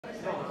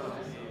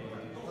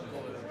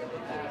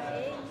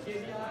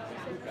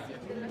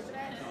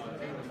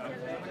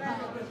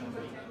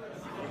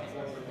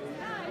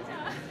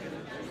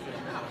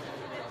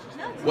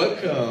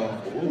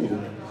Welcome.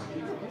 Ooh.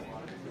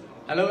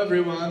 Hello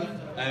everyone,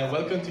 and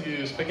welcome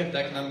to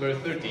Speck&Tech number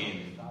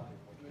 13.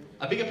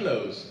 A big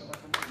applause.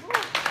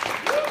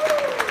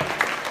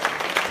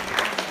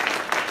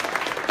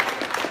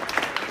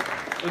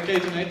 Okay,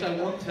 tonight I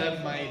won't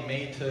have my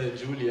mate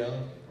GIULIO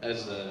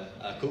as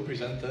a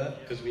co-presenter,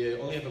 because we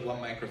only have one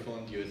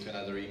microphone due to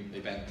another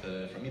event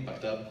from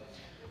Impact Hub.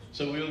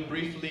 So we'll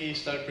briefly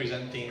start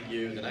presenting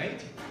you the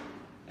night.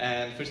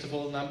 And first of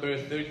all, number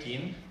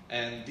 13.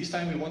 And this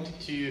time we wanted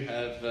to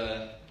have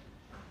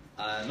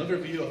an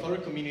overview of our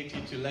community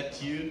to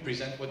let you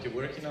present what you're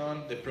working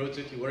on, the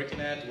project you're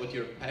working at, what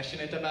you're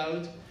passionate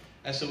about.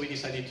 And so we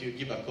decided to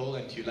give a call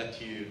and to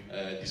let you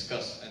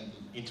discuss and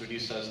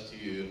introduce us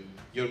to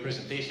your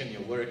presentation,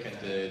 your work, and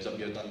the job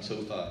you've done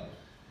so far.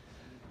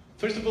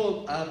 First of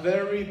all, a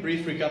very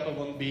brief recap. I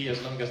won't be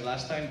as long as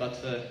last time, but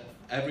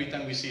every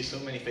time we see so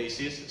many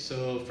faces.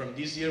 So from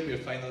this year, we're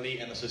finally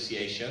an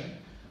association,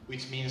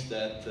 which means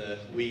that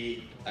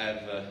we have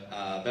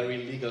a very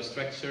legal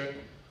structure.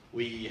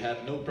 We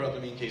have no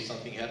problem in case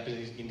something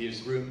happens in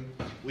this room.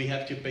 We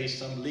have to pay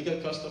some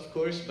legal cost, of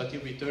course, but in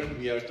return,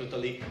 we are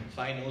totally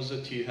fine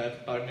also to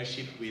have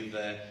partnership with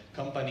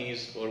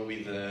companies or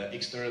with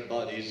external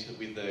bodies,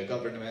 with the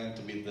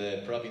government, with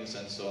the province,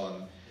 and so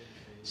on.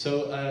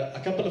 So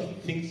a couple of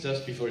things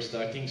just before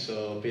starting,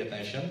 so pay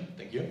attention.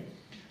 Thank you.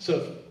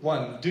 So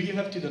one, do you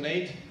have to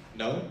donate?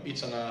 No,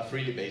 it's on a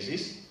freely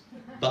basis,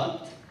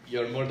 but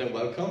you're more than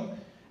welcome.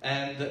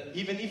 And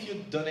even if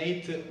you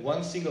donate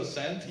 1 single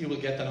cent, you will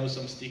get an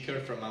awesome sticker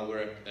from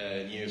our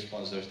new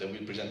sponsors that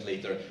we'll present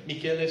later.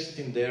 Michele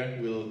sitting there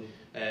will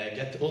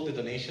get all the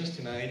donations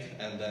tonight,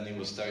 and then he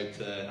will start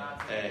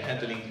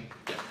handling.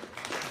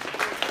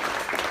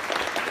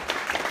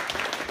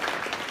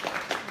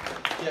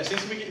 Yeah,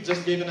 since we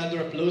just gave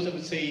another applause, I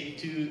would say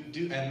to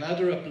do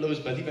another applause,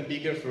 but even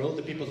bigger, for all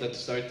the people that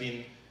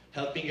started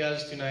helping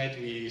us tonight.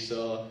 We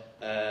saw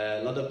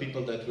a lot of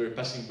people that were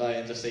passing by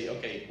and just say,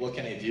 okay, what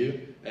can I do?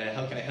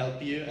 How can I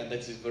help you? And that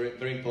is very,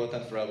 very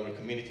important for our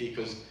community,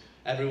 because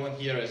everyone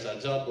here has a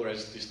job or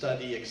has to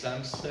study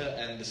exams,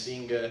 and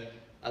seeing,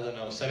 I don't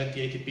know, 70,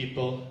 80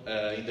 people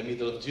in the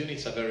middle of June,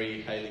 it's a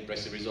very highly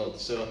impressive result.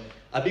 So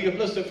a big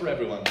applause for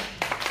everyone.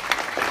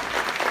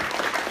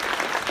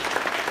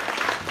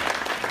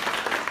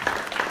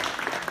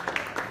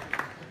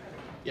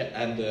 Yeah,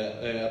 and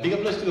a big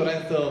applause to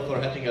Lorenzo for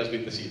helping us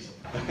with the seats.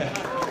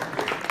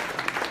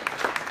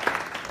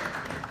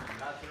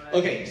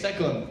 Okay,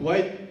 second,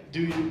 why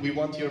do we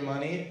want your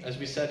money? As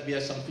we said, we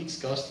have some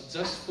fixed costs.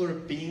 Just for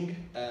being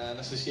an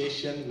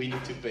association, we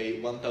need to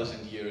pay 1,000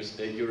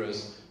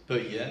 euros per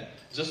year,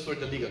 just for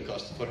the legal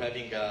cost, for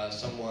having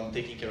someone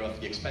taking care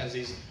of the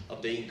expenses,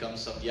 of the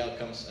incomes, of the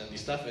outcomes, and the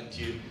stuff, and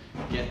to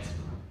get.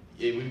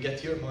 We'll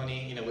get your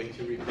money in a way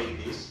to repay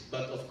this,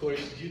 but of course,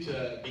 due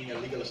to being a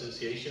legal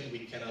association, we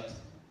cannot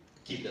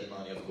keep that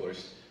money, of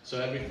course.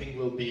 So everything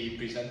will be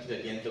presented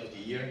at the end of the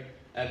year.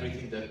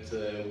 Everything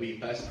that we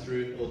pass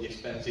through, all the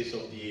expenses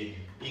of the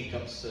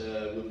incomes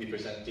will be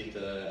presented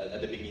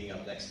at the beginning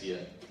of next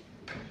year.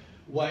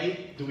 Why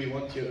do we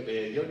want your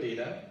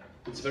data?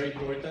 It's very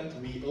important.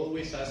 We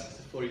always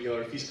ask for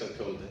your fiscal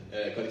code,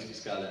 codice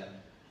fiscale.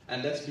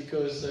 And that's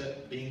because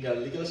being a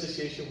legal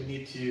association, we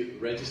need to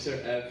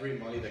register every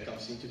money that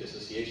comes into the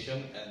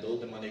association and all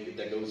the money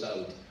that goes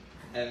out.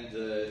 And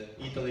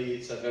Italy,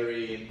 it's a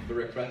very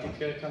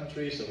bureaucratic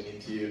country, so we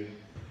need to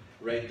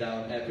write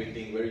down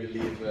everything, where you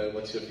live,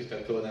 what's your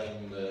fiscal code,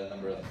 and a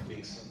number of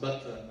things.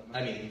 But,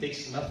 I mean, it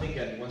takes nothing,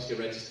 and once you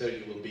register,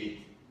 you will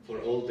be for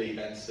all the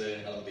events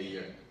along the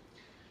year.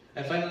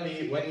 And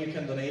finally, when you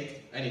can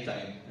donate,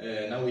 anytime.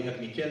 Now we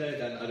have Michele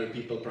and other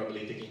people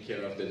probably taking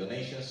care of the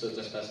donations, so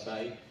just pass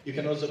by. You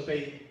can also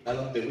pay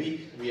along the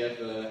week. We have,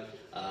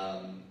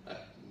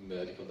 what do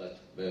you call that?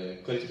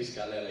 Codice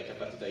fiscale, like a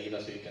partita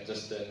IVA, so you can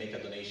just make a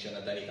donation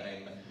at any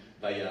time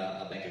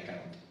via a bank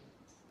account.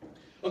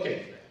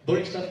 Okay,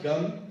 boring stuff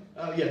gone.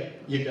 Yeah,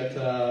 you get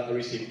a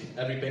receipt.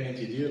 Every payment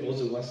you do,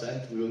 also 1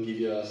 cent, we will give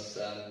you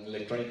an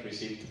electronic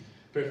receipt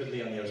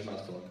perfectly on your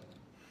smartphone.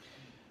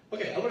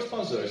 Okay, our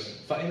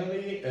sponsors,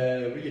 finally,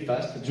 really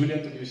fast.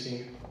 GIULIO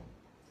introducing.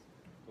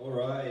 All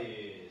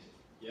right,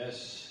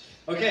 yes.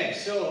 Okay,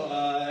 so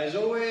as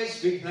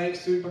always, big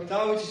thanks to Impact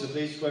Hub, which is the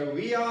place where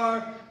we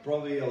are.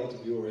 Probably a lot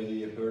of you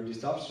already have heard this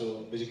stuff,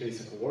 so basically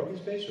it's a co-working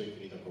space, so if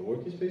you need a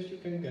co-working space, you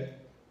can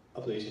get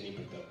a place in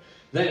Impact Hub.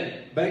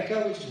 Then,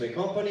 Becca, which is my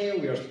company,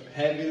 we are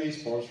heavily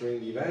sponsoring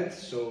the event,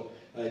 so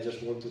I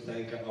just want to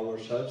thank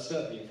ourselves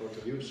in front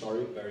of you,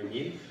 sorry, very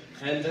mean.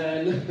 And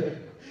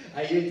then,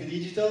 I8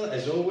 Digital,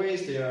 as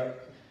always, they are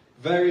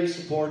very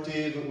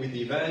supportive with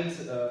the event,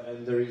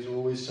 and there is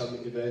always some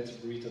event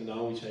written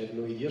now which I have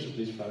no idea, so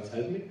please fans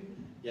help me.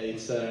 Yeah,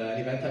 it's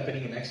an event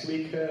happening next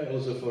week,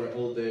 also for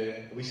all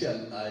the, we see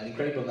an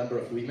incredible number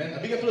of women. A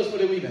big applause for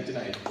the women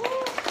tonight.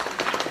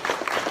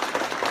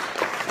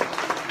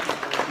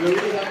 We're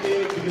really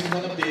happy because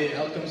one of the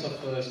outcomes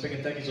of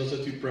Speck&Tech is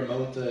also to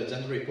promote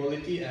gender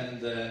equality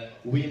and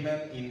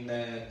women in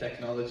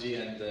technology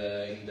and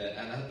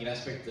in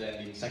aspect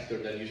and in sector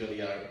that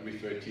usually are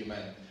referred to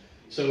men.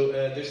 So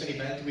there's an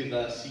event with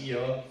a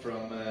CEO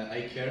from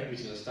iCare,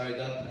 which is a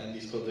startup, and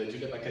it's called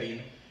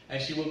Giulia,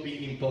 and she will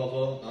be in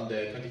Povo on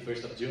the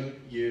 21st of June.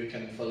 You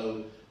can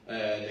follow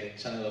the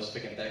channel of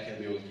Speck&Tech, and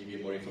we will give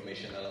you more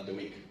information along the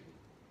week.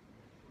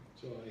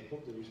 So I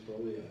hope there is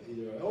probably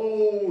either...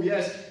 Oh,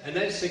 yes! And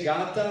then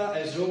Segata,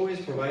 as always,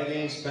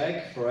 providing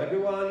spec for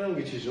everyone,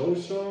 which is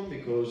awesome,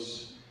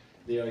 because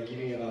they are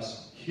giving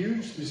us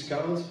huge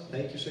discounts.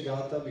 Thank you,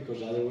 Segata,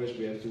 because otherwise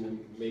we have to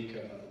make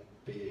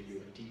pay you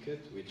a ticket,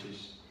 which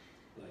is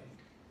like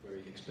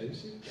very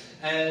expensive.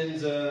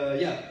 And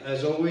yeah,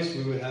 as always,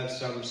 we will have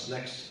some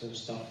snacks and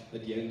stuff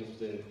at the end of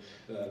the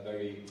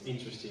very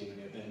interesting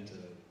and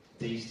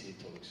tasty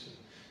talks.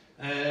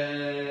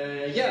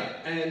 Yeah,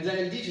 and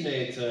then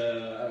Diginate,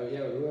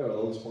 yeah, we are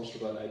all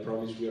sponsored, but I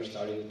promise we are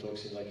starting the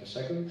talks in like a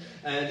second.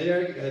 And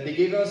they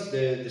gave us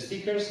the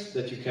stickers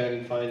that you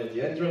can find at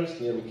the entrance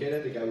near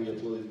Michele, the guy we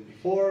uploaded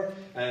before.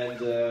 And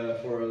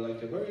for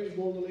like a very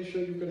small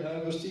donation, you can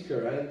have a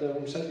sticker and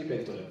un set di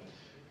pentole.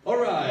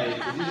 Alright,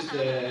 this is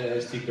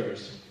the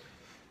stickers.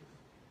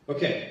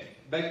 Okay,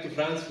 back to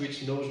France,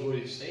 which knows what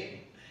it's saying.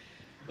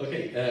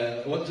 Okay,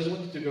 just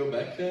wanted to go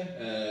back.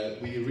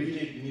 We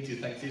really need to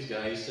thank these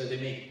guys. They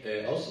make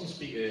awesome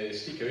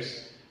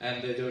stickers,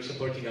 and they are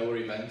supporting our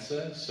events.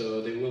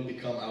 So they will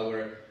become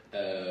our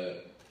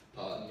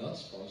not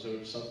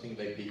sponsors, something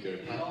like bigger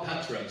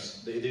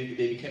patrons. They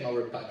became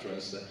our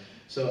patrons.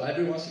 So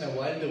every once in a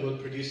while they will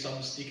produce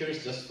some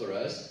stickers just for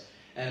us.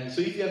 And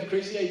so if you have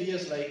crazy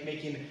ideas like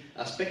making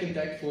a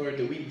Speck&Tech for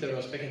the winter,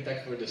 or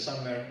Speck&Tech for the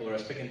summer, or a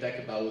Speck&Tech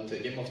about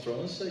Game of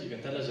Thrones, you can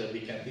tell us that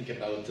we can think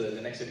about the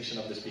next edition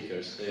of the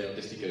stickers. Yeah,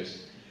 this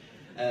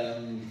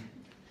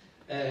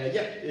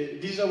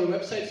is our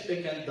website,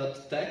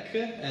 Speck&Tech,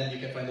 and you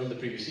can find all the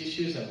previous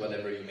issues and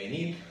whatever you may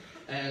need.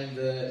 And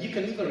you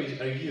can leave a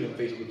review on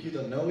Facebook. You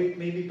don't know it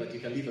maybe, but you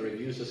can leave a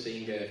review so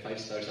saying 5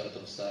 stars out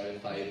of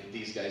 5,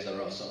 these guys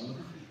are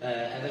awesome.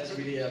 And that's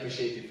really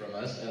appreciated from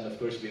us, and of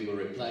course we will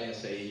reply and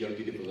say you're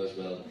beautiful as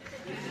well.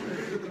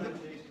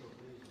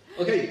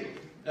 Okay,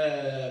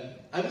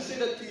 I would say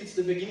that it's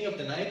the beginning of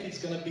the night. It's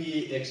going to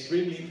be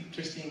extremely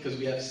interesting because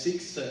we have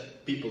 6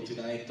 people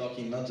tonight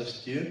talking, not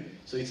just you,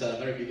 so it's a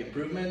very big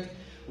improvement.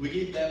 We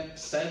give them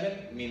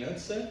 7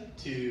 minutes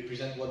to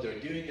present what they're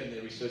doing and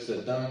the research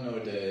they've done or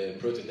the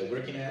project they're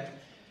working at.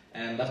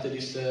 And after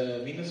these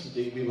minutes,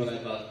 we will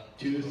have a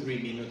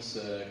 2-3 minutes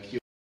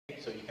Q&A,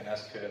 so you can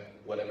ask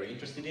whatever you're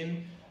interested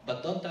in.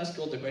 But don't ask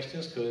all the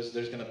questions because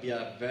there's going to be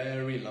a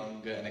very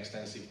long and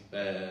extensive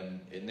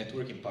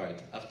networking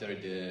part after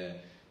the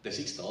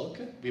 6th talk.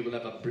 We will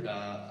have a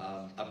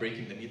break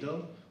in the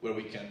middle where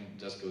we can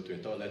just go to a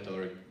toilet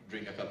or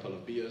drink a couple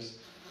of beers.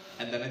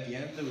 And then at the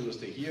end, we will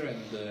stay here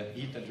and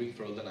eat and drink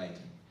for all the night.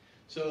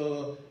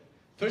 So,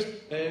 first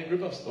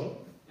group of... Oh?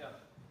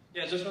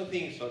 Yeah, just one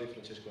thing. Sorry,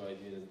 Francesco, I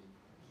didn't...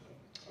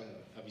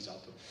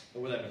 Avvisato.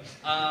 Or whatever.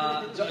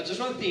 Just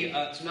one thing.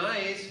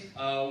 Tonight,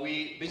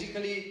 we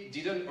basically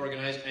didn't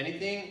organize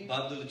anything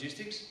but the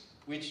logistics,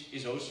 which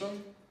is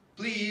awesome.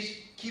 Please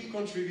keep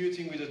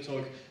contributing with the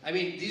talk. I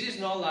mean, this is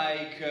not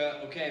like,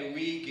 okay,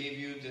 we gave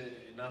you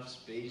enough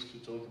space to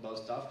talk about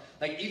stuff.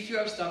 Like, if you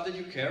have stuff that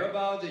you care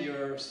about, that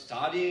you're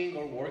studying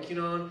or working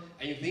on,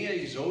 and you think that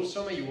it is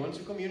awesome and you want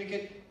to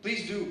communicate,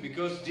 please do,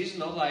 because this is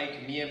not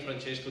like me and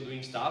Francesco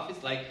doing stuff.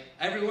 It's like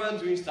everyone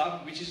doing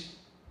stuff, which is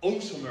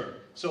awesomer.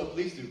 So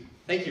please do.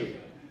 Thank you.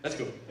 Let's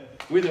go.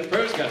 With the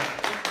first guy.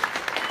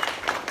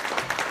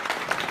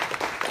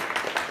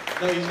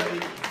 No,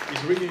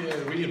 he's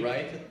really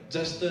right.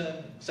 Just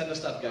send us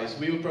stuff, guys.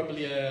 We will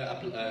probably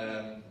have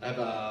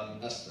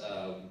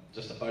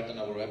just a part on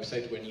our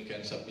website where you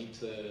can submit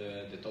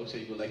the talks that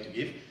you would like to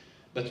give.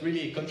 But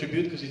really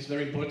contribute because it's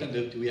very important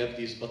that we have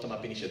these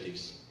bottom-up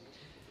initiatives.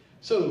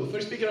 So,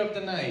 first speaker of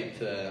the night,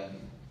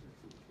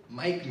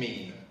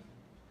 MICME.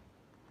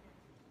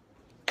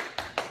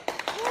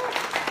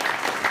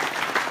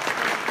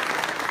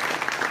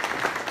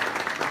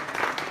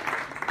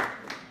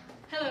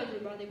 Hello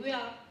everybody, we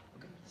are...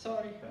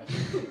 Sorry.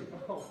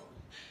 Oh,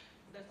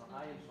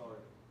 I am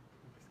sorry.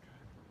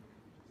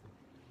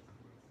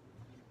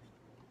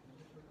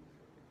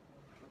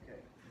 Okay.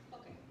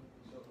 Okay.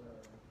 So,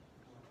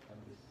 and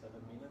this 7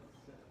 minutes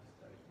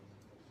starting.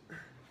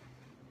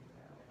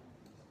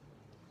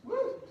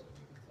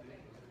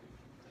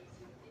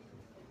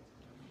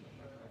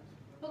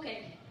 Okay,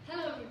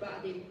 hello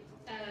everybody.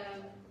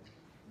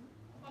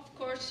 Of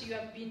course you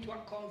have been to a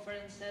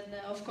conference and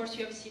of course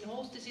you have seen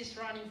hostesses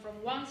running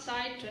from one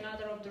side to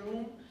another of the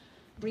room,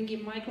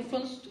 bringing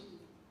microphones to...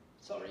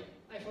 Sorry,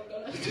 I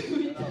forgot how to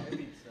do it. No,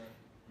 maybe it's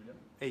William.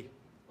 Ehi,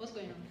 What's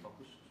going on?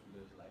 Focus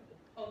sulle slide.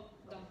 Oh,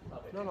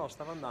 done. no,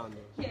 stava andando.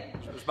 Yeah.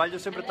 Sbaglio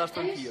sempre il tasto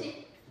And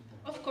anch'io.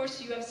 Of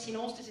course you have seen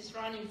hostesses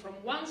running from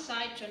one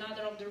side to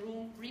another of the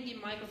room, bringing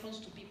microphones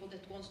to people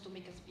that wants to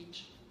make a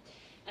speech.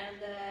 And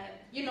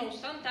you know,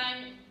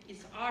 sometimes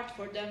it's hard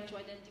for them to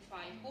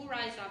identify who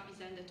rise up is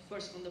handed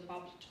first from the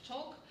public to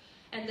talk,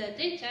 and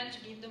they tend to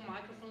give the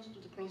microphones to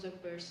the closer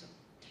person.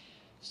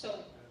 So,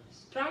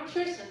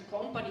 structures and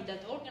companies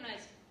that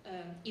organize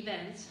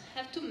events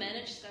have to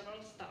manage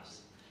several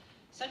stuffs,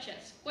 such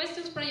as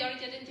questions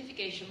priority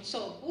identification.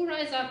 So who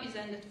rise up is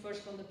ended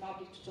first from the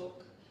public to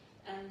talk.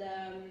 And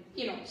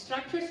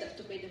structures have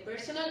to pay the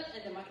personnel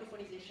and the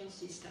microphonization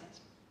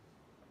systems.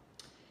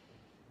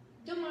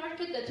 The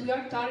market that we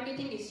are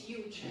targeting is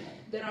huge.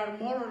 There are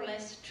more or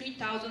less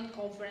 3,000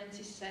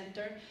 conferences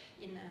centers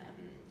in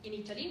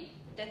Italy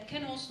that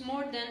can host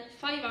more than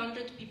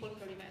 500 people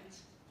per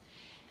event.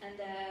 And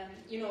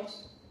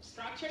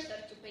structures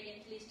have to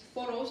pay at least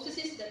 4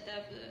 hostesses that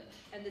have,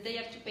 and they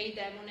have to pay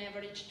them on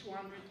average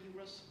 200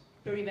 euros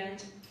per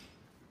event.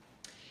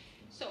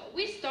 So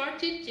we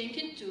started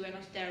thinking to an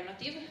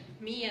alternative,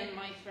 me and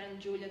my friend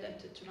Giulia,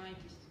 that tonight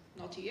is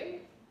not here,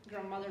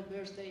 grandmother's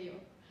birthday or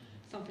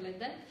something like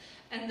that.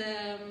 And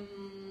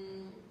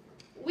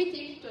we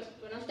think it was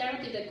an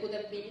alternative that could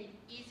have been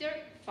easier,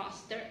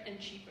 faster, and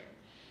cheaper.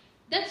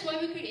 That's why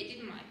we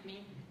created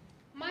MICME.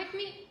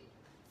 MICME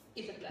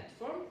is a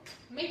platform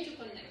made to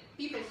connect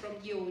people from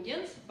the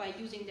audience by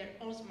using their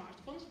own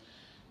smartphones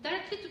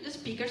directly to the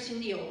speakers in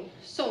the hall.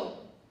 So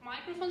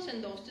microphones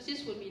and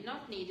hostesses will be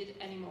not needed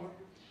anymore.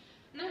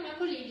 Now my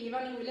colleague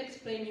Ivan will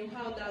explain you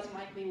how does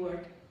MICME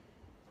work.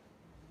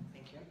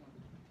 Thank you.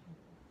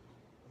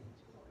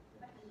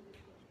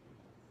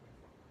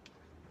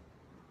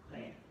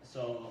 Hi.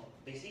 So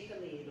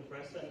basically the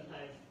person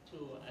has to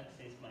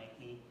access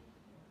MICME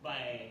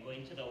by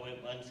going to the web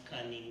and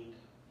scanning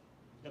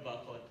the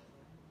barcode.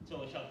 So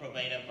we shall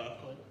provide a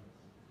barcode.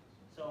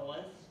 So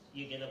once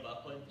you get a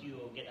barcode,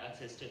 you get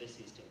access to the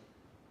system.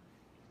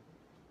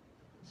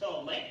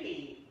 So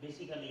MICME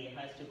basically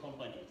has 2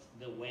 components,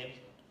 the web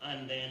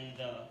and then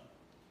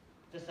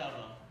the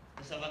server.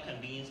 The server can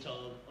be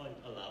installed on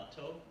a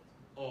laptop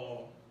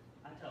or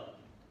at home.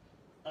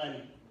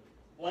 And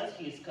once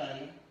you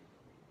scan,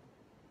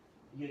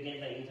 you get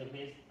the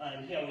interface,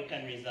 and here we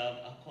can reserve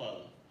a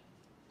call.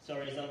 So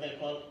reserve the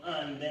call,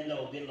 and then they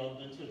will be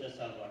logged into the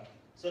server.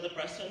 So the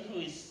person who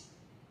is,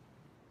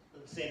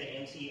 let's say,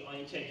 the MC or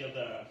in charge of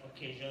the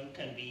occasion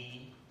can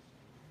be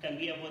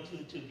able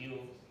to view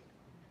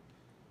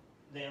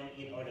them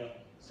in order.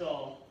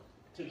 So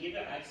to give you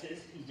access,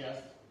 he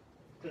just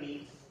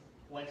clicks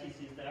what he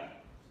sees there,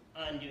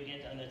 and you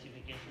get a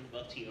notification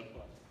back to your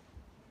phone.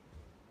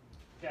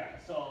 Yeah,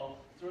 so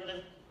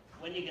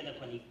when you get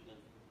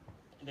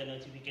the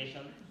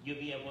notification, you'll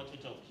be able to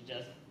talk. You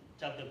just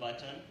tap the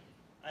button,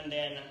 and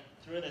then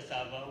through the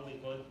server, we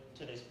go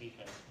to the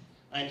speakers.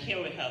 And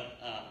here we have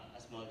a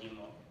small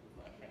demo with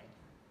my friend.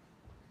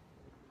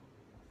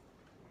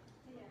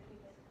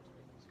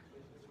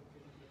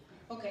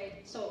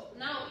 Okay, so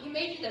now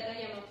imagine that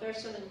I am a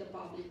person in the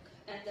public,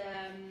 and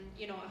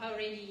I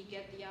already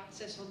get the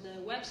access on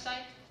the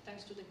website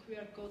thanks to the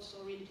QR code,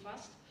 so really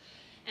fast.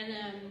 And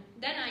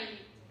then I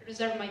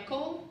reserve my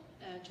call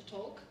to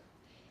talk,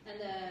 and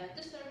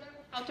the server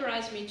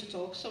authorized me to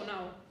talk. So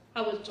now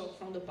I will talk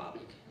from the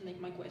public and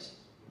make my question.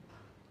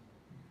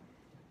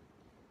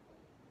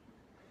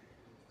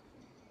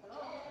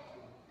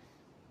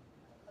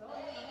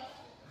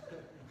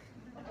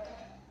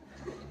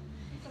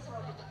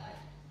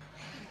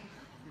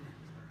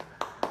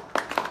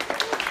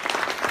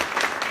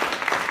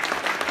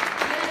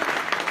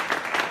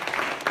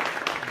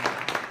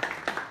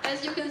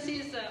 As you can see,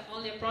 it's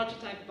only a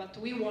prototype, but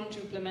we want to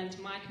implement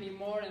MICME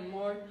more and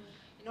more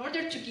in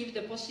order to give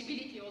the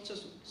possibility also,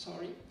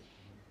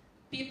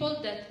 people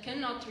that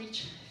cannot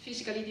reach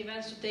physically the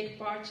events to take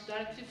part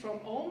directly from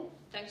home,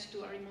 thanks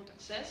to a remote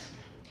access.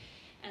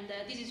 And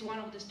this is one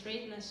of the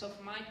straightness of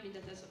MICME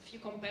that has a few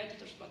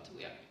competitors, but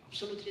we are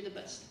absolutely the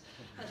best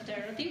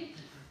alternative.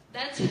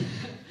 That's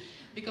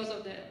because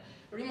of the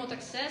remote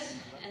access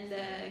and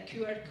the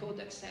QR code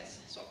access.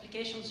 So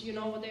applications,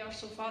 they are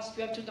so fast,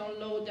 you have to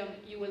download them.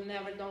 You will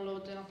never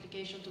download an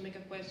application to make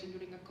a question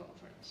during a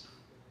conference.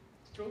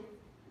 It's true?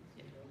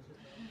 Yeah.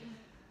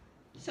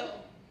 So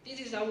this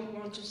is how we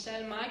want to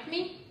sell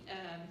MICME.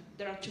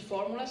 There are 2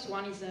 formulas.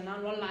 One is an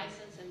annual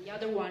license, and the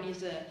other one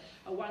is a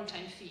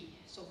one-time fee.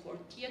 So for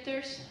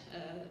theaters,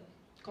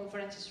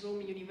 conferences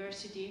room,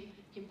 university,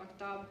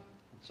 impact hub,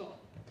 so on.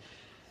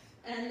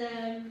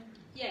 And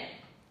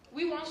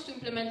we want to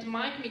implement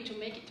MICME to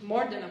make it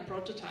more than a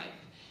prototype,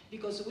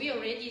 because we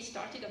already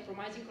started a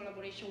promising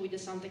collaboration with the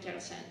Santa Clara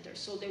Center,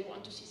 so they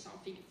want to see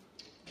something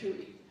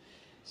truly.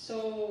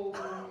 So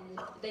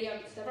they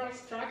have several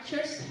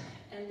structures,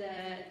 and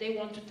they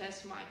want to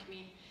test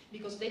MICME,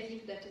 because they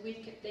think that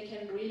they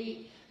can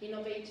really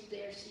innovate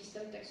their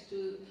system thanks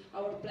to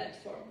our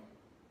platform.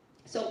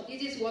 So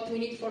this is what we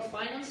need for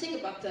financing,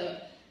 but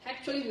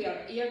actually we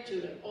are here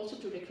also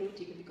to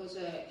recruiting, because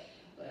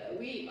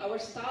our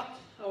staff,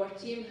 our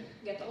team,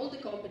 get all the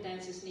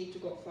competencies needed to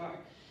go far.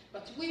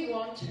 But we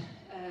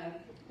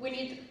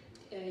need,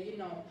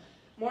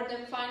 more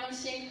than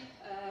financing.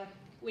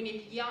 We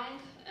need young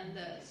and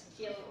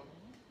skilled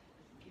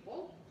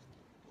people.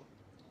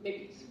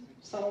 Maybe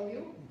some of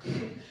you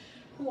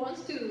who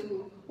wants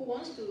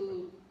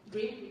to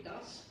dream with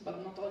us,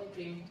 but not only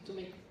dream, to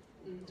make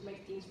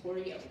things for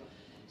real.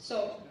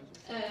 So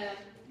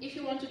if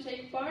you want to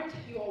take part,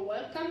 you are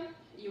welcome.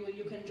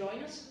 you can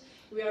join us.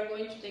 We are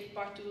going to take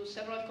part to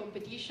several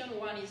competitions.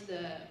 One is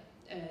the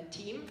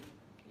team,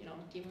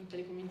 team on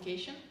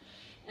telecommunication.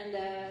 And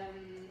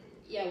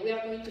yeah, we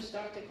are going to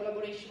start a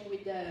collaboration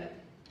with the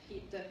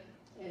HIT,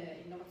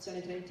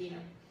 Innovazione Trentina.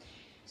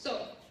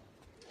 So,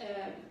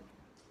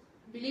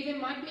 believe in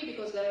MICME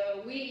because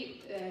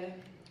we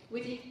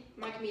think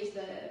MICME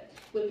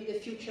will be the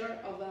future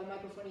of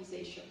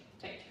microphonization.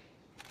 Thank you.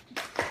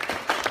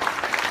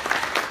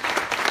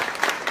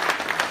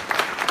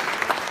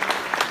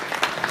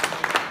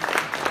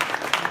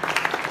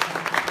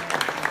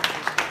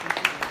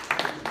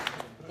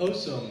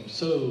 Awesome.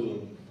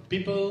 So,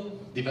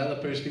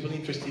 developers, people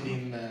interested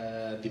in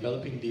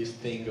developing this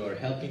thing or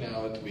helping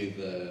out with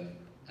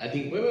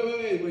adding.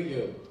 Wait, where you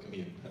go? Come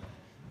here.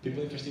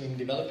 People interested in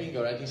developing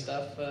or adding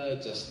stuff,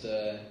 just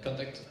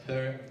contact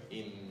her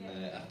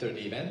after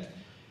the event.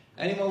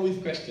 Anyone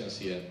with questions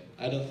here?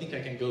 I don't think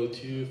I can go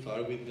too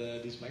far with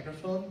this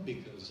microphone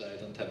because I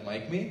don't have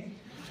MICME,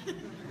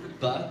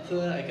 but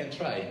I can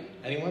try.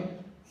 Anyone?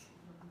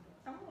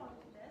 Someone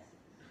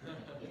can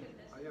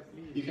test.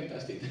 You can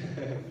test it.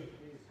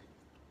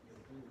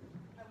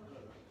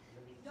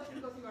 Just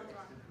because you are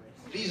drunk.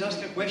 Please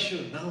ask a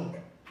question now.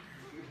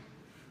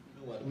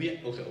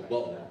 Okay,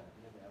 well,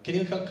 can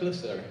you come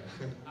closer?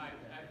 Have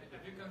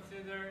you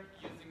considered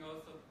using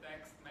also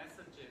text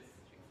messages?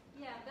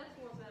 Yeah, that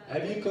was a...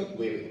 Have you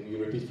wait, we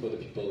repeat for the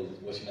people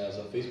watching us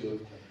on Facebook.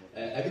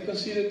 Have you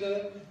considered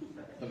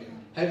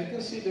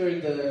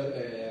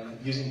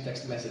using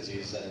text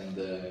messages and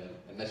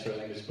natural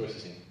language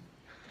processing?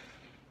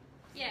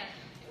 Yeah,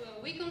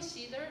 well, we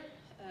consider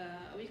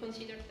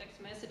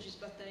text messages,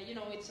 but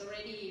it's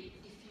already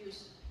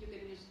diffused. You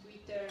can use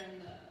Twitter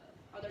and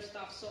other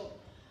stuff. So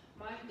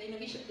the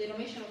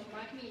innovation of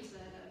MICME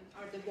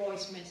are the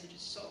voice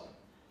messages. So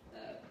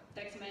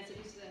text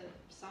messages is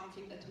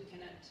something that we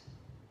can add,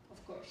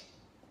 of course.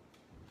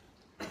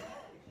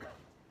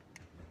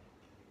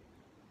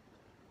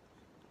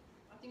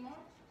 Nothing more?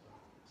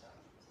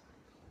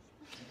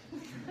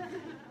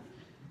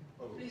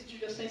 Please,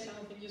 Giulio, say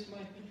something. Use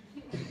MICME.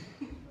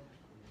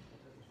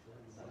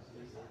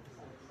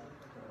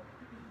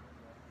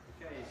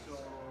 Okay, so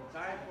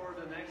time for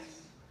the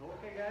next talk,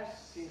 I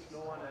guess, since no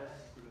one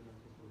has.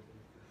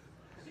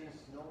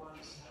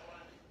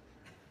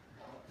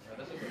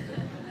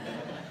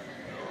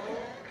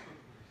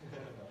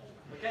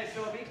 Okay,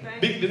 so big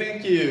thanks. Big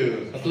thank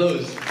you.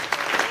 Applause.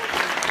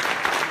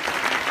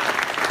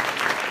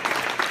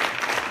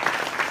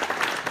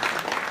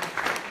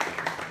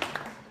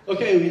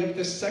 Okay, we have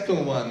the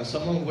second one.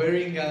 Someone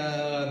wearing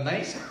a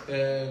nice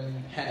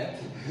hat.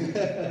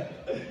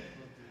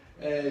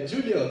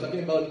 Giulio,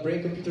 talking about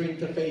brain-computer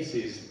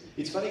interfaces.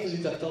 It's funny because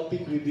it's a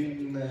topic we've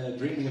been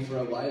dreaming for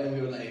a while, and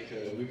we were like,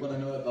 we want to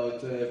know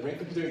about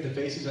brain-computer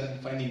interfaces and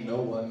finding no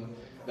one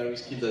very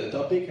skilled at the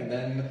topic, and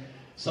then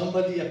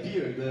somebody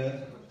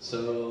appeared.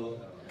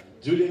 So,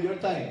 Giulio, your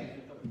time.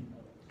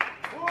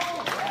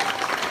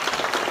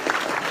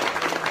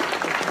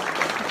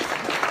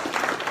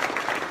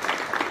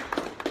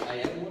 Hi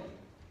everyone,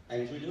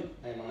 I'm Giulio,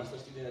 I'm a master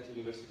student at the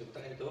University of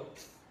Trento,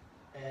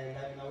 and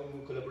I'm now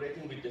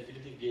collaborating with the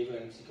Affiliative Behavior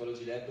and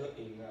Psychology Lab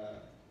in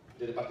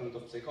the Department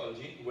of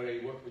Psychology, where I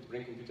work with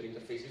brain-computer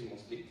interfaces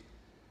mostly.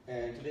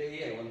 And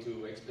today I want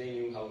to explain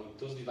you how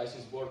those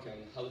devices work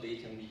and how they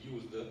can be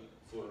used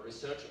for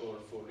research or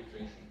for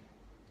recreation.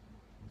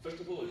 First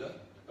of all,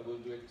 I will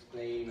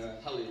explain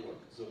how they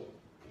work. So,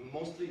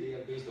 mostly they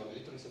are based on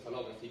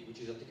electroencephalography, which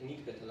is a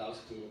technique that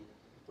allows to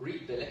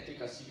read the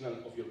electrical signal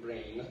of your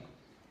brain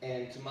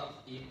and to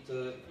map it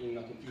in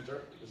a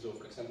computer. So,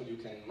 for example, you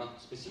can map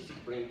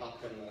specific brain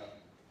pattern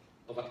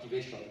of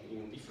activation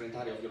in different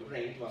area of your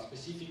brain to a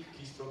specific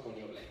keystroke on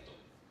your laptop.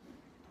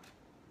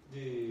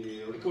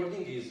 The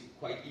recording is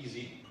quite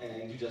easy,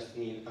 and you just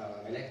need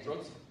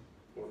electrodes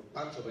or a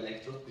bunch of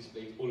electrodes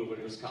displayed all over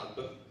your scalp,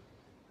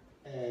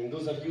 and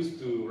those are used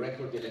to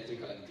record the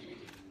electrical activity.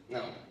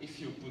 Now, if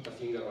you put a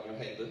finger on your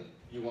head,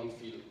 you won't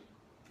feel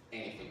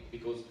anything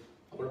because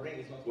our brain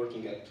is not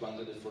working at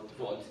 240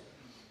 volts,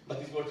 but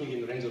it's working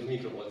in the range of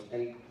microvolts,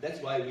 and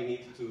that's why we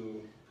need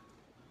to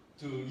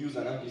use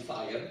an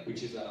amplifier,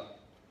 which is a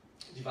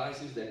device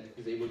that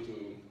is able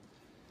to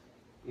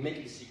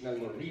make the signal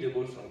more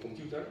readable from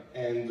computer,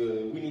 and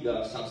we need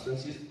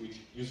substances, which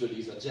usually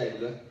is a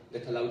gel,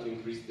 that allow to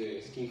increase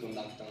the skin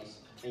conductance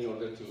in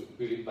order to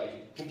be read by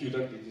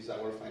computer. This is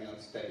our final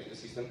step in the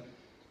system,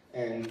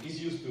 and is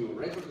used to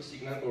record the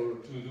signal or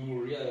to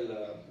do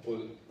real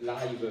or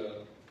live,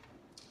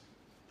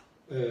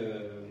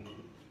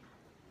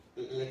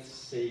 let's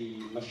say,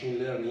 machine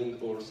learning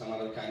or some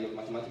other kind of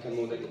mathematical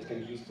model that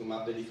can be used to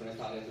map the different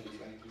areas to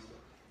different keystrokes.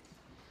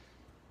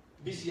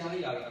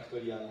 BCI are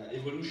actually an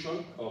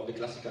evolution of the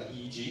classical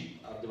EEG,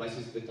 are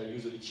devices that are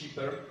usually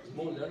cheaper,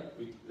 smaller,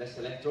 with less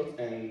electrodes,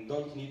 and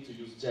don't need to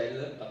use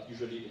gel, but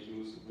usually they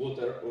use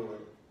water or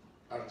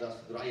are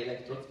just dry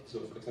electrodes. So,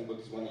 for example,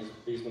 this one is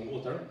based on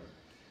water.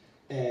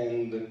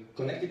 And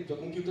connected to a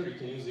computer, you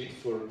can use it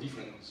for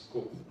different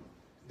scope.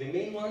 The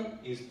main one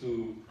is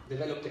to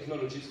develop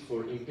technologies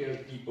for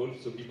impaired people,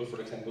 so people, for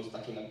example,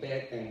 stuck in a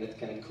bed and that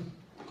can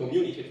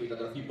communicate with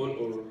other people,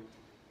 or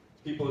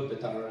people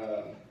that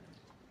are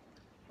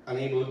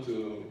unable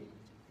to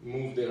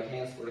move their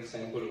hands, for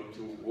example, or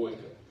to walk.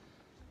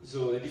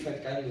 So the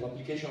different kinds of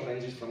application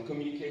ranges from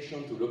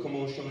communication to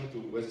locomotion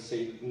to, as I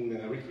said,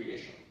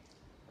 recreation.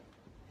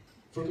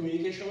 For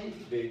communication,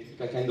 the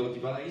typical kind of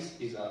device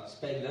is a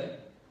speller,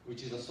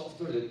 which is a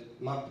software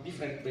that maps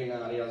different brain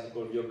areas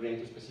of your brain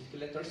to specific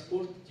letters,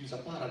 or use a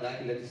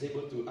paradigm that is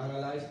able to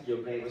analyze your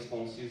brain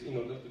responses in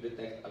order to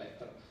detect a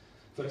letter.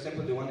 For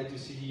example, the one that you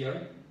see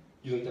here,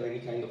 you don't have any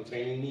kind of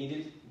training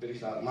needed. There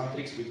is a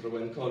matrix with row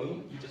and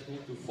column. You just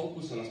need to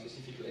focus on a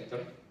specific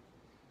letter.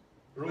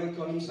 Row and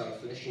columns are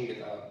flashing at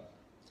a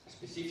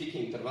specific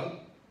interval,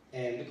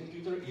 and the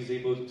computer is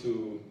able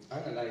to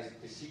analyze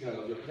the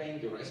signal of your brain,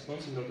 your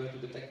response, in order to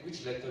detect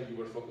which letter you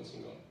were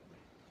focusing on.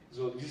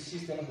 So this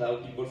system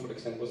allows people, for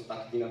example,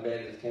 stuck in a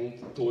bed that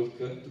can't talk,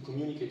 to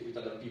communicate with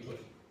other people.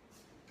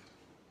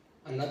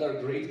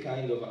 Another great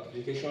kind of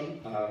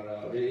application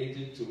are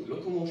related to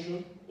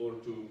locomotion or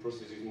to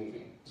prosthesis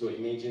moving. So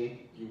imagine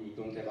you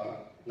don't have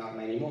an arm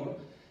anymore,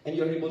 and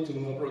you're able to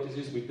move a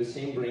prosthesis with the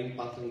same brain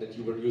pattern that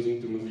you were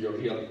using to move your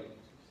real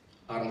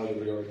arm or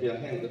your real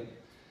hand.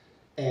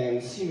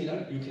 And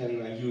similar, you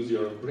can use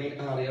your brain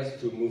areas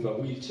to move a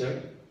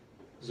wheelchair.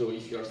 So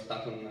if you're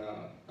stuck on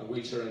a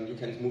wheelchair and you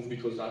can't move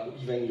because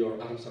even your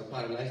arms are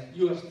paralyzed,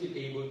 you are still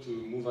able to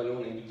move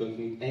alone and you don't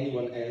need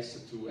anyone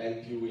else to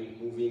help you in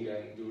moving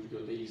and do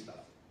your daily stuff.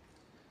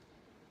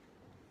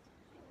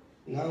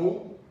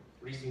 Now,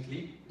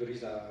 recently, there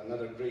is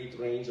another great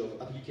range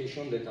of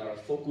applications that are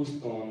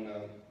focused on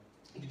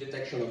the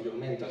detection of your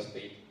mental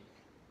state.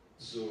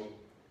 So,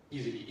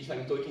 easily, if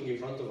I'm talking in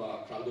front of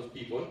a crowd of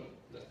people,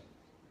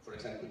 for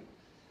example,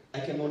 I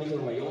can monitor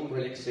my own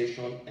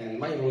relaxation and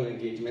my role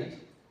engagement,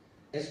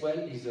 as well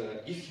as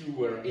if you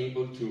were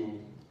able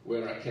to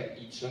wear a cap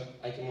each,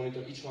 I can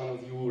monitor each one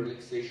of you,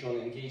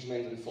 relaxation,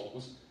 engagement, and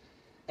focus,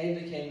 and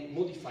I can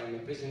modify my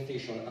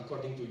presentation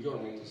according to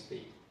your mental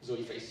state. So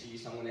if I see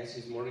someone else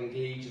is more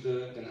engaged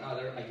than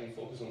other, I can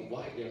focus on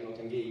why they are not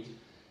engaged.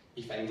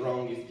 If I'm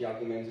wrong, if the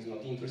argument is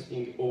not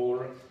interesting,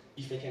 or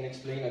if I can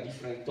explain a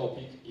different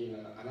topic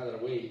in another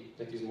way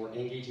that is more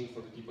engaging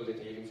for the people that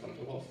I have in front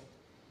of.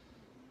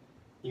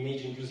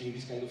 Imagine using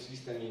this kind of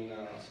system in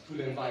a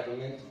school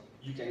environment,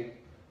 you can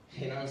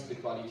enhance the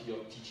quality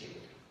of teaching.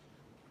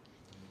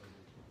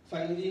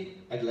 Finally,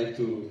 I'd like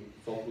to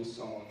focus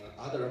on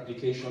other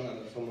applications,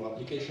 other form of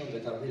applications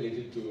that are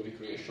related to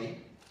recreation.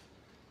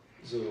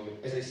 So,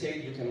 as I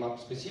said, you can map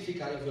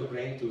specific area of your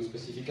brain to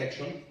specific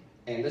action,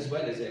 and as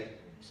well as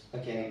I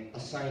can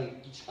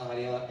assign each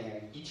area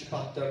and each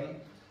pattern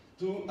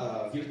to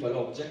a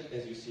virtual object.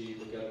 As you see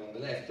the girl on the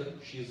left,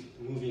 she's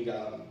moving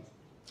a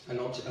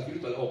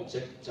virtual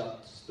object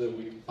just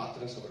with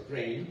patterns of her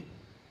brain.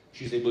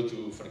 She's able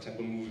to, for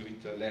example, move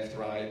it left,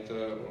 right,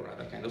 or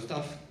other kind of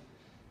stuff.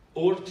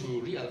 Or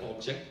to real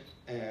object,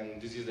 and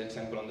this is the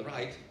example on the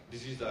right.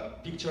 This is a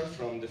picture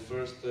from the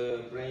first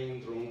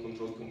brain drone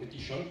control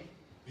competition.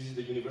 This is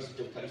the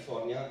University of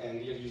California, and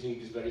they are using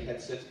this very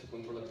headset to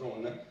control a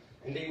drone.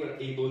 And they were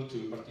able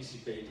to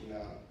participate in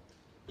an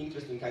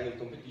interesting kind of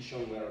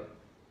competition where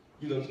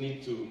you don't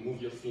need to move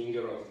your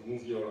finger or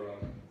move your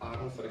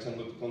arm, for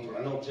example, to control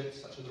an object,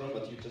 such a drone,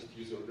 but you just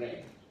use your brain.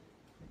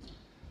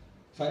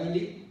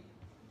 Finally,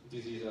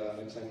 this is a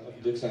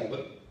video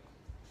example.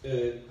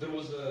 There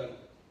was,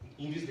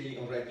 in this day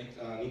on Reddit,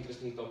 an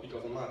interesting topic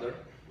of a mother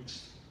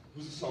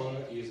whose son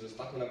is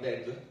stuck on a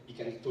bed. He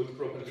can't talk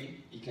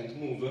properly, he can't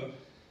move.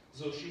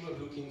 So she was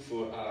looking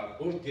for a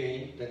board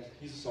game that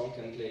his son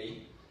can play,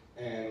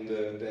 and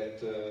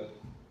that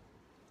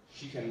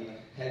she can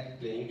help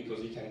playing because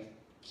he can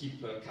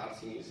keep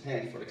cards in his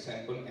hand, for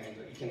example, and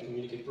he can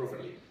communicate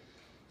properly.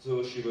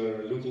 So she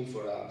were looking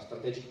for a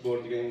strategic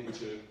board game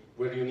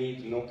where you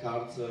need no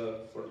cards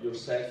for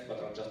yourself, but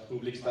are just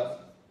public stuff,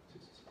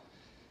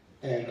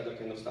 and other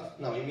kind of stuff.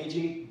 Now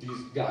imagine this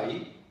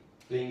guy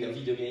playing a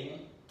video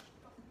game.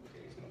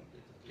 Okay, it's not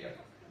clear.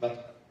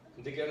 But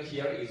the girl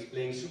here is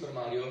playing Super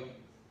Mario,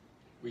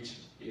 which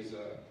is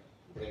a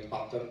brain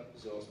pattern,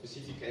 so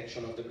specific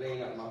action of the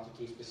brain are mapped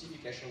to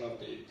specific action of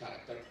the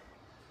character.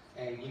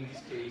 And in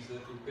this case,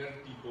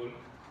 impaired people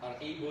are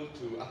able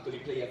to actually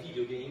play a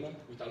video game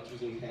without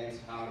using hands,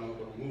 arm,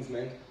 or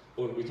movement,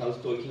 or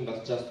without talking,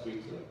 but just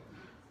with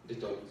the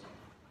toes.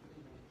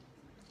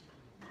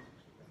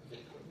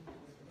 Okay.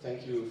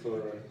 Thank you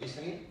for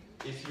listening.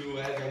 If you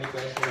have any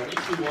question, or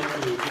if you want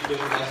to give those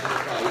devices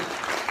a try, you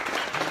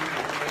can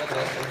email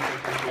address and you can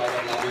come to our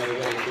lab in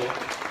Lorenzo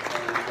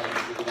and try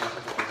the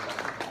devices on the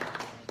site.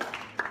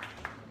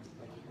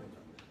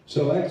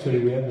 So actually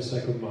we have a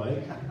second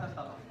mic.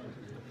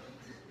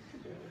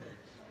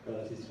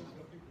 But it's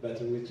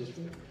better with just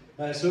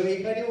one. So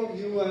if any of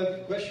you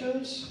have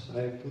questions,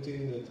 I put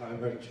in the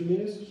timer 2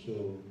 minutes,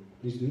 so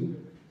please do.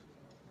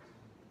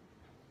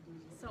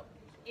 So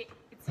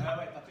it's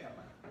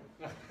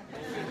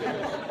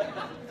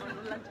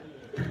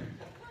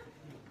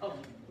Oh,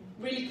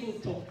 really cool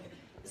talk.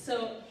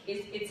 So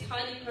it's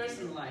highly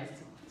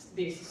personalized,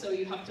 this, so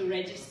you have to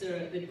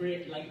register the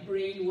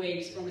brain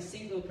waves from a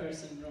single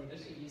person in order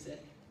to use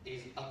it.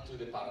 Is up to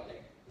the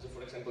paradigm. So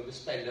for example, the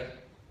speller,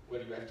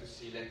 where you have to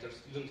see letters,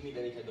 you don't need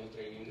any kind of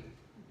training,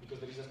 because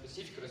there is a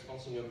specific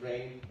response in your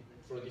brain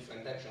for a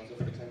different action. So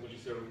for example,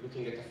 if you're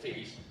looking at a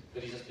face,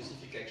 there is a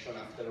specific action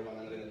after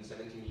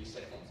 170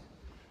 milliseconds.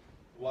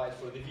 While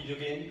for the video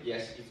game,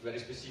 yes, it's very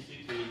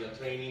specific. You need a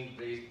training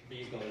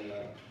based on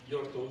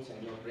your thoughts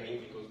and your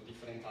brain, because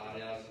different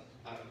areas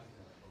are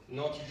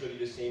not usually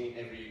the same.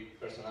 Every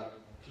person are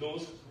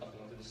close, but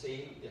not the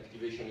same. The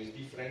activation is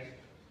different.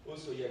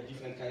 Also, you have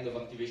different kind of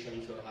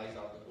activation if your eyes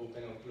are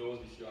open or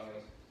closed, if you are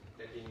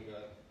stepping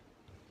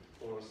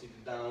or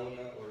sit down,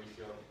 or if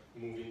you're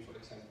moving, for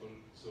example.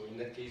 So in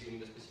that case, you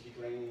need a specific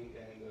training,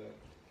 and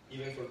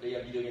even for play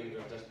a video game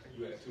where just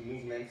you have two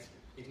movements,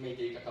 it may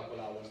take a couple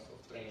hours of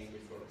training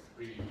before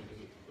really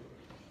using it.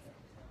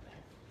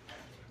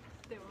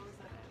 There was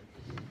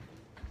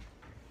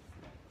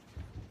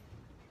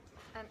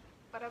and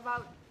what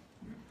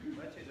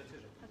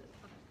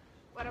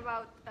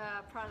about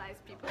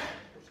paralyzed people?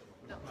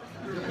 No.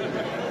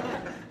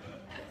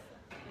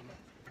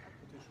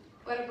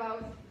 What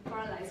about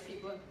paralyzed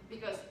people?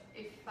 Because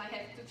if I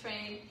have to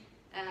train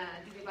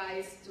the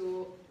device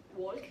to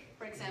walk,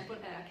 for example,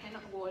 and I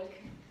cannot walk,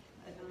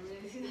 I don't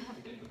really see that.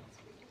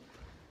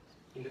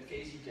 In that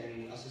case, you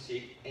can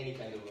associate any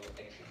kind of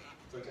action.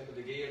 For example,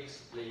 the girl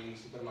playing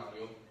Super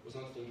Mario was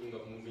not thinking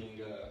of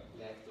moving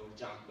left or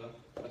jump,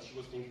 but she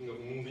was thinking of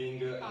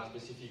moving a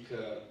specific,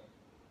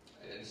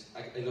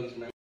 I don't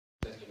remember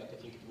exactly, but I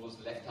think it was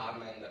left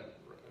arm and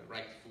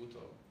right foot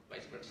or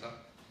vice versa.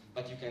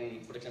 But you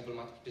can, for example,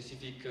 map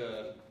specific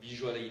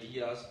visual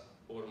ideas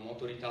or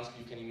motor tasks.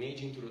 You can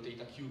imagine to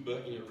rotate a cube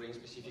in your brain,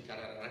 specific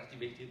area are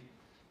activated.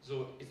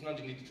 So it's not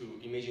need to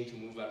imagine to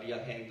move a real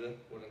hand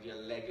or a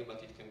real leg,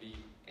 but it can be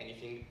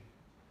anything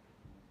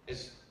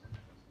as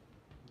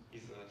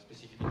is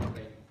specific in your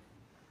brain.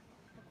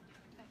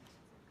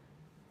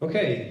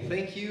 Okay,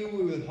 thank you.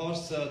 We will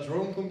host a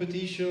drone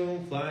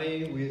competition,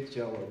 flying with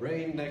our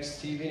brain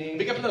next evening.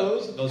 Big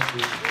applause. Those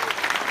two.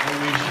 I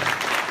wish.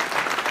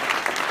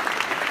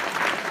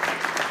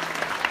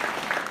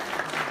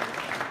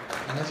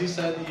 And as he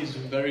said, he's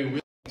very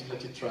willing to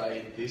let you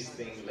try this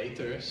thing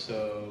later.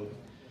 So,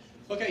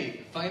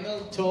 okay,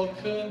 final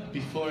talk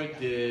before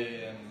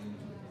the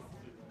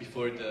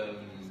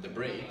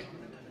break.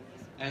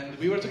 And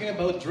we were talking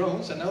about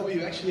drones, and now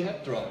we actually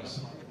have drones.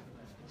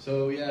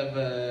 So we have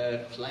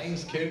flying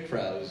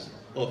scarecrows.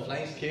 Oh,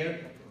 flying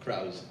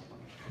scarecrows.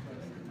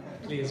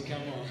 Please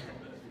come on.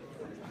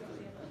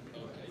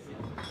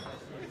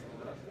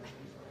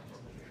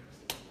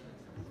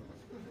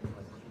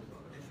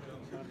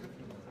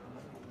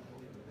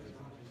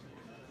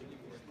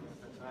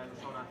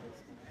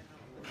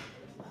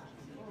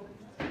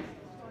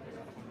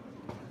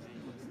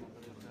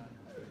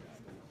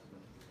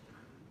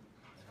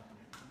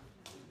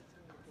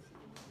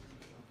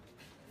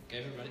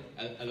 Okay, everybody.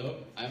 Hello,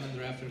 I'm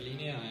Andrea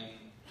FERLINI. I'm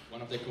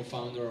one of the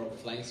co-founder of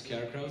Flying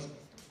Scarecrows.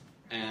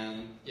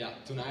 And yeah,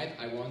 tonight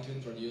I want to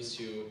introduce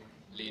you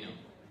Lino.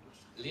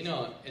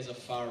 Lino is a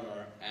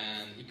farmer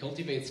and he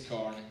cultivates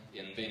corn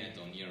in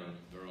Veneto near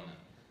Verona.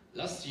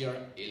 Last year,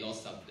 he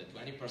lost up to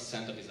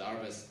 20% of his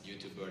harvest due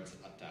to birds'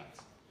 attacks.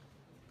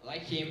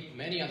 Like him,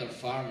 many other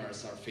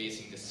farmers are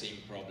facing the same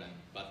problem,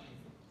 but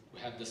we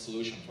have the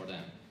solution for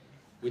them.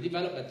 We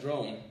developed a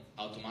drone,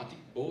 automatic,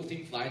 both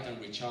in flight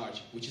and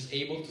recharge, which is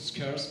able to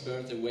scare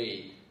birds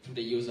away through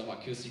the use of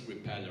acoustic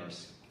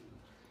repellers.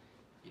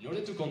 In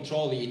order to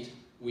control it,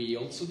 we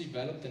also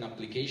developed an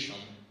application.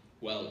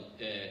 Well,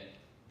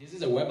 this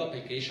is a web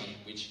application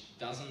which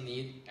doesn't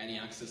need any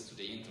access to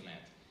the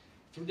internet.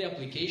 Through the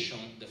application,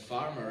 the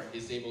farmer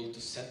is able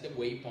to set the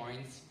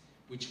waypoints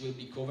which will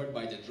be covered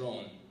by the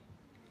drone.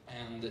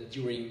 And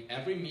during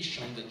every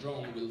mission, the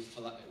drone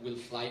will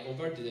fly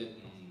over the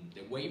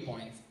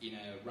waypoints in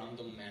a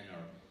random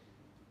manner.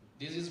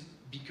 This is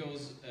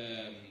because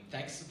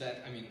thanks to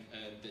that,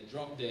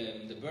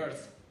 the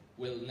birds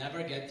will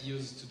never get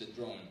used to the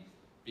drone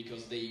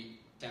because they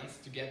tend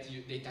to get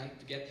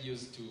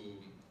used to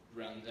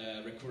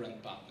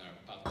recurrent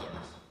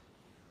patterns.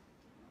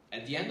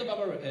 At the end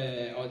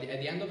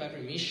of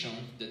every mission,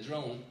 the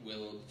drone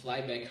will fly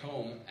back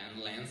home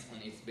and lands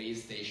on its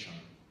base station.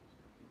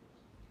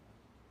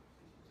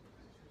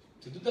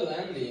 To do the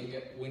landing,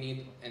 we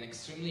need an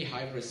extremely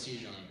high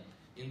precision.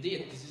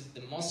 Indeed, this is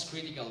the most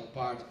critical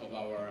part of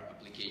our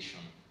application.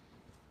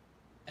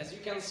 As you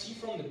can see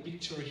from the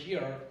picture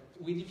here,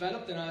 we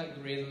developed an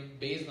algorithm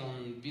based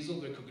on visual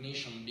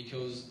recognition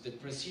because the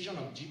precision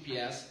of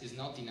GPS is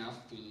not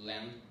enough to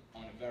land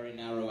on a very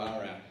narrow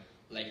area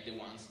like the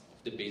ones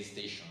of the base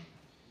station.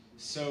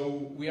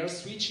 So we are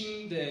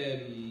switching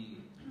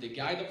the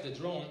guide of the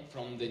drone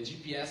from the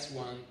GPS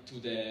one to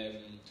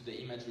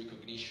the image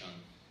recognition.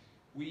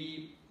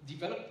 We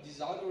developed this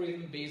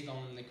algorithm based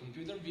on the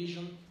computer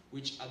vision,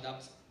 which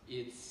adapts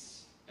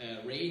its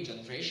range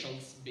and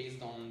thresholds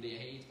based on the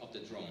height of the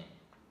drone.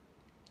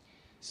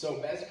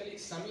 So basically,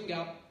 summing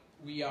up,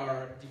 we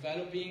are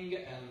developing,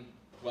 and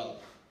well,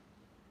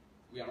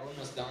 we are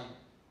almost done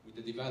with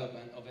the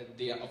development of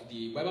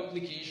the web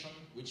application,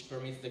 which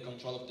permits the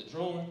control of the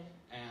drone,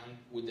 and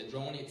with the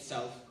drone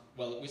itself.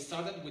 Well, we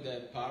started with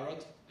a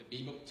Parrot, a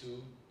Bebop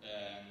 2,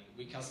 and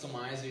we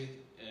customized it,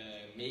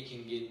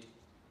 making it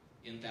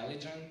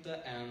intelligent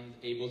and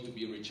able to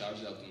be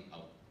recharged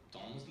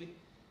autonomously.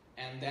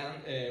 And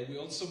then we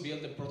also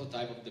built a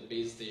prototype of the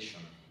base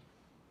station.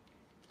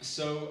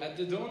 So at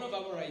the dawn of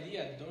our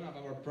idea, at the dawn of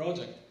our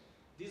project,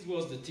 this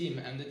was the team,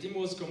 and the team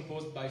was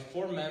composed by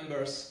 4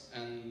 members,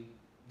 and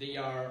they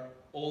are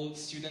all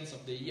students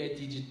of the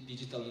EIT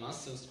Digital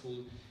Master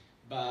School.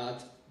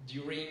 But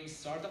during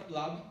Startup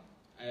Lab,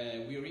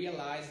 we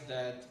realized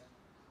that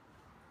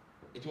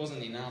it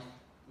wasn't enough.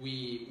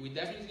 We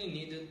definitely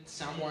needed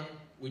someone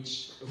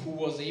who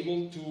was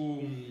able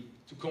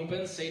to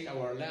compensate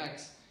our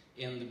lacks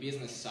in the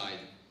business side.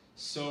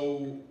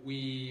 So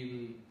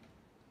we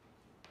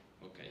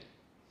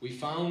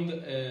found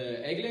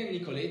Egle and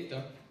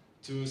Nicoletta,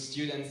 2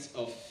 students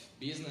of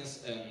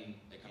business and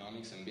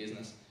economics and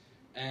business,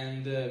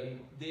 and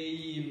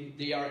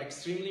they are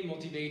extremely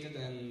motivated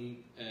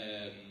and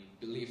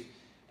believe.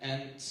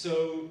 And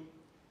so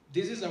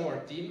this is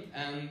our team,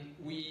 and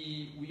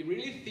we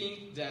really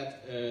think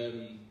that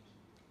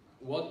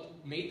what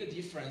made the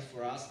difference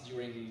for us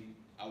during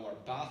our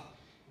path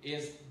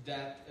is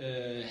that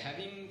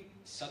having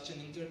such an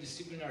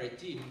interdisciplinary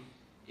team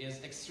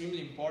is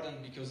extremely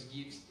important because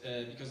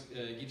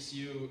gives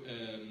you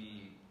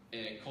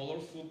a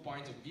colorful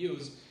point of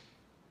views,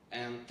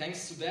 and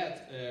thanks to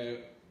that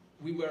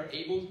we were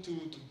able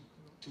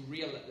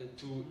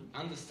to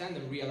understand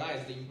and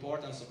realize the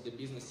importance of the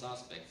business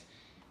aspects.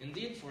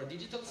 Indeed, for a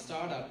digital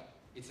startup,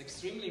 it's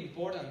extremely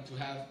important to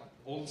have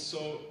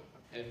also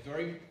a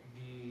very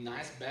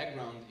nice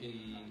background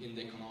in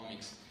the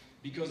economics,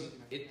 because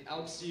it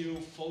helps you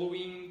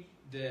following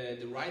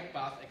the right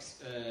path,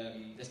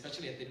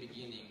 especially at the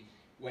beginning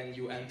when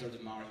you enter the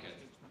market.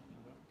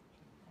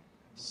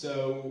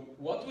 So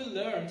what we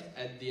learned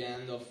at the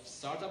end of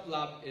Startup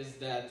Lab is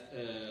that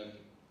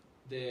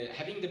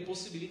having the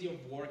possibility of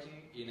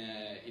working in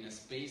a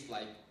space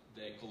like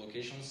the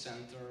collocation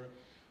center,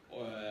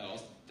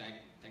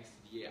 thanks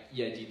to the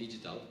EIT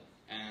Digital,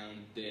 and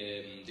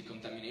the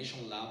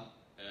contamination lab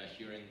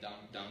here in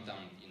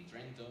downtown in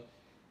Trento,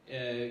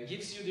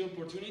 gives you the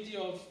opportunity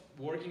of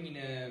working in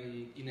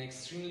an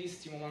extremely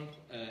stimulant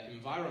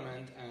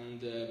environment,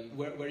 and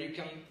where you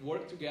can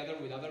work together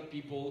with other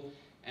people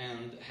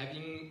and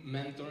having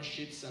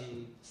mentorships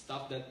and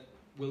stuff that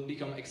will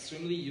become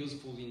extremely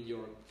useful in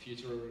your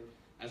future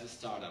as a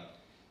startup.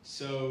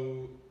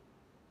 So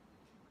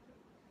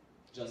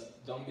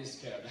just don't be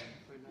scared.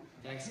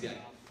 Thanks again.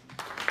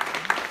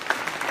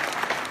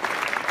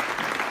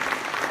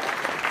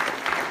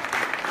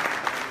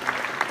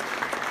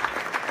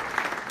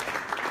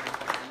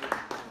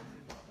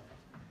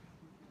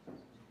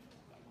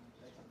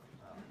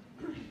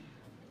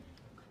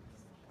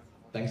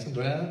 Thanks,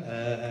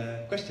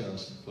 Andrea.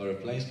 Questions for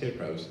Flying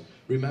Scarecrows?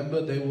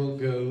 Remember, they will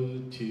go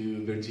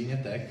to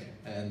Virginia Tech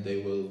and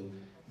they will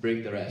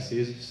bring their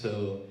asses.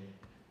 So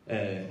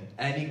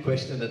any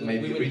question that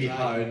might be really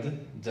hard,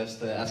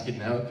 just ask it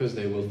now, because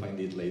they will find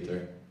it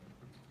later.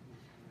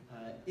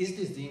 Is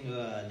this thing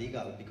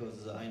legal?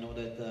 Because I know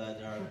that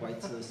there are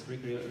quite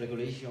strict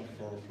regulations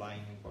for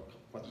flying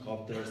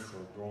quadcopters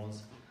or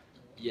drones.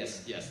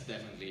 Yes,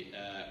 definitely.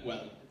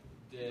 Well,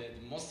 the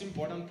most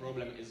important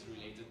problem is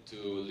related to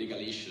legal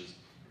issues.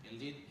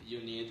 Indeed,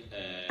 you need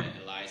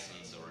a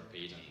license or a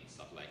patent and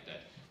stuff like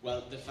that.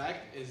 Well, the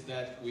fact is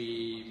that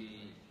we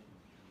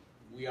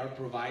are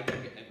providing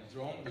a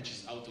drone which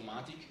is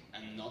automatic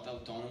and not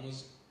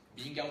autonomous.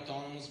 Being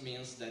autonomous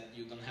means that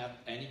you don't have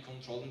any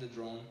control in the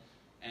drone,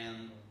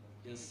 and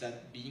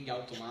instead being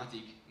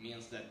automatic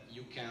means that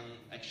you can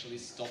actually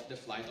stop the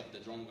flight of the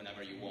drone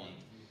whenever you want.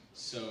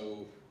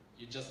 So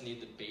you just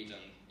need the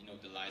patent,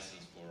 the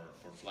license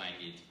for flying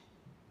it.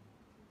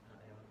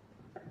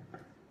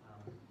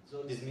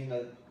 So this means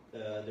that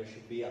there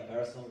should be a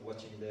person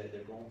watching the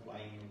drone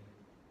flying?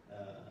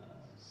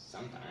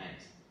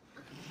 Sometimes.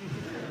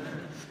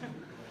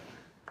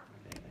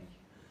 Okay, thank you.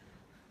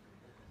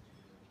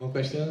 More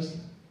questions?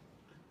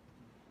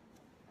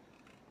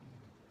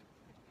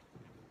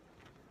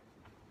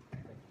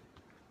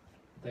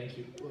 Thank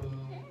you.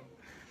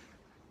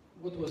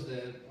 What was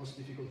the most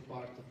difficult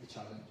part of the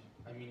challenge?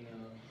 I mean,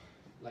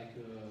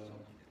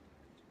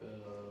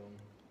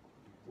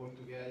 work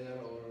together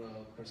or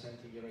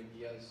presenting your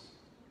ideas?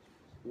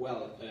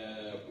 Well,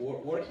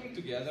 working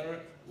together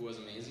was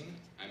amazing.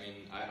 I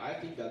mean, I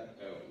think that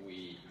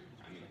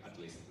at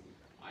least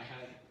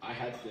I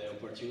had the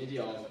opportunity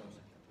of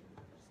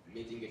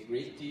meeting a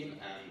great team,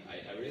 and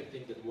I really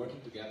think that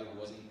working together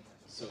wasn't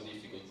so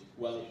difficult.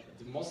 Well,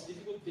 the most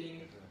difficult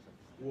thing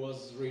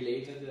was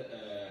related,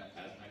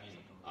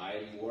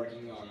 I'm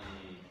working on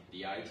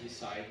the IT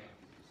side.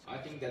 I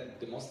think that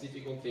the most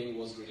difficult thing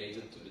was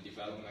related to the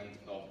development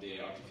of the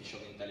artificial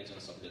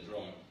intelligence of the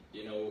drone.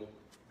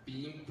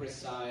 Being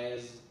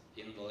precise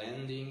in the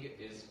landing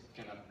is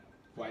kind of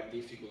quite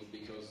difficult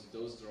because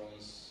those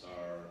drones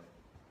are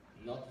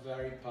not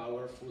very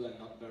powerful and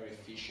not very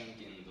efficient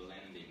in the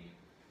landing.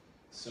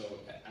 So,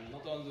 and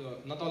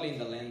not only in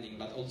the landing,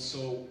 but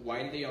also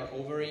while they are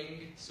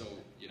hovering, so,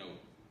 you know,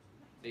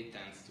 they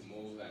tend to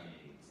move and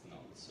it's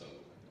not so...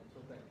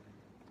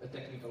 A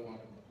technical one.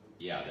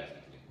 Yeah,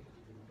 definitely.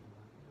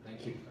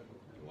 Thank you.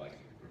 You're welcome.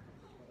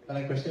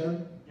 Another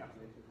question? Yeah.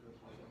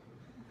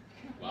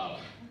 Wow.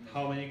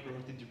 How many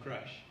crores did you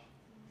crash?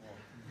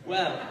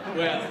 Well,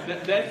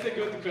 that's a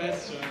good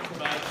question,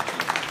 but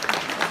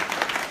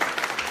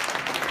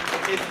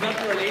it's not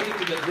related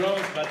to the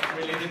drones, but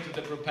related to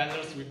the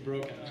propellers we've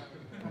broken.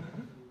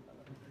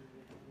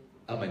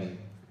 How many?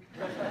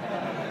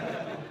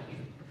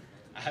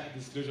 I have a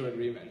disclosure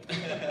agreement.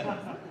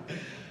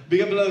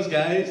 Big applause,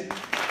 guys.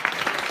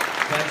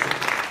 Thanks.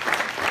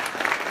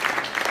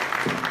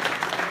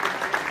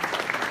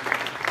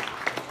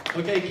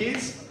 Okay,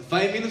 kids,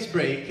 5 minutes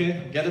break.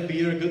 Get a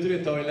beer, go to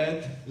the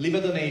toilet, leave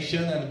a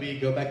donation, and we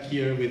go back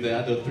here with the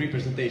other 3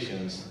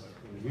 presentations.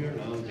 We are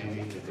now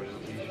giving the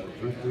presentation.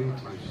 Feel free to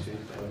sit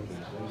down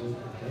and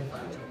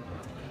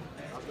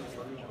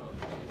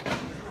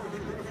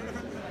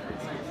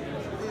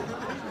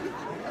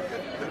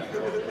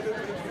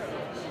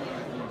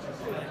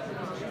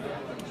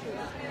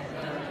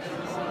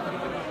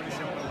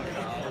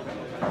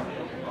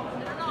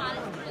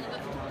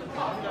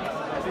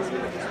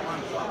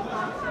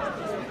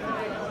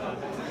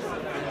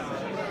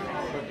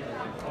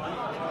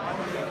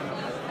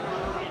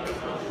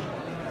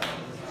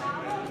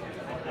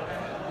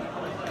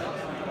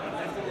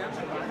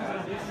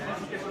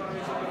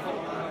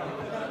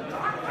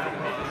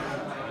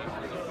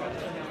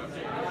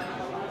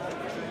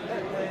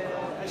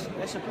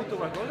Hai saputo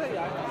qualcosa,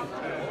 Jacopo?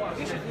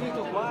 Io sono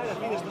finito qua e alla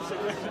fine sto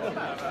seguendo.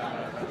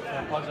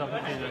 Cosa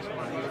perché è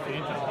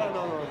finita?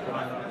 No.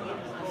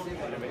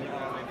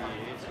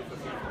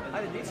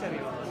 Alle 10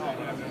 arrivo.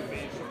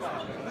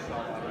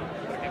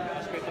 Perché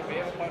aspetto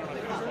bene, poi non ho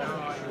più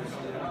sport.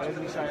 Adesso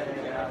mi sai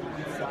a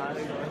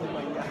pizzare, non ho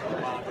mai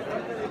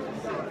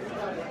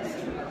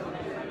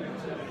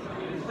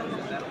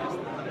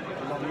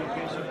No, io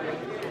penso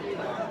che...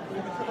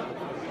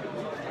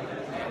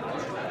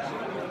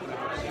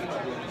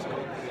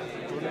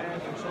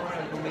 Non sono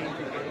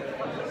argomenti che...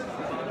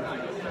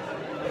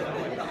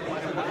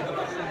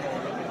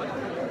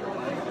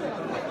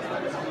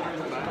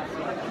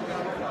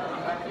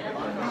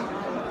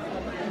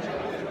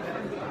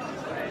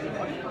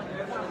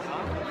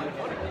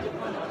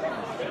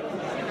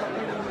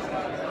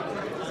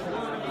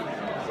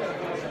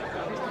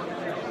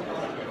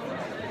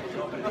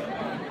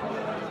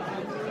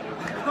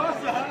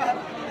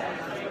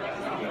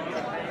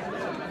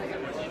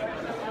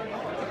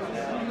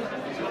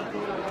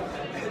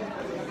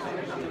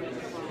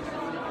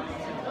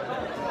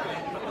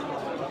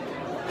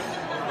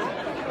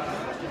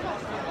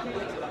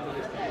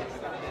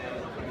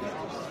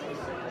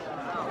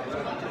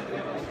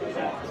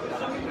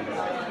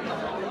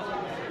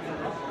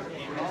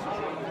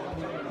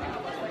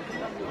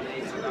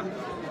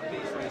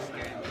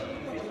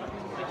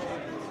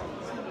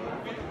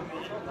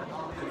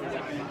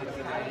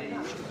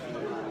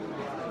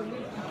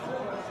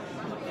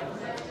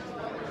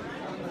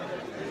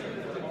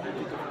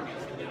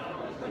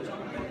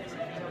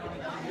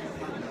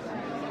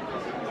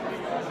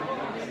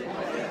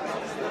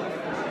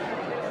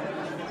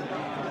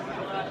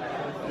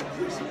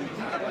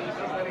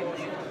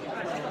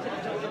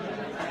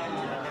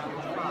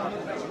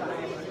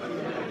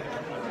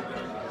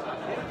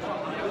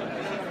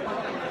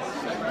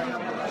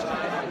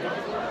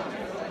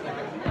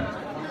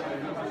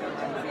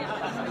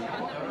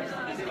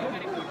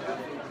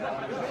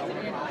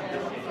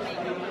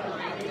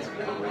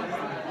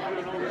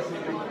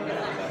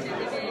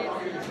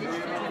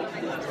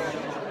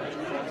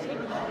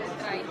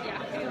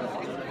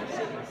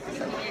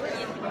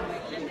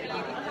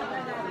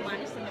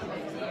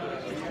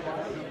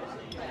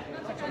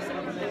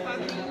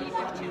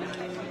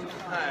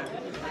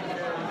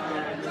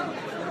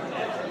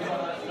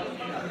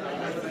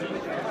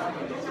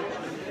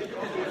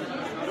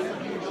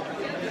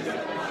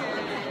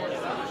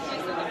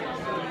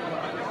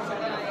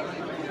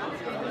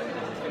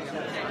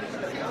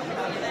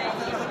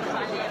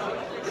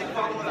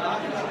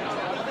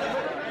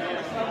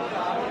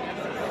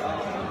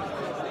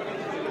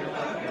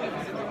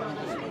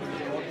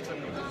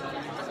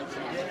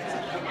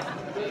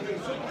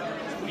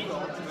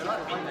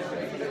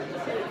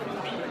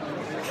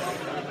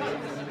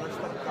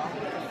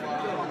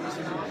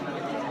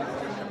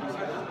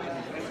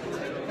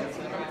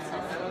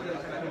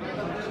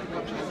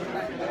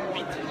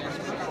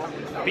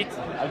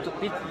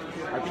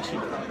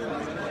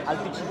 Al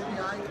PC.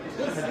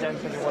 C'è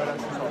gente che vuole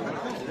darti soldi.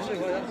 Sì,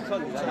 vuole darti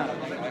soldi, dai.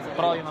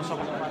 Però io non so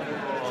cosa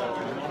fare.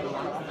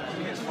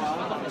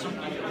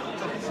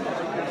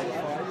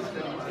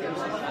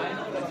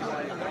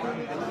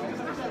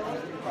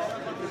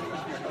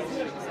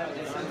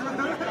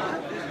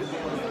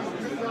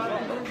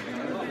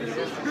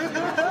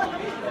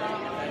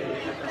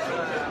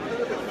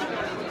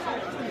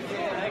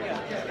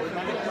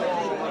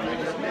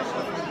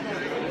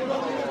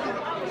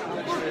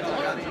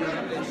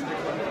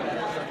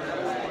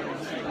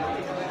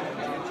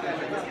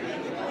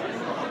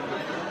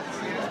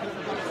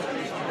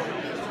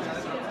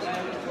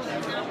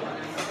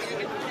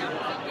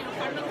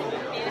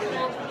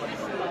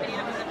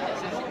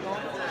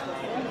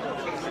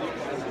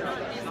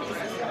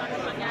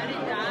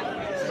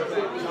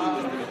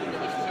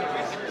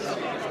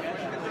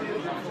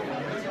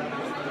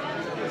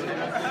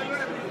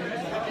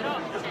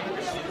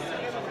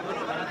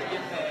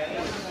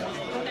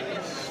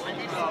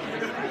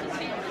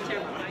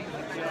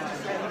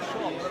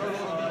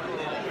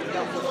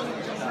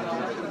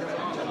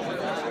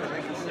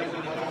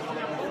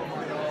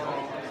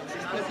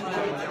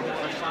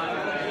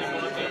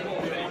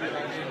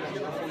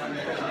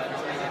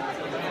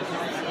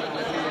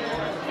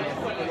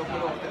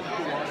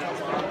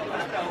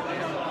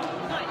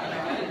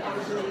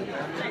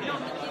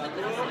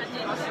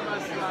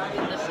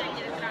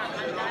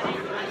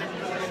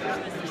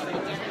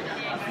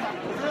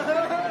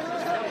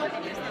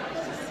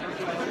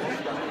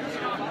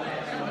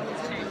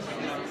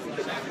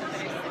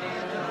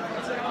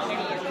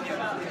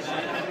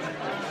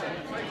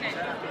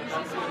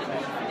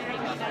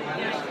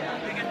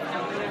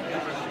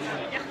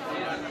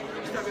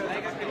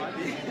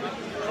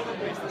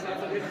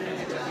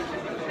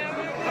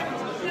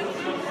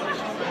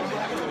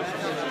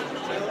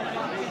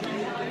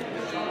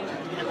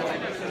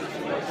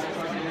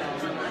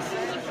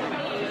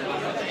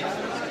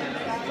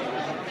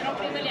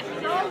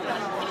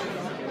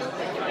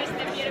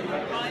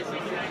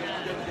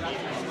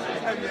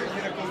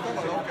 mi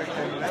raccontava Loca che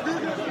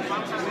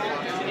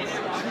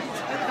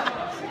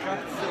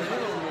cazzo,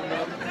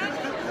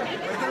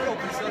 io ho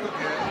pensato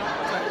che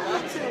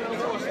cazzo non lo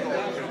so.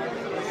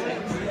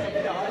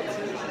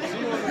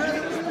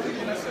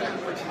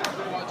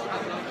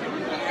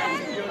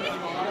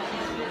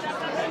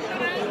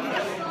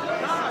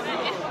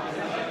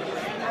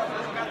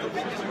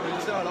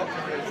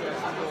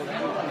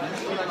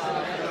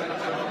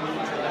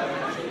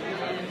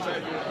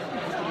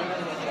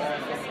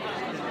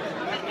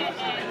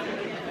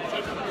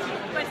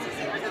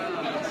 Qualsiasi cosa tu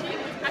dici,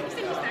 anche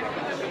se mi stai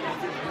raccontando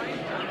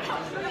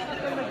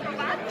non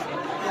provarci,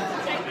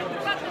 cioè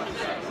il fatto di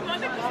dire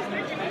cose così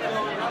strange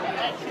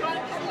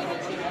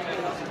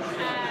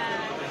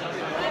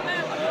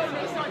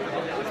non so,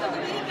 questa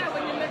domenica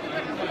voglio andare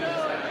per il culo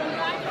con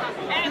l'altra,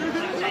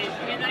 cioè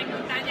devi andare in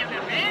montagna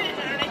per me,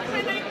 cioè non è che puoi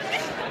andare in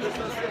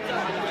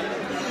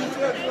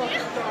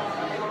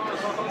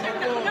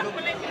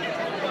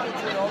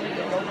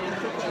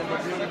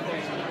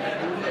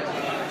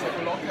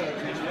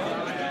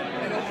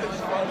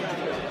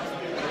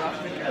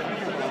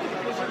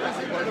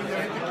Poi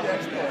ovviamente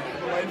chiesto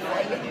ma il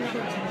file è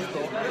giusto,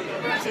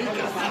 sei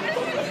incazzato.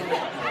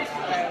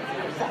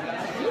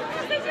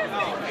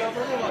 No, era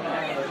proprio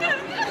banale.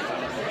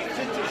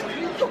 Se c'è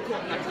scritto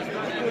con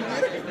vuol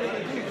dire che quello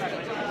è giusto.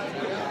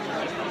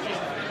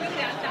 In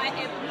realtà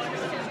è buono,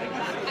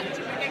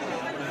 anche perché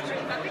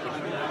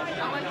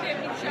a volte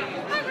diciamo,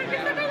 ah perché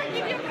sta cosa che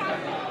io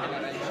faccio?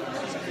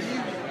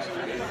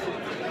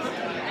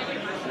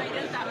 Ma in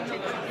realtà c'è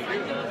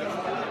qualche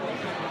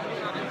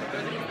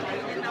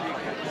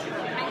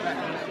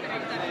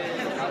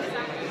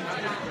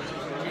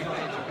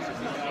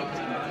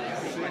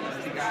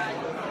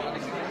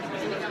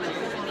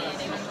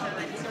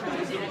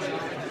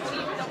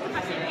dopo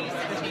fate il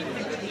research,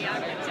 quindi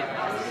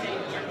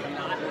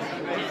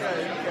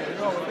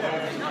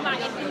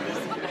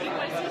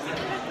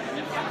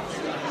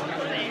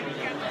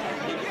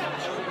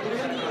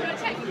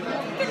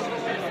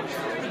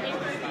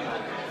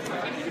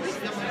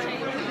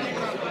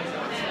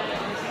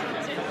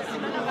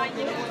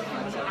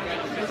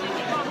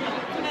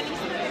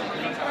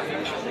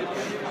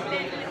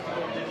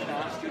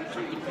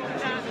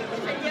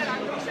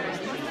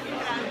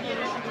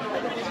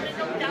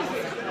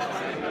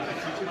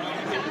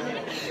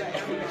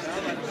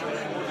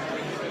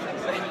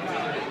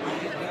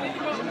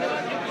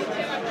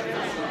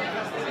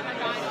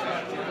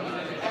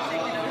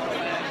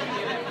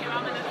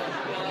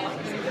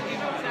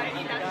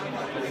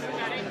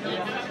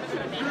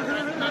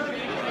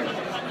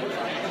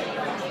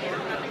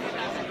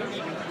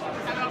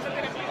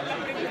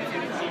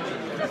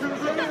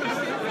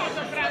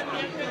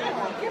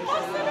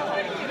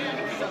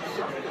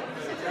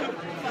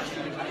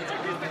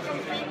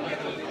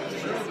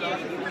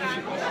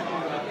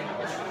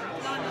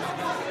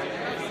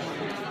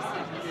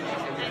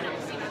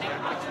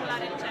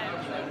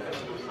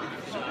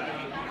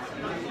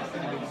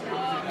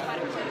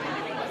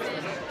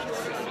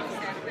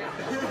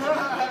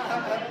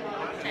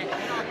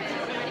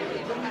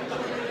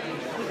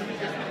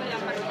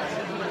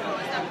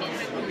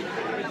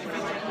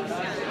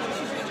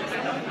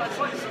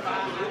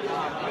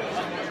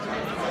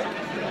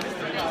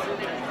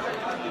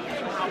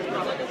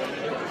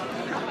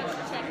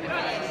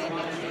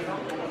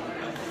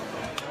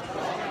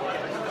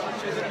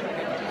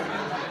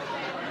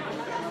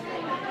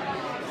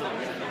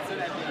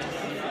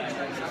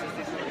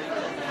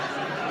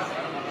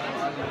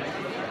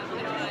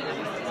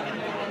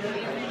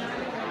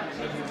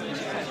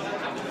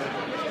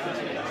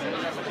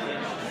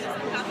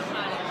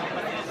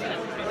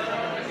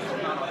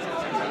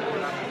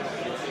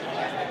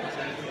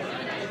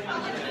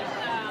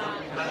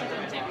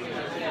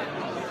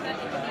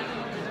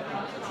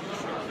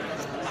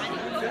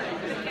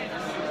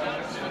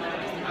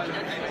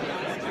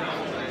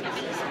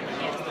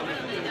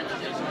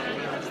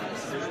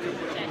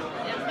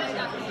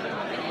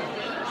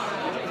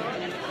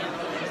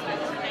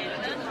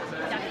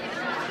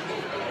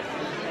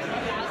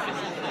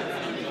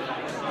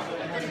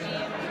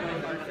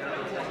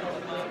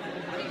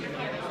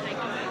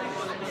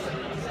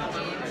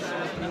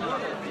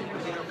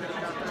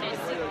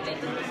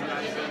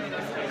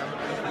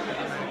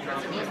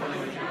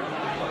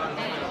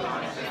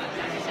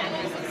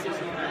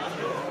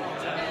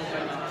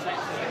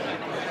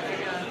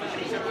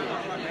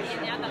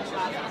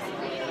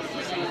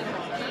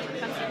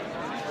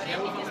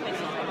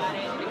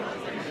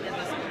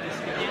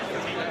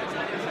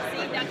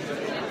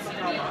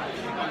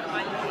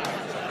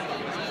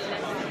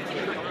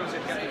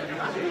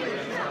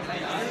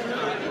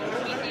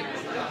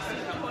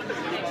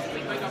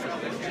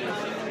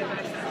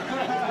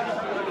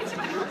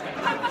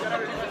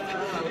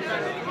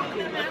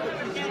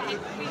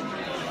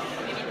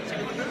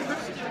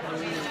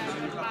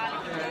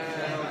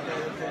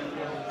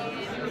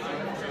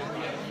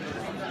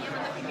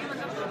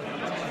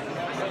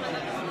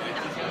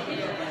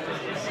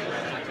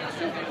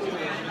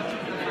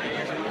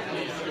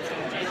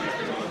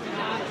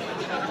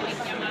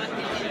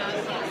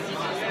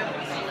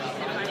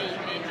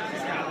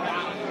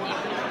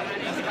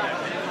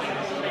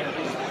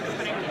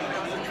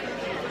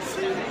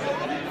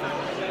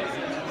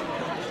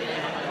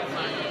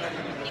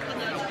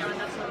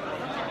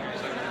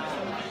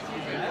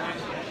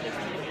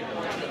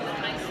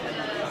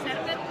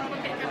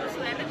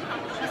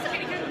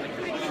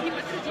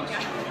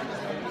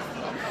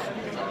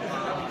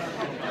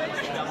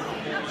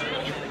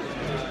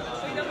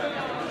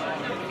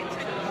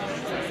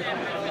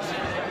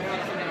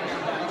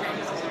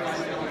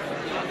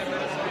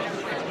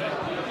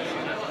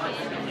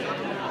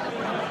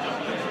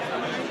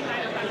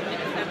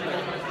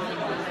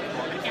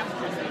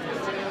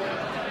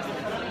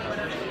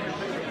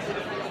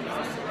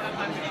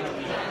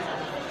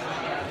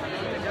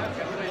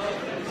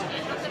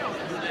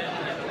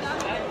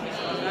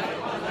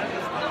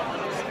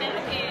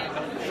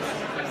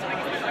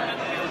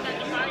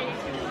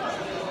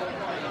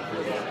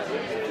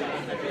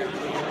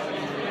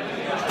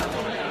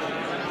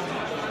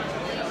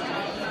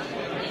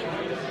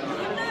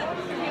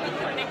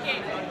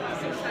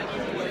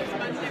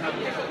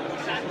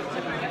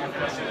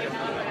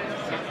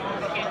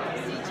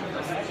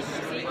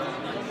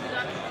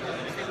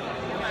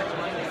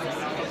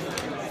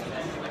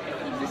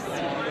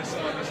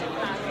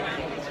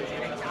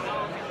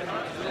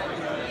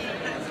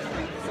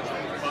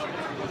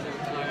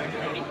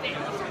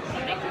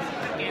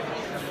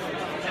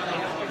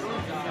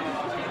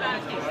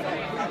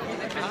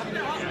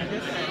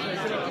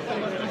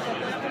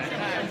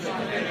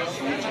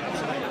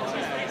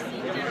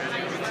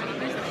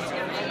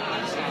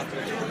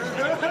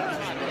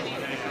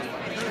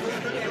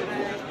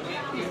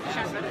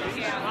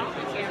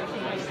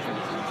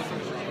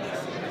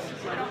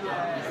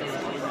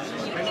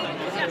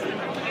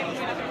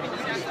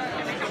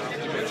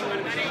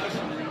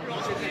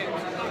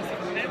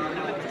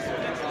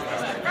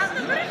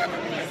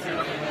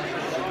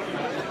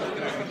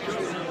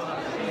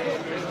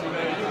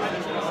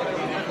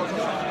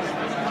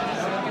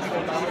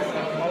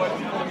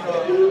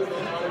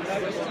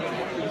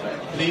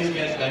Please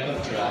get back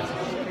on track,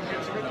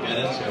 get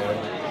a chair,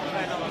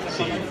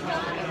 seat,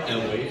 and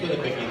wait for the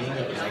beginning of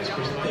the next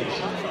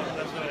presentation.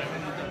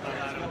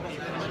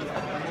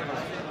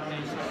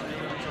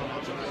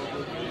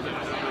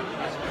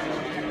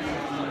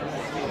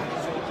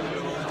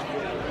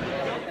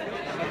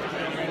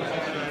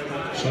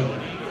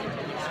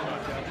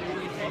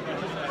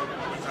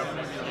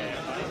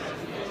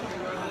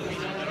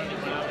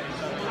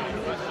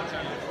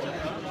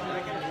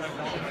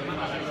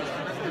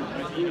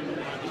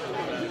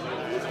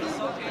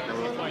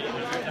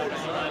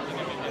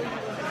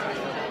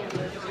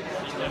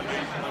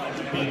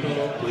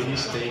 People,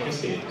 please take a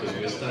seat because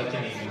we're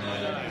starting in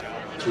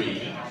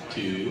 3,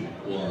 2,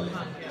 1.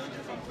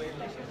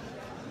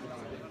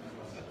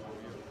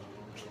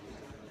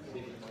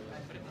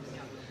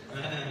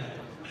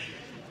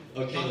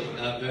 Okay,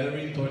 a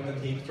very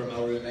important hint from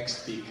our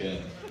next speaker.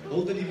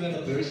 All the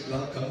developers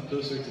now come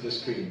closer to the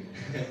screen.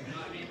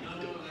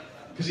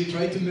 Because he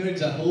tried to merge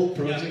the whole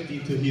project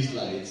into his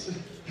slides.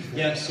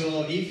 Yeah,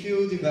 so if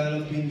you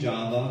develop in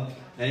Java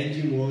and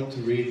you want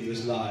to read the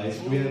slides,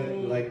 we have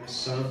like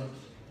some...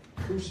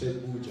 Who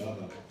said boo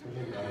Java? Come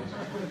on guys.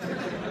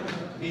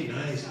 Be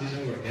nice, this is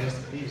our guest,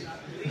 please.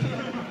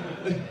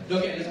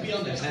 Okay, let's be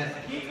honest.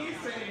 He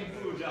is saying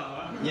boo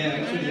Java. Yeah,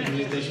 actually the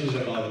presentation is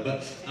about it.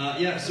 But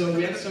yeah, so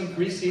we have some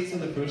free seats on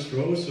the first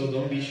row, so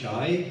don't be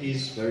shy.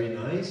 He's very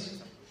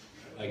nice,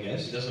 I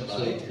guess. He doesn't so,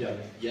 bite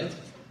yet?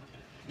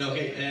 No,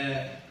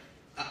 okay.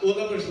 All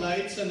our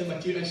slides and the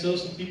material, I saw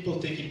some people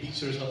taking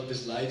pictures of the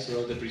slides or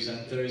of the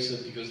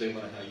presenters because they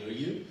want to hire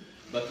you.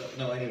 But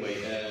no, anyway,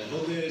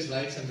 all the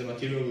slides and the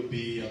material will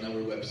be on our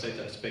website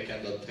at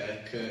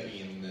Speck&Tech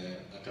in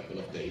a couple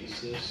of days.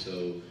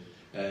 So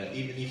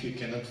even if you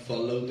cannot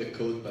follow the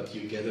code, but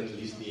you get at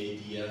least the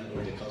idea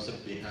or the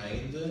concept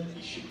behind,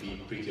 it should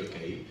be pretty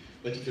okay.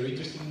 But if you're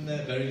interested in,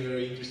 very,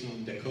 very interested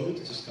in the code,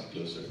 just come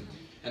closer.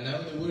 And now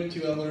the word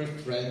to our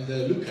friend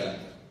Luca.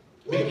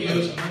 Thank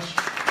you so much.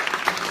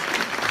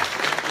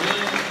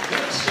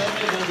 Very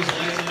sorry about the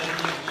slides.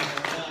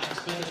 I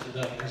expected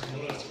the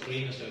smaller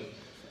screen. So,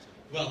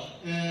 well,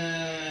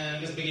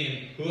 let's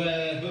begin. Who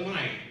am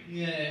I?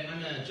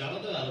 I'm a Java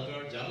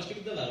developer,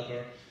 JavaScript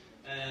developer,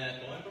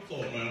 point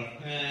performer,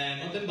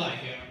 mountain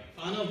biker,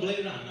 fan of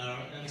Blade Runner,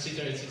 and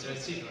etc. etc.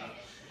 etc.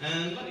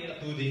 And vanilla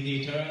pudding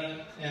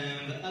eater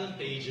and Alan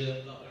Page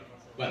lover.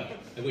 Well,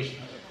 I wish.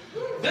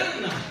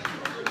 Then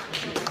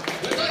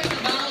we're talking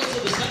about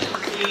the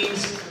 7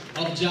 things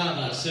of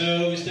Java.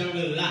 So we start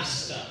with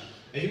last.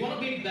 If you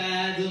want to be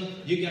bad,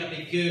 you gotta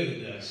be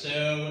good. So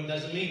what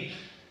does it mean?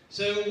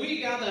 So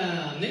we got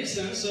an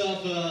instance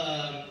of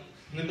an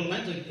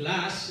implemented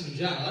class in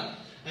Java,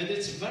 and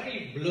it's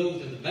very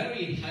bloated,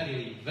 very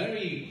heavy,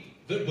 very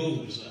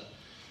verbose.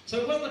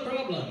 So what's the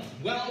problem?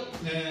 Well,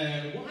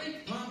 why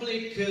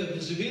public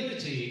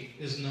visibility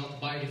is not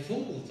by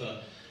default?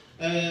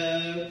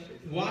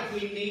 Why we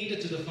need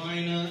to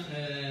define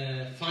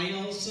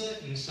finals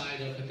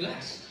inside of a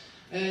class?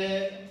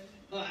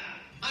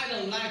 I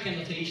don't like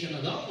annotation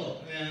at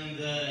all, and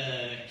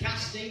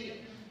casting,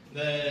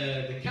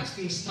 the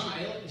casting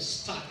style is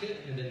stuck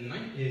in the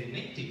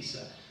 90s.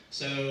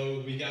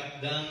 So we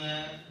got done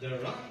the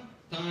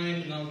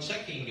runtime now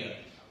checking.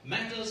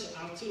 Methods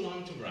are too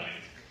long to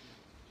write.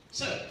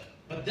 So,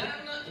 but then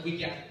we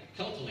got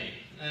Kotlin,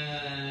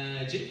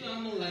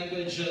 GIULIO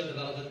language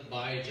developed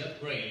by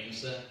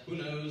JetBrains. Who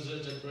knows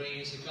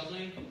JetBrains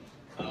Kotlin?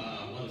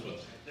 Wonderful.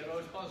 They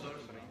were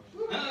sponsors.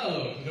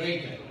 Oh,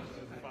 great.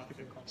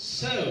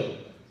 So,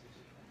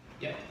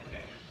 yeah,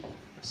 okay.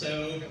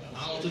 So,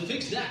 how to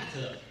fix that?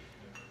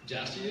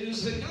 Just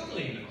use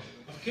Kotlin.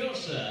 Of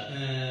course,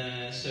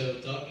 so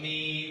talk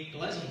me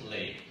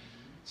pleasantly.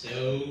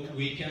 So,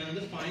 we can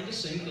define the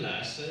same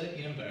class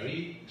in a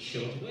very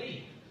short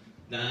way.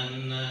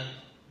 Then,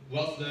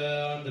 what's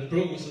the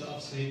pros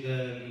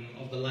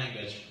of the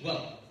language?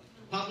 Well,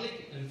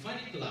 public and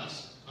finite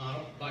class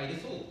are by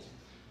default.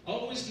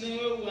 Always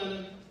know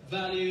when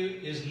value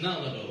is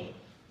nullable.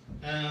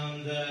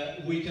 And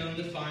we can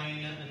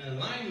define an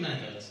align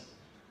method.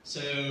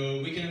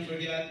 So we can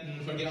forget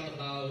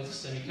about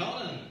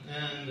semicolon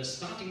and the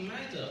starting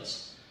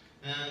methods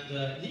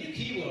and new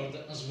keyword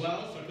as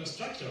well for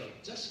constructor.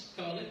 Just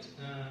call it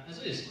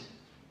as is.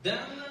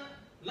 Then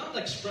lambda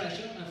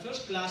expression, a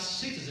first-class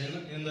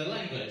citizen in the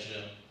language.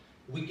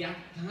 We got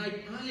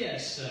type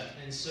alias,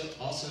 and so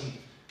awesome.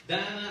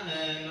 Then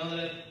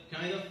another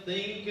kind of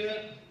thing,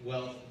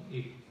 well,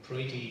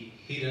 pretty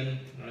hidden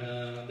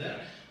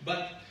there,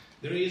 but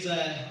there is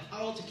a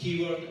out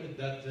keyword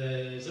that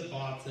is a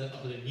part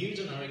of the new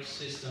generic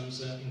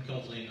systems in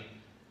Kotlin.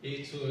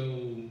 It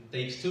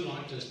takes too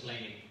long to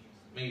explain it.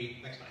 Maybe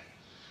next time.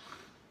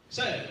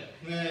 So,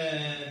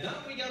 then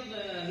we got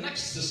the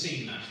next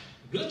scene,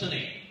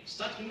 gluttony,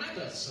 starting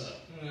methods.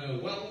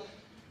 Well,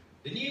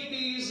 the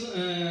newbies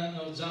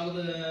of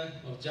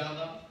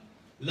Java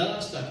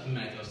love starting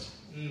methods.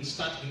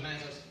 Starting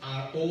methods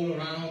are all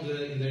around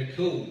in their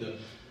code,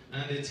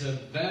 and it's a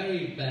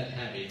very bad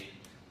habit.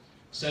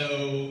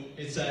 So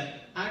it's an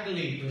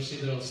ugly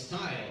procedural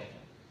style.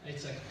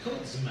 It's a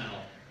code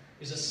smell.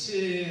 It's a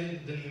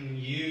then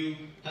you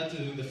have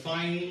to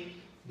define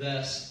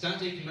the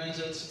static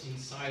methods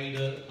inside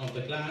of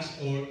the class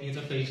or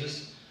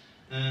interfaces,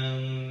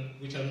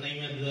 which are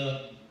named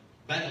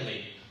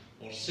badly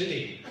or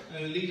silly,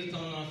 and lead a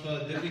ton of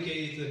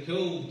duplicated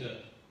code,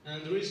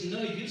 and there is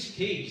no use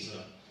case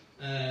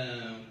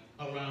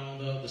around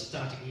the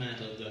static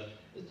method.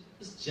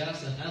 It's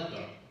just a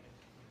helper.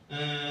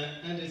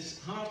 And it's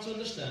hard to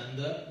understand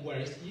where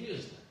it's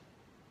used.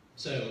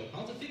 So,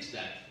 how to fix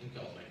that in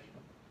Kotlin?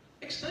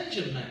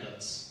 Extension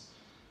methods.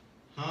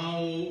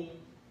 How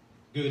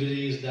good it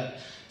is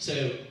that.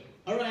 So,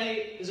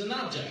 array is an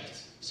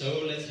object.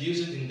 So, let's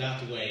use it in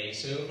that way.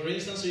 So, for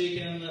instance, you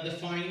can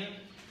define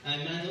a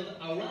method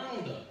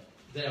around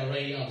the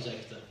array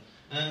object.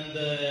 And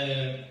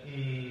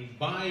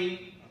by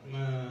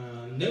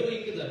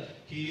knowing that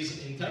its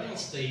internal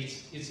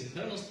state,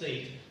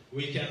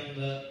 we can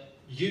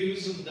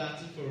use that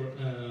for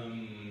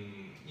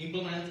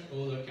implement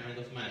other kind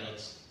of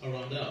methods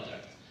around the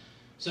object.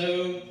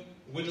 So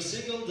with a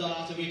single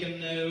dot we can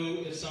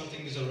know if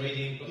something is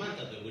already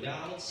implemented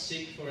without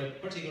seek for a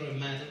particular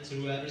method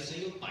through every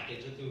single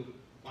package to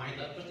find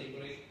that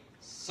particular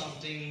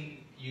something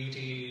you to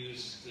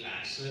use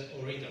class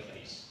or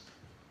interface.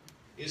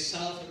 It's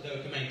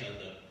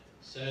self-documented.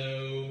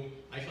 So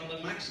I found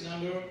a max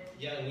number.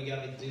 Yeah, we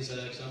got this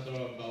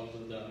example about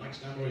the max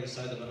number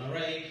inside of an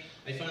array.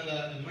 I found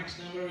a max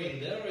number in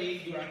the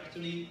array you're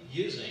actually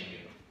using,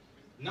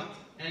 not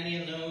any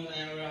unknown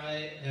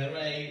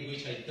array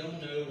which I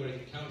don't know where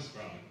it comes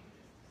from.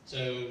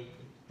 So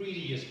pretty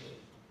useful.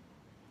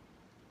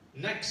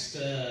 Next,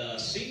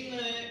 scene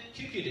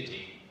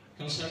cupidity,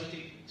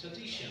 conservative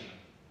tradition.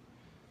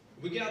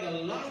 We got a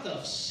lot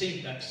of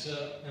syntax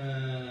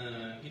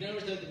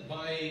inherited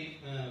by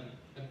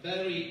a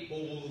very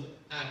old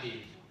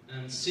API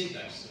and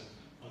syntax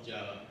of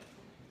Java.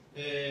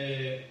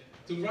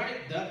 To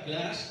write that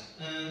class,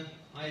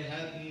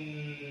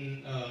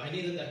 I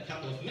needed a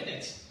couple of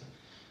minutes.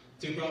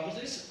 2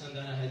 properties, and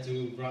then I had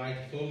to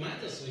write 4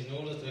 methods in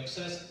order to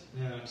access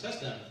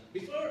them.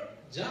 Before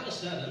Java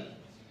 7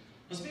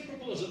 has been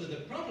proposed with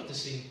the property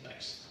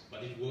syntax,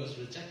 but it was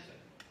rejected.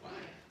 Why?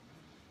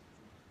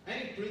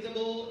 Any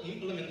printable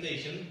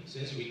implementation,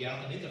 since we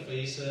got an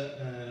interface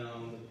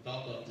on the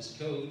top of this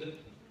code,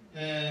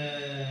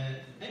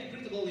 any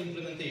printable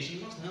implementation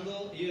must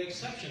handle your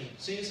exception,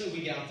 since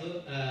we got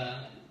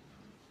a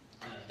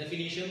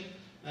definition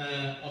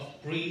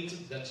of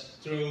print that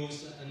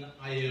throws an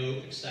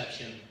IO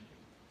exception.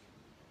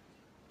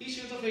 Each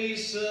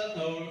interface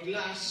or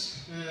class,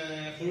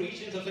 for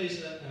each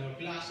interface or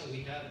class,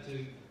 we have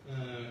to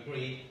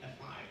create a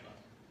file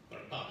for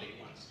public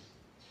ones.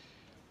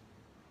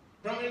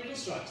 Primary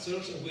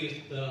constructors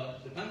with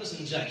dependence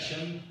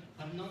injection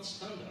are not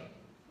standard.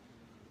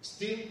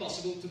 Still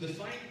possible to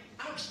define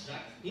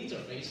abstract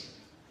interface.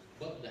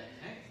 What the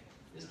heck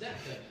is that?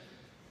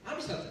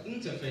 Abstract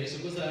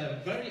interface was a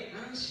very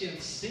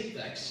ancient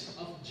syntax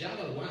of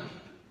Java 1.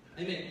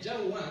 I mean,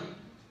 Java 1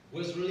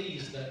 was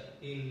released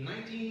in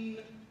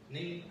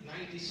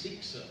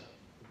 1996,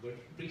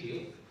 pretty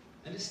old,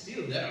 and it's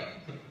still there.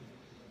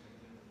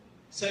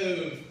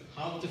 So,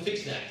 how to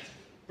fix that?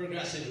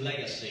 Progressive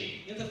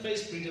legacy,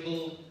 interface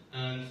printable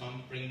and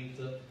fun print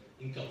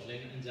in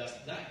Kotlin, and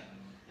just that.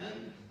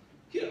 And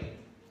here,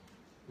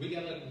 we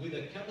got with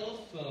a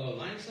couple of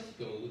lines of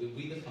code,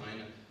 we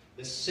define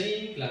the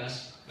same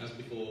class as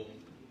before.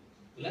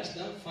 Less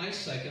than 5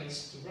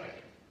 seconds to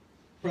write.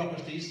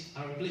 Properties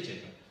are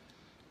implicit.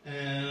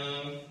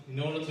 In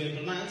order to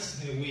implement,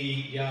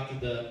 we got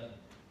the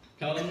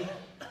column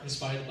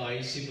inspired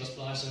by C++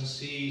 and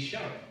C#.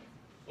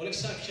 All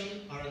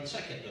exceptions are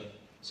unchecked,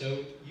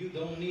 so you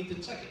don't need to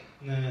check it,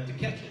 to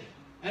catch it.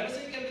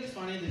 Everything can be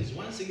defined in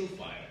one single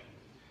file.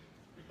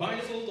 By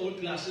default, all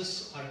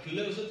classes are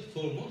closed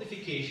for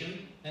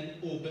modification and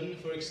open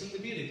for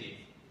extendability.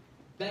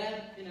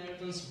 Bad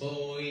inheritance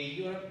boy,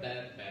 you're a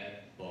bad,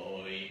 bad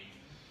boy.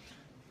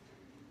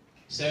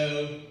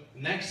 So,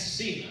 next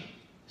scene,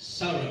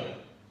 sorrow,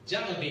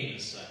 Java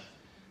Beans.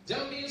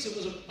 Java Beans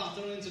was a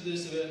pattern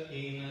introduced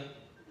in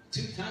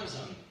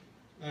 2000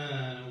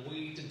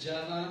 with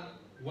Java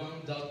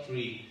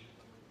 1.3.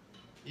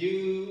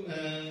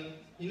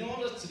 In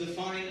order to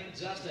define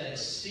just a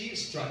C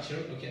structure,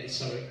 a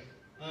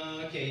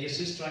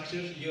C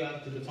structure, you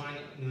have to define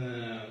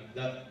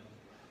that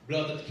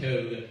bloated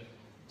code.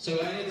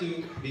 So I need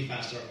to be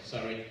faster,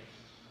 sorry.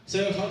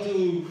 So how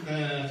to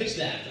fix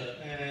that?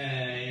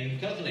 In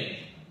Kotlin,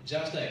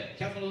 just a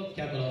couple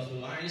of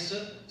lines,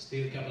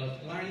 still a couple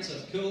of lines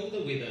of code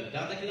with a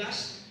data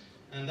class.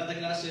 And data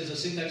class is a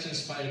syntax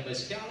inspired by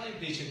Scala,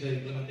 implicating the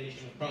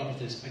implementation of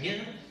properties.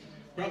 Again,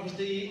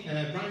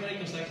 primary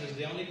constructor is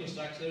the only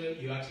constructor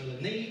you actually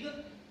need.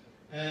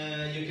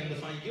 You can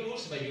define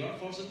yours, but you are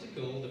forced to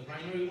call the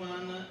primary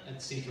one,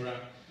 etc.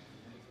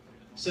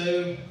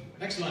 So,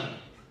 next one.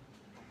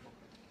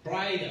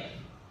 Pride.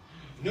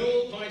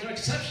 Null pointer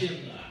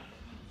exception.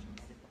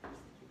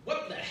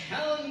 What the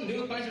hell,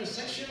 null pointer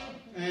exception?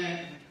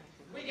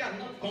 We got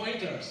null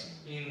pointers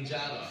in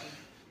Java.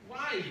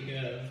 Why?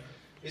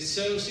 It's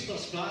so C++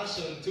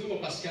 and Turbo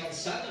Pascal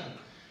 7.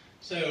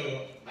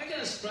 So I can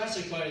express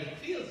required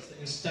fields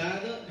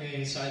instead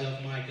inside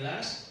of my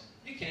class.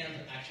 You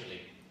can't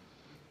actually.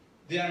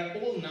 They are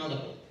all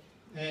nullable.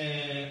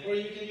 Or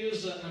you can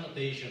use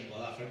annotation.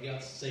 Well, I forgot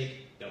to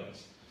say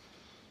those.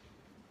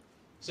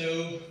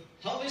 So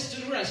how is to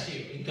the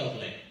rescue in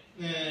Kotlin?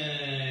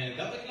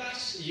 Data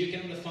class, you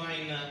can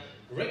define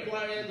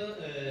required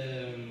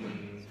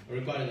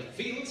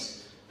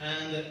fields,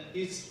 and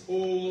it's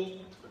all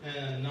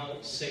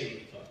now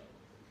safe.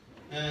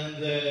 And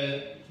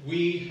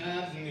we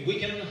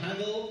can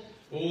handle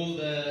all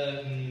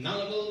the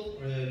nullable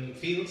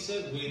fields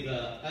with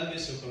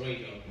Elvis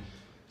operator.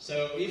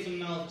 So if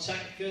null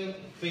check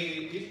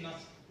fails,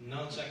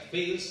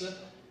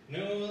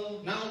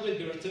 null will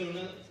be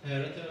returned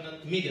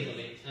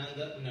immediately,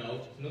 and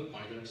no null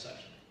pointer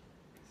exception.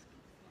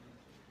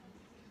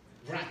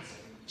 Right,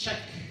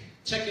 checked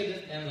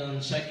and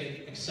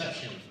unchecked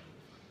exception.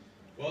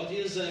 What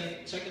is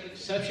a checked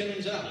exception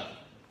in Java?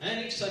 An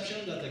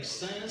exception that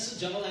extends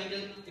Java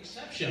language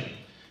exception.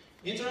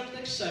 Interrupt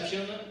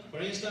exception, for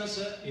instance,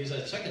 is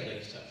a checked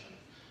exception.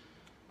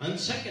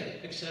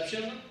 Unchecked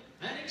exception,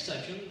 an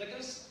exception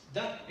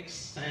that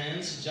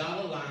extends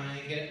Java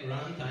language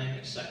runtime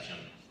exception.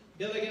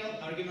 Illegal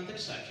argument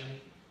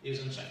exception is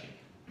unchecked.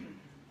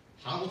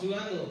 How to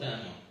handle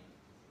them?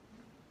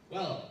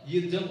 Well,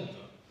 you don't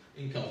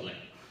in Kotlin.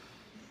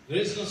 There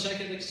is no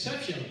checked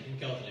exception in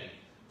Kotlin.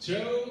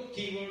 Throw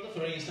keyword,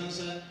 for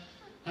instance,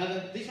 have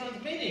a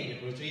different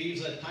meaning,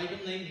 retrieves a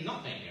type name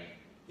nothing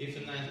if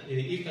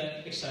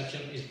an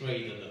exception is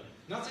created.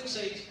 Nothing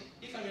says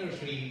if I'm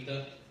retrieved,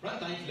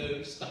 runtime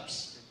flow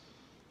stops.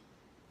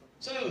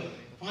 So,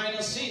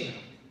 final scene,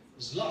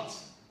 slot.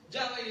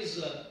 Java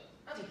is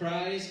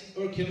enterprise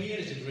or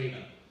community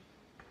driven.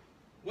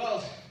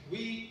 Well,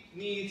 we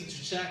need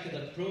to check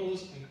the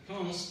pros and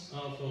cons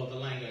of the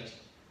language.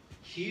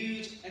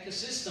 Huge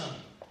ecosystem.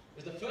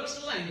 It's the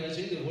first language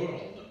in the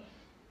world.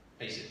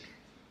 Basic.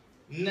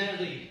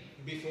 Nearly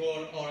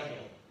before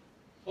Oracle.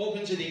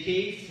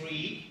 OpenJDK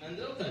free and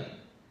open.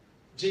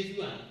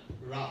 JVM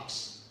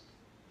rocks.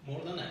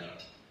 More than ever.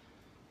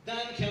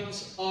 Then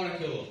comes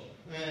Oracle.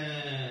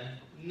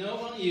 No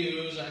one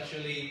uses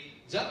actually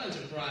Java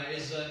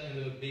Enterprise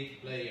in the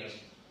big players.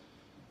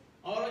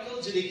 Oracle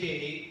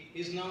JDK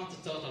is not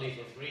totally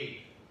for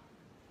free.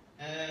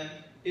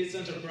 It's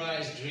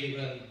enterprise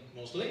driven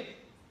mostly.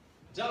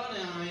 Java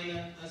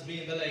 9 has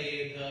been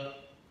delayed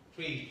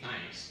 3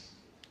 times.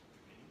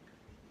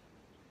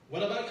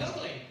 What about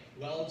Kotlin?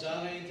 Well,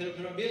 Java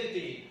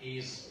interoperability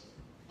is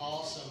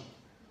awesome.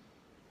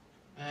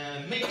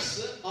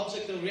 Mix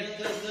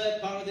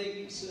object-oriented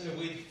paradigms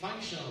with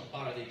functional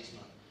paradigms.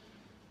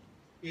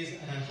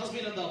 Has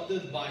been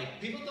adopted by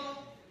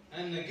Pivotal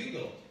and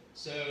Google.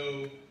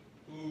 So,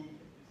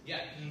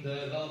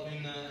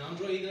 developing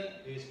Android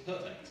is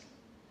perfect.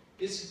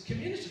 It's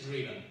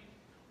community-driven.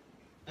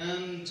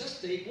 And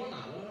just take 1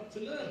 hour to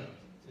learn.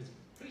 It's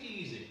pretty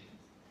easy.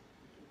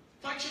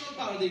 Functional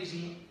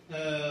paradigm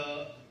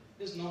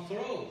is not for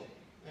all.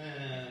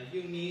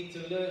 You need to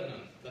learn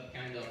that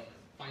kind of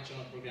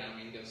functional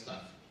programming and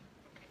stuff.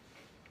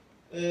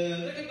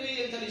 There can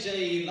be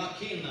IntelliJ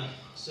lock-in,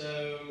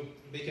 so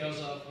because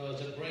of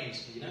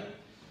JetBrains, you know?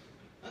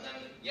 And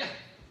then,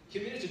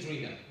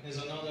 community-driven is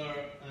another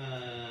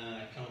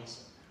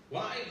concept.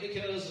 Why?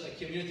 Because the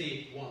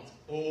community wants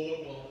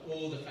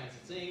all the fancy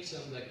things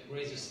and the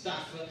crazy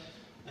stuff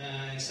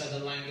inside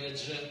the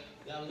language.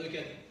 Look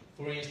at,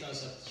 for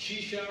instance,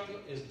 C#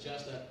 is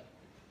just a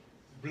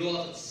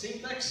bloated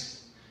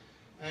syntax.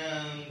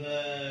 And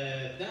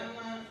then,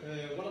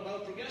 what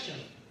about progression?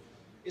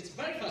 It's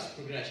very fast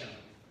progression.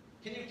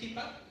 Can you keep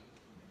up?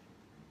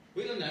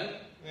 We don't know.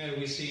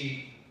 We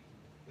see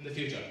in the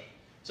future.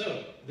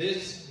 So,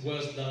 this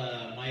was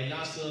my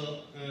last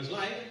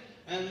slide.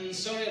 And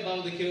sorry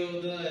about the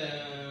code,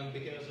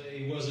 because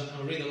it was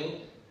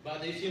unreadable.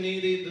 But if you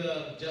need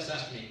it, just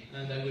ask me,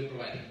 and I will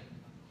provide it.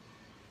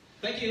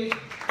 Thank you.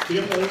 To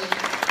your host.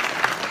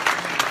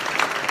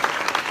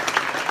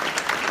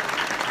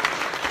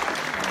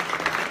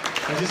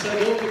 As you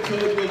said, all the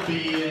code will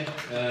be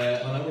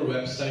on our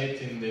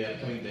website in the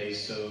upcoming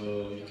days,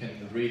 so you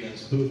can read and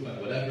spoof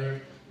and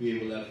whatever. We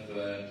will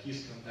have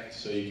his contact,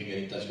 so you can get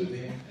in touch with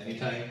him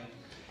anytime.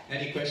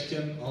 Any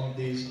question on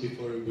this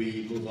before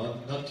we move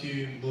on? Not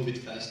to move it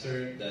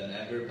faster than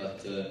ever,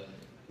 but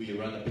we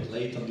run a bit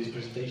late on this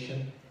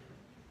presentation.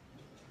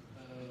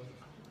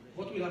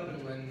 What will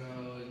happen when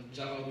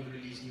Java will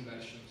release new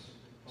versions?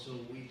 So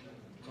we,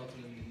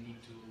 Kotlin,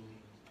 need to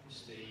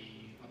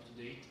stay up to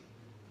date?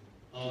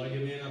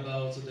 You mean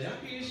about the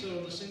APIs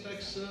or the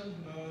syntax?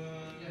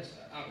 Yes,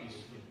 APIs,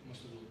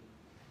 most of all.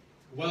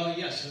 Well,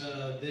 yes,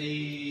 they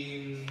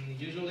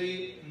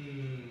usually...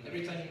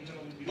 every time Java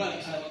will be well,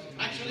 released...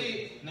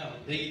 actually, no,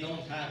 they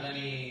don't have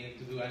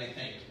to do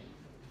anything.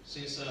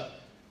 Since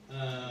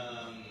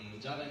Java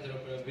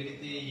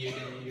interoperability, you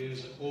can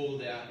use all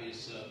the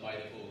APIs by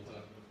default.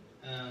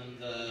 And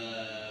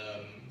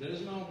there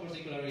is no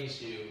particular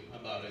issue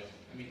about it.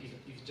 I mean,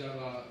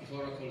 if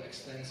Oracle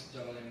extends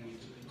Java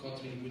language,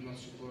 Kotlin will not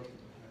support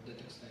that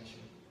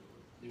extension.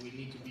 They will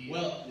need to be...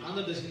 Well,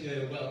 under the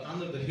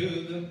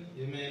hood,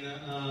 you mean,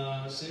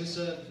 since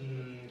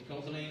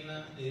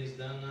Kotlin is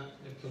then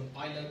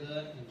compiled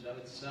in Java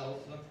itself,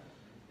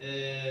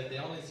 the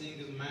only thing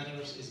that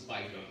matters is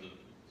bytecode.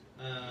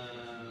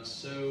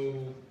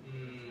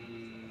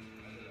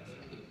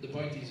 The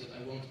point is,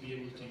 I won't be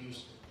able to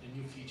use a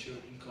new feature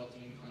in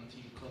Kotlin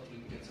until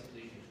Kotlin gets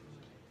updated.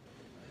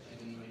 I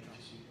don't know if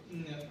you see.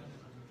 Yeah.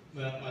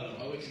 Well, I don't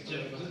know.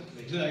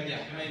 Yeah,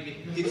 maybe.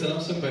 It's an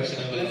awesome question.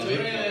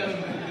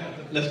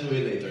 Let's move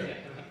it later.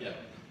 Yeah.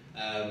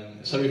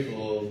 Sorry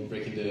for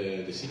breaking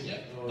the scene. Yeah.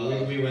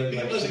 We went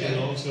like super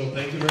long, so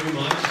thank you very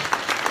much.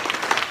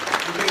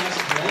 You can ask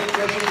all the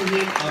questions to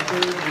him after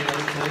the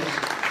other talks.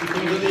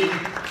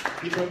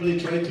 He probably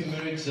tried to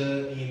merge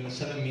in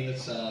 7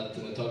 minutes at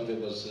a talk that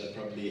was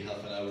probably half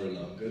an hour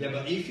long. Yeah,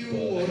 but if you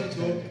want to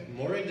talk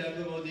more in depth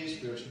about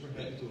this, we are super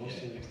happy to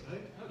host you next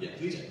time. Yeah,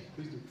 please do.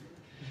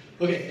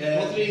 Okay,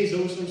 Kotlin is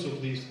awesome, so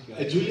please.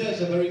 Julia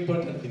has a very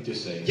important thing to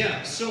say.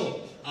 Yeah,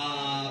 so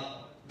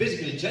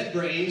basically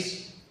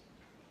JetBrains.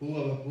 Who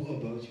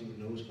about you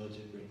knows about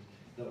JetBrains?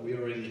 No, we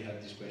already had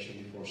this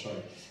question before.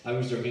 Sorry, I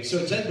was joking.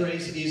 So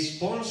JetBrains is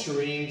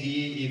sponsoring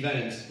the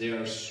event. They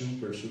are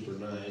super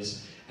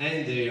nice.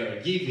 And they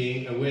are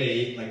giving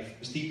away like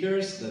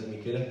stickers that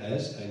Michele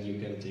has, and you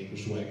can take a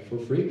swag for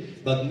free.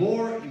 But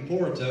more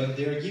important,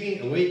 they are giving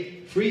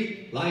away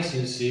free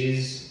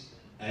licenses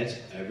at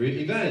every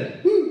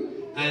event.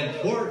 Woo! And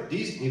for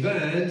this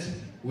event,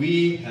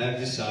 we have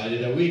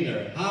decided a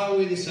winner. How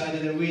we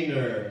decided a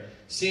winner?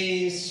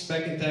 Since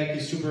Speck&Tech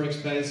is super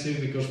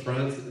expensive because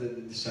France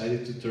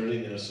decided to turn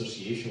in an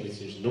association, which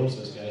is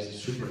nonsense, guys.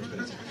 It's super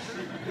expensive.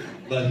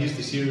 But he's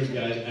the serious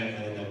guy,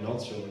 and I'm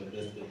not sure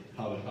that's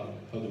how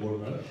the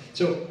world runs.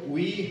 So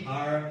we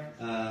are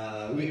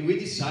we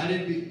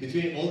decided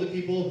between all the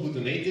people who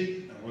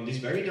donated on this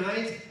very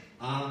night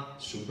a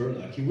super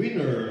lucky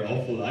winner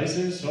of a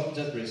license of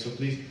JetBrains. So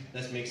please,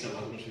 let's make some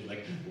atmosphere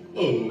like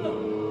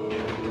oh.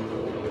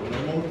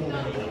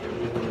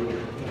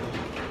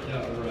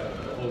 Yeah, all right.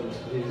 Almost.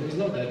 It's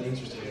not that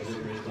interesting as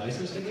JetBrains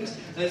license, I guess.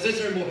 And let's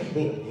hear more. Come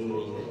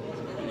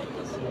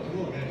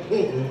on, guys.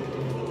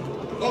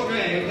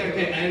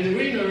 Okay. And the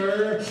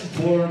winner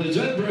for the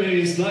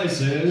JetBrains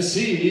license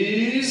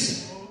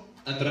is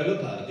Andrea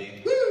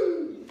Leopardi.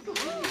 Woo!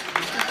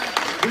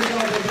 Good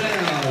job,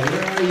 Andrea.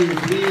 Where are you,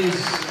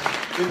 please?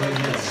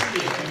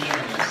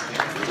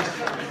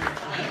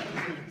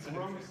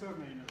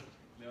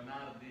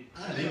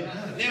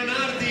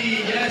 Leonardi,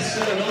 yes,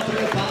 not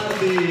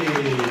Leopardi.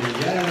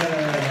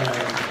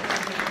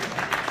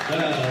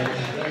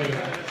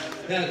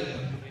 Yeah,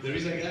 there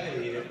is a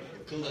guy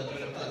called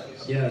Andrea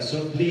Leopardi. Yeah,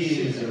 so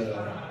please.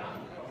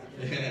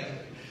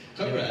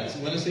 Congrats.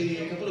 Want to say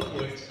a couple of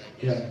words?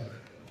 Yeah.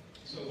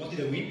 So what did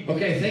I win?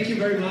 Okay, thank you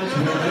very much.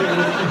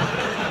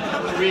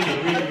 Really,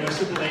 we're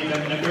super late.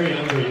 I'm very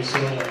hungry, so.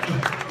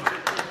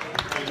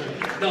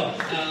 No.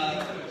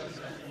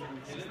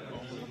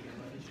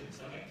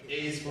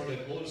 It's for the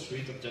whole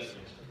suite of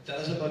JetBrains. Tell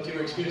us about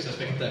your experience as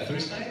Speck&Tech.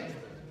 First time?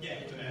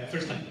 Yeah,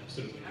 first time,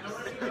 absolutely.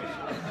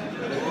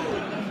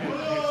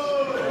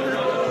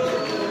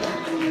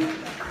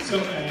 So,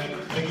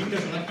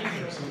 beginners lucky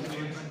or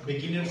something?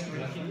 Beginners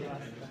lucky?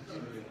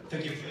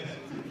 Thank you.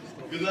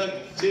 Good luck.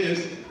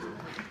 Cheers.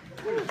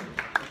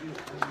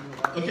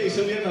 Okay,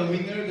 so we have a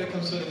winner that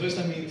comes for the first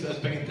time in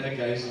Speck&Tech,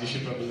 guys. You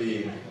should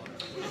probably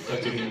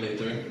talk to him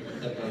later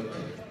about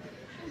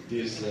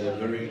these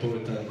very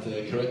important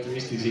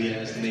characteristics he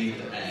has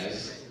named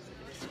as.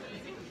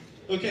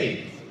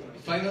 Okay,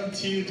 final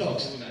 2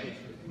 talks tonight.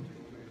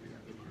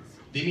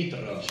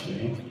 DMYTRO.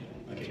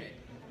 Okay.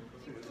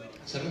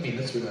 7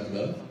 minutes,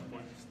 remember.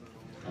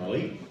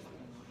 Ali.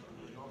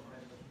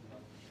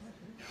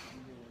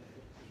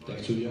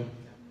 Thanks, Giulio.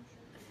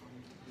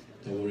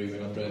 Don't worry,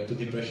 we're not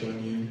putting pressure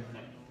on you.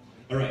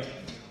 All right.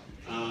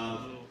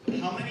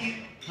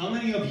 How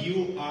many of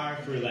you are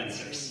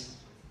freelancers?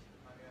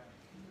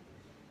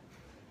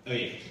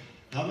 Okay.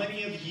 How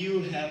many of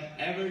you have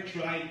ever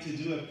tried to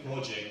do a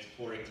project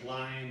for a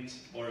client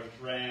or a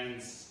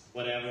friend,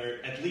 whatever,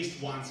 at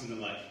least once in their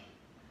life?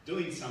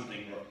 Doing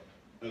something wrong.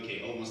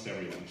 Okay, almost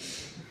everyone.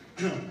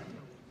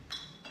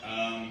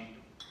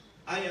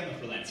 I am a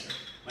freelancer.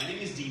 My name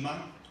is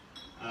Dima.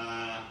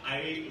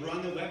 I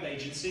run a web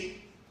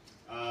agency.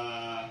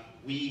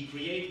 We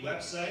create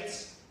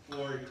websites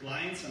for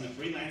clients on the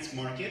freelance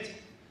market.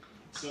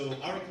 So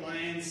our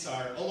clients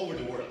are all over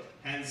the world.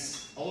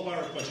 Hence, all of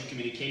our project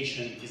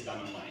communication is done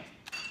online.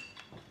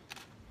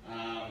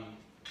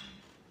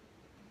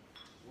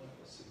 What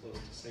was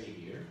supposed to say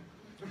here?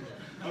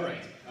 All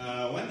right.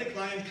 When the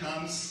client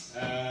comes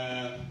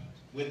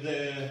with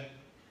the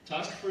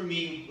task for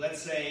me,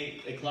 let's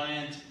say a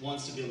client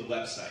wants to build a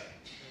website.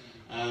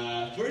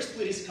 First,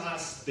 we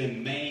discuss the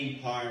main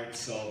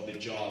parts of the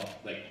job,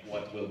 like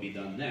what will be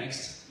done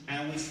next,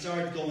 and we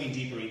start going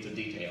deeper into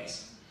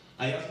details.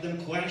 I ask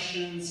them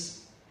questions.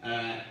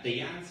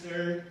 They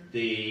answer,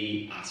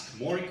 they ask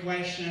more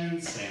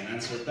questions, and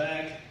answer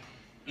back.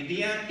 In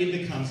the end, it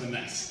becomes a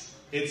mess.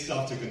 It's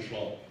tough to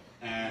control.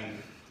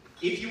 And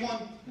if you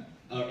want,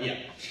 yeah.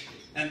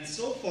 And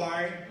so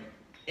far,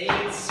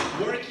 it's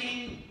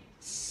working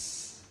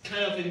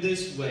kind of in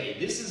this way.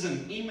 This is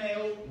an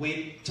email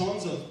with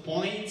tons of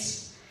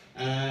points,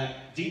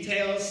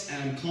 details,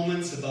 and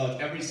comments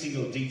about every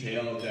single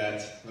detail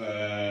that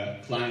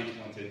client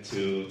wanted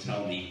to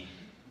tell me.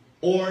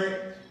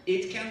 Or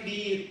it can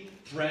be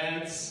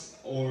threads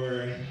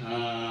or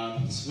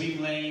swim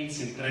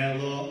lanes in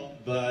Trello,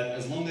 but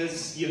as long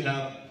as you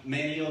have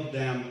many of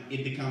them,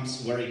 it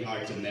becomes very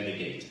hard to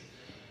navigate.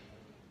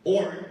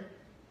 Or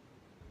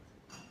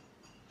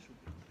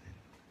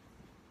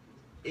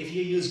if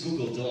you use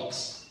Google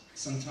Docs,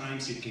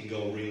 sometimes it can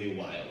go really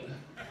wild.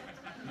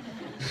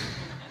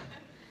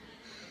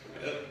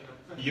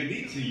 You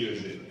need to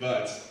use it,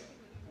 but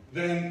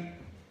then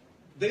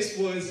this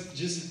was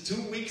just a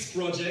 2 weeks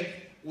project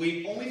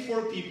with only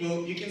 4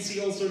 people. You can see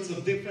all sorts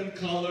of different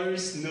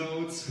colors,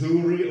 notes,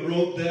 who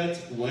wrote that,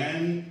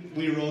 when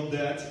we wrote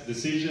that,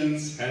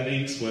 decisions,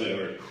 headings,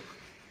 whatever.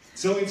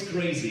 So it's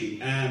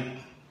crazy, and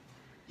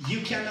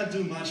you cannot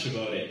do much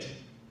about it.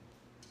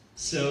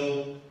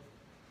 So,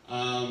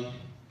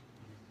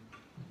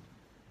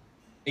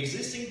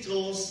 existing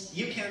tools,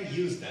 you can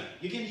use them.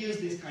 You can use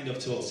these kind of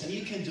tools, and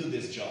you can do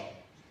this job.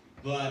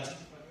 But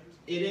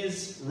it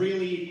is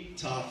really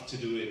tough to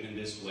do it in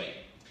this way.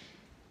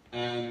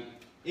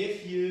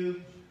 If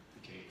you,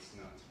 okay, it's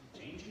not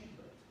changing,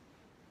 but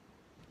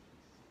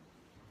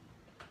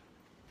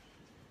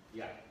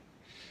yeah.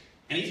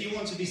 And if you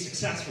want to be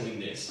successful in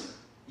this,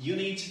 you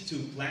need to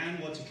plan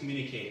what to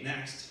communicate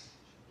next.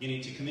 You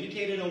need to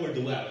communicate it over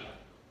the web,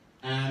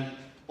 and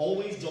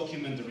always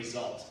document the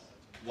result,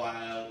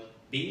 while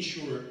being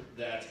sure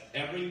that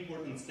every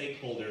important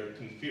stakeholder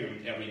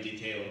confirmed every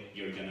detail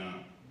you're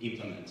gonna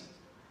implement.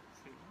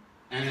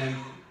 And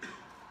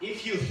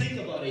if you think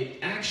about it,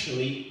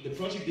 actually, the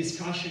project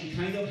discussion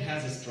kind of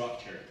has a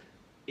structure.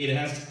 It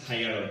has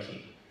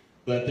hierarchy.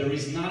 But there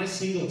is not a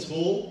single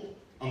tool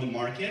on the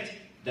market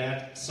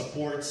that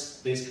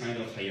supports this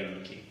kind of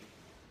hierarchy.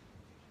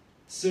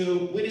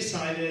 So we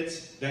decided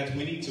that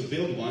we need to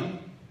build one,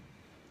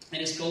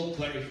 and it's called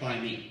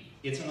Clarify Me.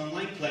 It's an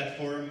online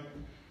platform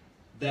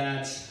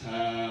that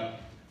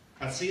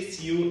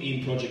assists you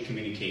in project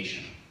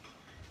communication.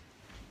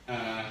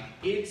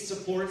 It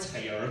supports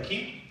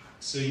hierarchy,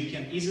 so you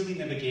can easily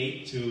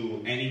navigate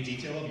to any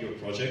detail of your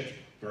project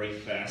very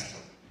fast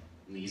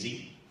and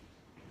easy.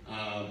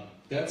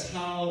 That's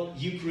how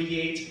you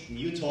create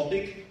new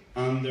topic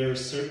under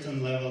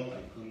certain level.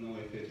 I don't know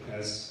if it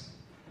has,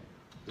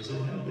 does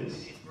it have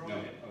this? No,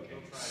 okay.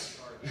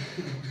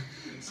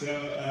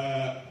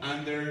 So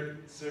under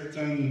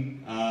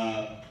certain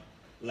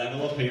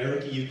level of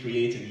hierarchy, you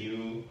create a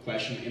new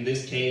question. In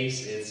this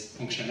case, it's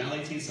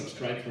functionality,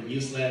 subscribe for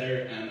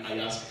newsletter, and I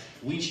ask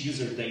which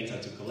user data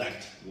to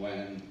collect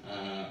when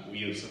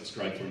you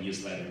subscribe for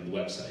newsletter on the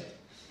website.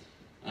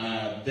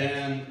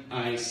 Then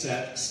I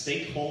set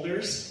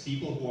stakeholders,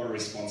 people who are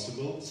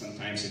responsible.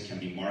 Sometimes it can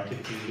be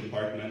marketing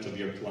department of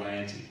your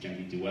client, it can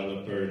be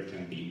developer, it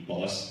can be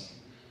boss.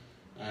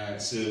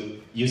 So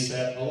you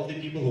set all of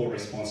the people who are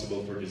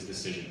responsible for these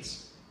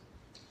decisions.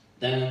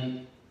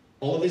 Then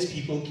all of these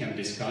people can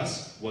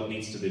discuss what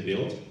needs to be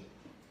built.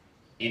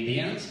 In the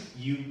end,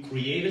 you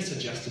create a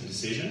suggested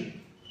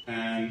decision,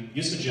 and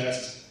you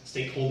suggest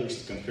stakeholders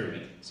to confirm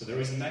it. So there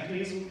is a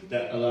mechanism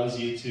that allows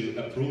you to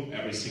approve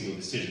every single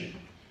decision.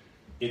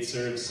 It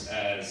serves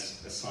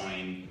as a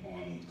sign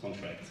on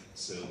contract.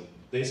 So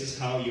this is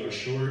how you're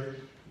sure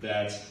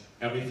that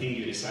everything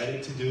you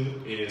decided to do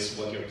is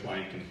what your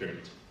client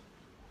confirmed.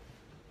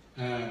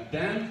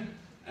 Then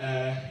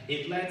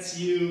it lets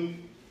you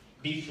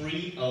be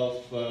free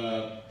of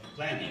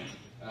planning.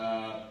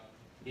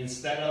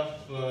 Instead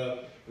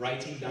of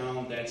writing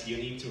down that you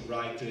need to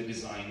write to the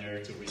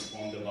designer to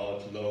respond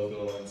about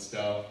logo and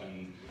stuff,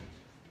 and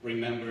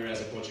remember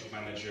as a project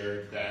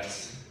manager that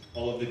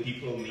all of the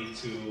people need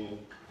to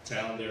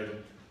tell their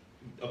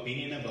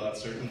opinion about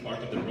certain part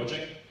of the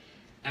project,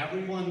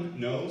 everyone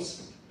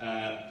knows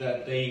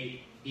that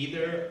they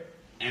either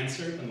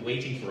answered and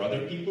waiting for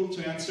other people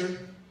to answer,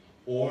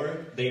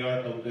 or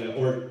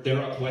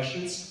there are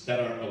questions that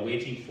are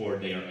awaiting for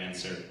their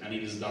answer, and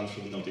it is done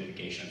through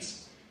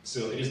notifications.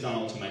 So it is done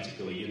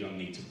automatically, you don't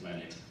need to plan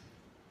it.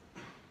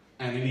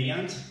 And in the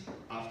end,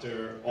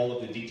 after all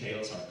of the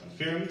details are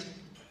confirmed,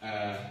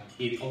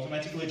 it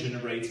automatically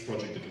generates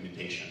project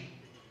documentation.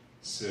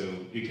 So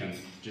you can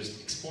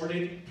just export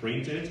it,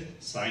 print it,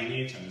 sign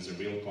it, and as a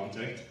real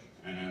contact,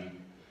 and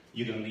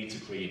you don't need to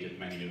create it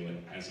manually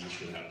as you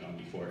should have done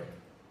before.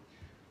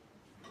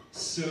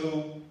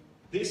 So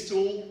this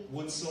tool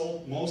would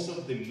solve most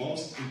of the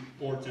most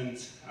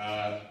important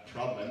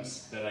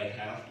problems that I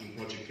have in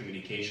project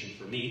communication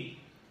for me.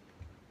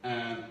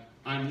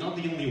 I'm not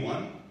the only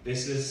one.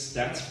 This is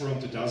stats from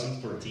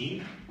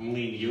 2014.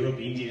 Only in Europe,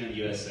 India, and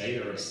USA,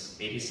 there's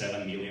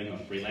 87 million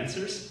of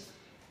freelancers.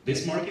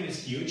 This market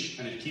is huge,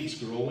 and it keeps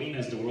growing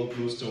as the world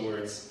moves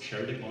towards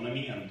shared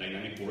economy and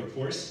dynamic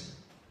workforce.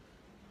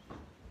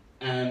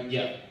 And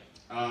yeah,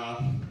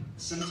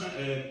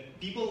 sometimes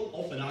people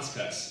often ask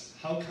us,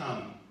 how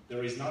come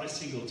there is not a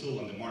single tool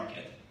on the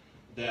market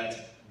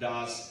that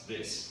does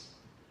this?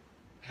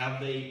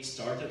 Have they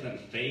started and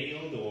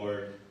failed,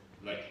 or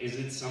like, is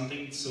it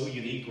something so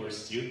unique or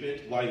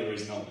stupid? Why there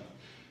is no one?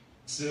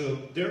 So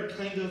there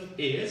kind of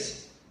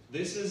is.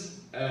 This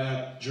is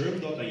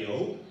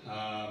germ.io,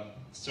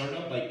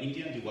 startup by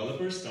Indian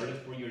developers, started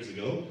 4 years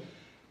ago.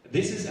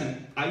 This is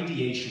an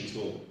ideation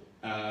tool.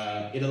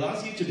 It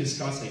allows you to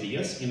discuss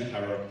ideas in a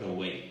hierarchical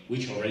way,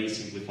 which already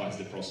simplifies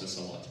the process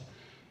a lot.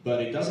 But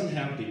it doesn't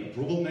have the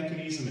approval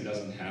mechanism, it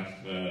doesn't have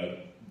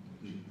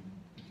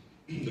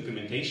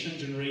documentation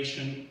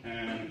generation,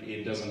 and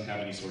it doesn't have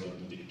any sort of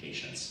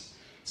notifications.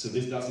 So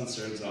this doesn't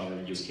serve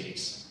our use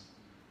case.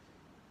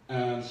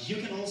 You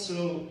can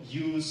also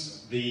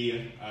use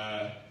the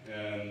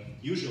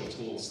usual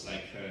tools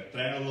like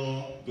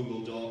Trello,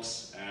 Google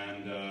Docs,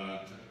 and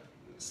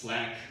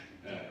Slack.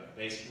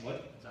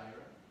 What?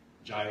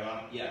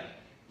 Jira. Yeah.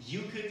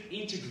 You could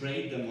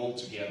integrate them all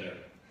together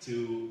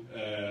to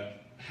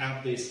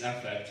have this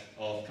effect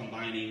of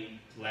combining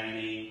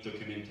planning,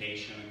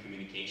 documentation, and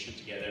communication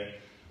together.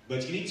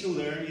 But you need to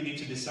learn, you need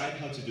to decide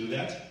how to do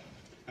that.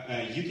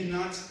 You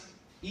cannot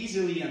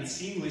easily and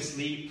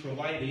seamlessly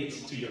provide it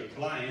to your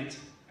client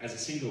as a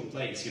single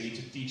place. You need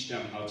to teach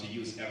them how to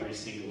use every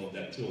single of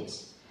that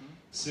tools.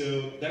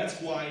 So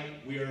that's why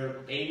we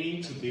are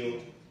aiming to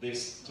build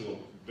this tool.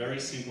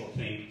 Very simple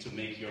thing to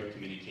make your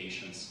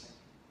communications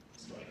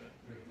straight.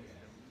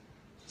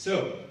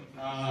 So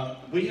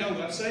we have a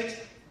website.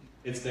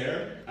 It's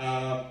there.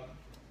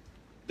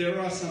 There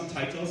are some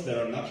titles that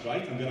are not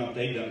right. I'm going to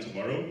update them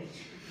tomorrow.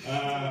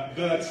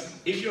 But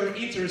if you're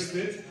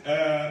interested,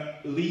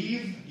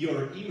 leave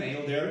your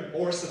email there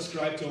or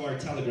subscribe to our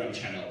Telegram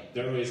channel.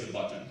 There is a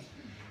button.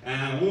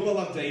 And we will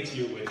update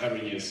you with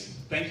every news.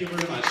 Thank you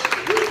very much. Now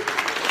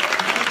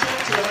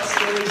talk to us.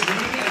 There is me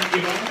and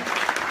Ivan,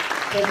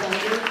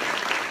 co-founder.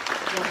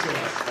 Talk to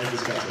us. Let's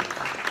discuss it.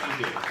 Thank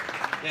you.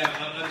 Yeah,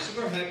 I'm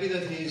super happy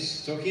that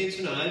he's talking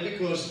tonight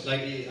because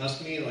he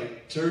asked me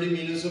 30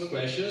 millions of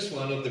questions,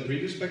 one of the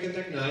previous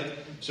Speck&Tech night.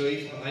 So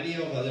if any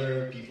of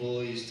other people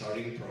is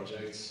starting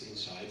projects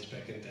inside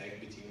Speck&Tech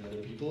between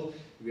other people,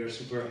 we are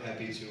super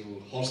happy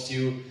to host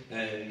you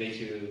and make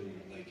you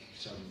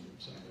some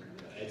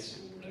ads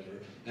or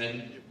whatever,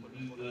 and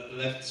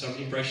left some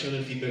impression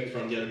and feedback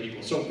from the other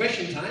people. So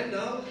question time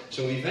now.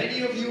 So if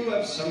any of you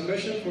have some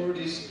question for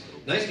these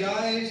nice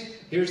guys,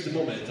 here's the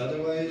moment.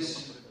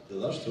 Otherwise, the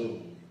last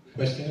two.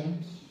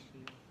 Questions?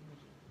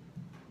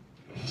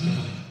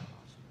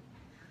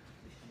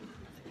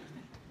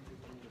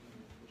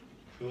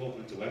 Who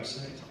opened the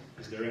website?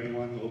 Is there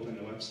anyone who opened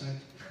the website?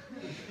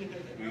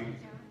 No?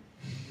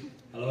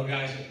 Hello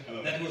guys,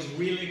 Hello. That was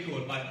really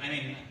cool, but I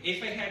mean,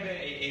 if I have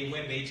a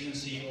web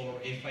agency or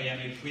if I am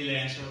a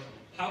freelancer,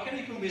 how can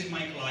I convince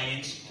my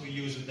clients to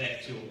use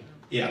that tool?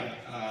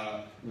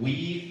 Yeah,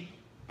 we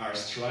are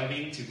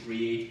striving to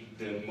create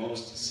the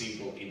most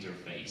simple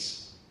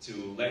interface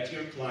to let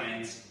your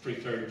clients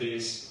prefer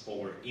this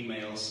over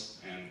emails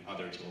and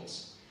other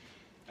tools.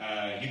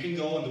 You can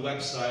go on the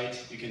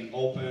website, you can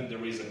open,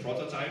 there is a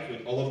prototype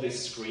with all of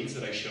these screens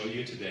that I showed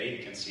you today,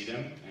 you can see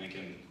them and you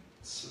can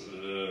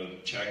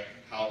check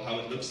how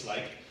it looks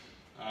like.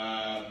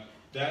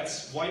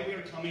 That's why we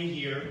are coming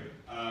here.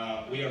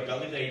 We are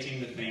validating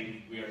the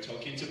thing, we are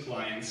talking to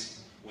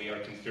clients, we are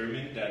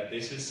confirming that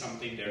this is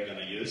something they're going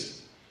to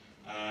use,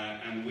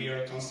 and we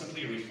are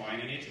constantly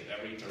refining it at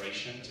every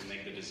iteration to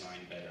make the design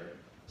better.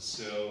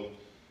 So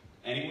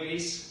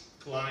anyways,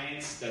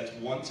 clients that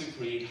want to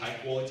create high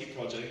quality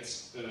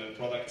products,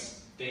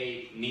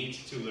 they need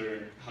to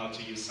learn how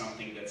to use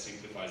something that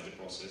simplifies the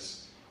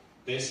process.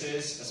 This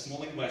is a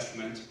small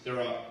investment.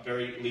 There are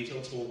very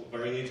little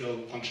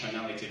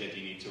functionality that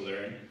you need to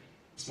learn.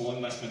 Small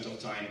investment of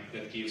time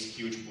that gives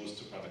huge boost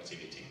to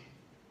productivity.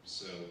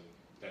 So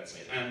that's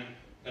it. And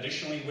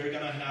additionally, we're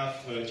gonna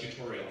have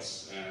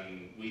tutorials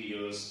and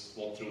videos,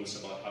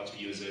 walkthroughs about how to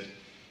use it,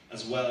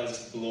 as well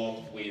as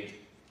blog with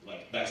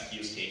like best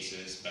use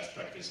cases, best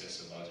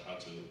practices about how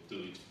to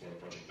do it for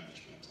project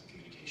management and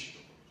communication.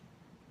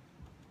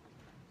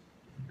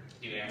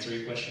 Did I answer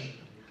your question?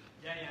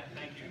 Yeah,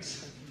 thank you.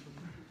 Thanks.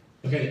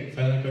 Okay,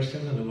 final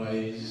question,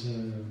 otherwise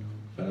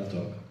final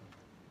talk.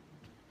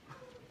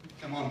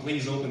 Come on,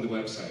 please open the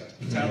website.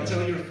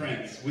 Tell your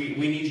friends. We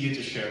need you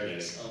to share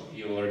this. Oh,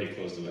 you already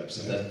closed the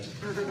website.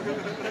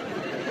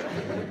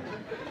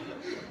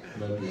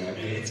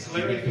 It's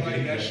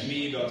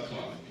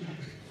clarify-me.com.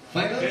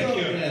 Final talk,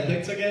 yeah,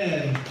 thanks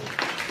again.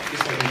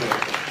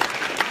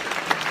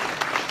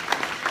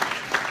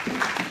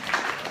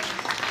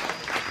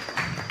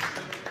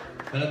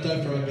 Final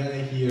talk for a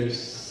guy here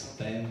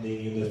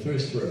standing in the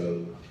first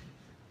row.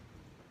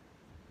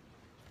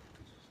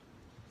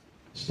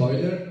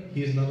 Spoiler,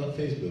 he's not on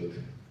Facebook.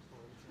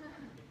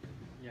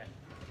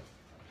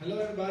 Hello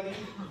everybody,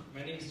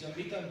 my name is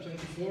GIANVITO, I'm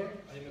 24,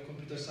 I'm a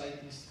computer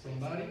scientist from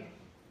Bari.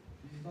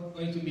 This is not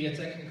going to be a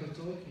technical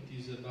talk, it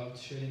is about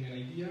sharing an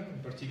idea, in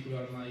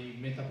particular my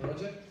meta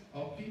project,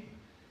 OPPY.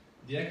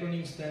 The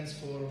acronym stands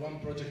for One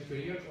Project Per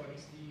Year. What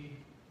is the...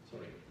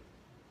 sorry.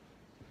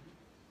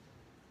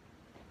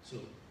 So,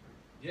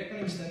 the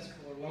acronym stands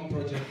for One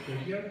Project Per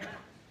Year.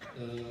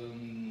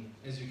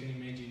 As you can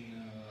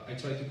imagine, I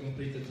try to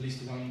complete at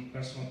least one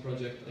personal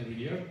project every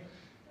year.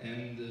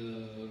 And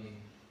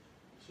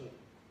so,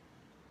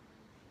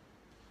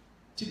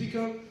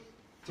 typical,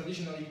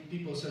 traditionally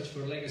people search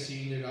for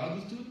legacy in their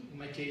adulthood. In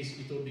my case,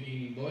 it all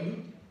began in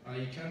boyhood.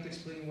 I can't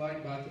explain why,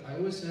 but I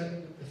always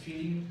had a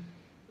feeling,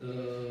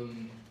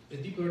 a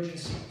deep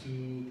urgency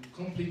to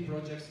complete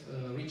projects,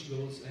 reach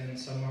goals, and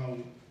somehow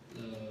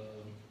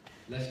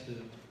left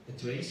a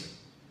trace.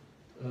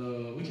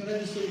 We can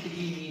let the story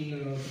begin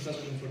in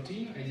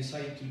 2014. I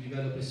decided to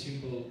develop a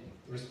simple,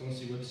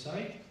 responsive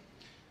website.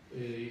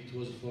 It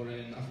was for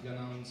an Afghan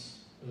ounce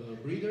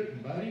breeder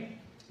in Bari.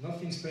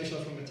 Nothing special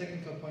from a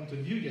technical point of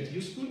view, yet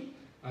useful.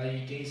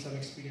 I gained some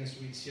experience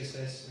with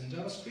CSS and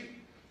JavaScript.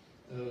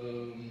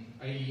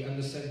 I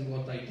understand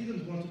what I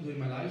didn't want to do in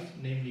my life,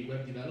 namely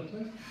web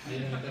development. I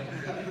am a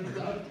technical guy, no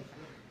doubt.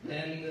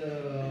 And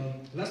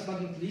last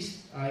but not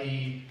least,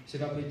 I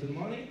saved up a little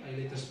money. I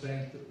later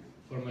spent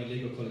for my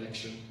Lego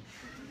collection.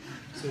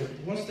 So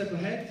one step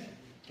ahead,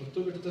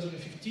 October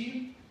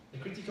 2015, a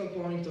critical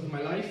point of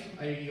my life.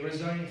 I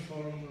resigned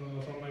from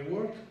my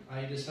work.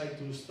 I decided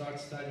to start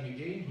studying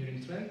again here in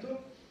Trento.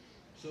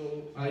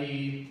 So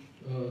I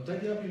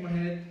tidied up in my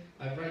head.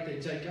 I write a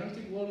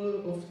gigantic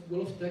wall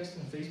of text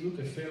on Facebook,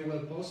 a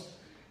farewell post,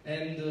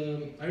 and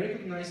I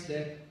recognize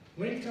that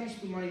when it comes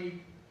to my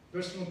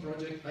personal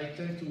project, I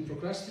tend to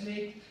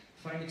procrastinate,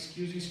 find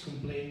excuses,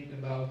 complain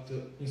about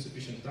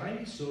insufficient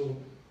time. So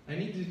I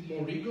needed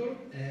more rigor,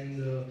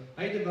 and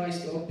I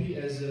devised OPPY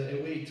as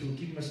a way to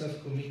keep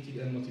myself committed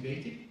and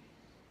motivated.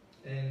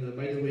 And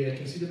by the way, I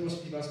can see the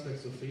positive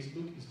aspects of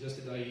Facebook. It's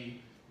just that I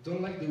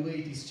don't like the way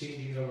it is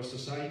changing our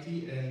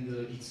society and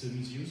its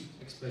misuse,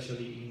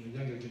 especially in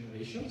younger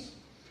generations.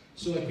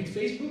 So I quit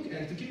Facebook,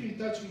 and to keep in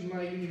touch with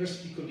my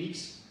university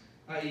colleagues,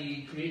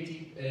 I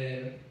created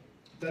a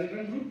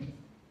Telegram group.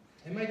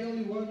 Am I the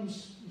only one who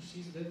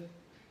sees that?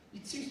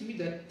 It seems to me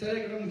that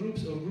Telegram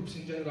groups, or groups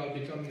in general, are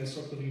becoming a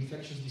sort of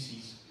infectious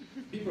disease.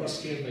 People are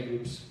scared by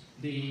groups.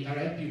 They are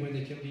happy when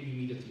they can leave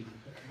immediately.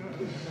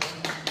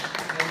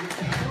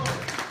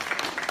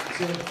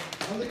 So,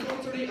 on the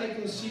contrary, I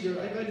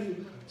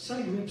value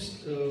some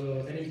groups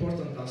an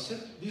important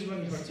asset. This one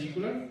in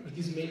particular, it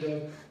is made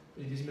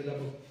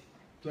up of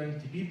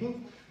 20 people.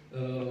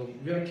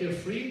 We are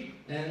carefree,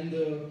 and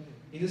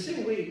in the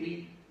same way,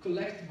 we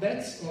collect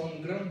bets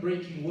on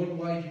groundbreaking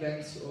worldwide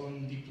events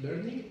on deep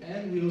learning,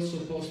 and we also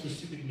post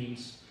stupid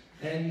memes.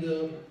 And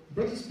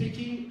broadly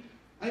speaking,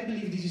 I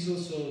believe this is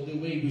also the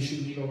way we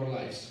should live our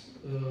lives,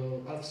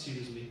 half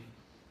seriously.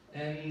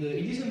 And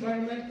in this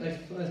environment, I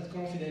felt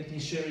confident in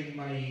sharing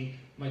my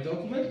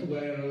document,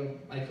 where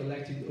I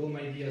collected all my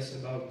ideas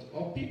about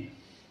OPPY.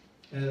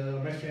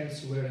 My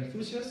friends were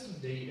enthusiasts,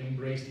 they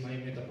embraced my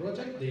meta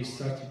project, they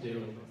started their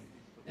own.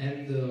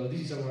 And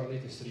this is our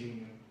latest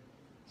reunion.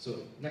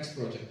 So, next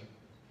project,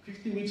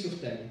 50 weeks of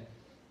TED.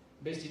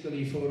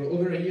 Basically, for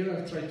over a year,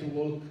 I've tried to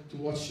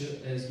watch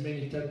as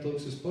many TED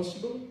Talks as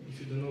possible. If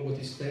you don't know what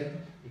is TED,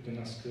 you can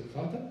ask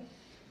Fata.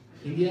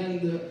 In the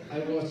end, I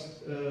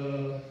watched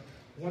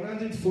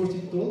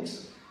 140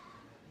 talks.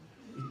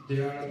 They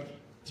are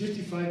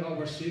 35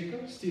 hours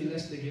circa, still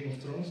less than Game of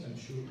Thrones, I'm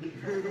sure.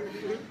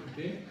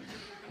 Okay?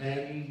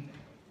 And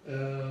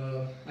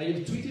I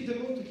have tweeted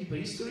them all to keep a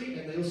history,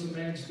 and I also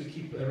managed to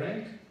keep a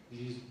rank.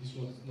 This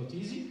was not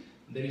easy.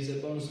 There is a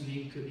bonus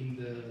link in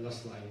the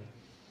last line.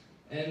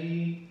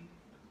 And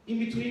in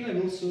between,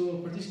 I've also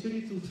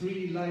participated to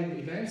 3 live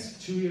events,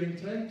 2 here in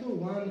Trento,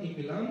 1 in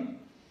Milan.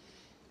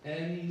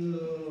 And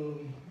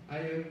I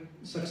have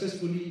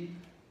successfully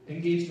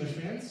engaged my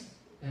friends,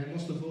 and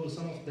most of all,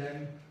 some of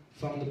them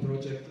found the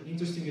project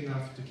interesting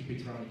enough to keep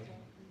it running.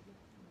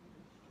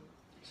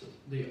 So,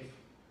 day off.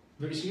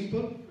 Very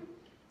simple.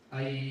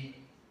 The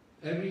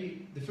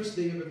first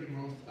day of every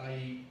month,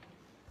 I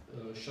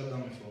shut down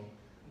my phone.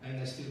 And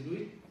I still do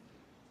it.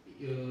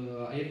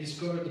 I have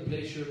discovered the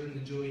pleasure and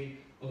the joy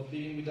of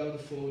living without a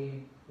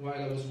phone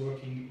while I was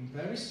working in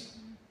Paris.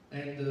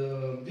 And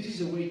this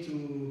is a way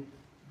to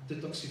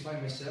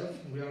detoxify myself.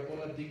 We are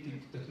all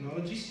addicted to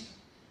technologies.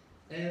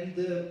 And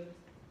the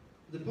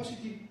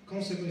positive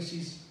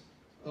consequences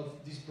of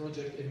this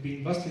project have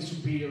been vastly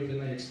superior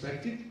than I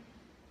expected.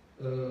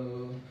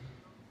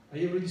 I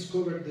have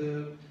rediscovered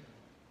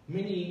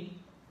many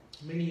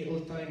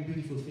all-time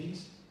beautiful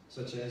things,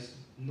 such as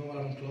no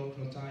alarm clock,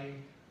 no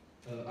time,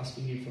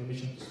 asking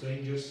information to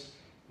strangers,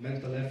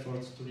 mental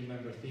efforts to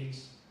remember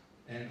things,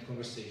 and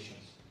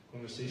conversations.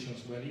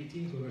 Conversations while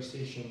eating,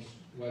 conversations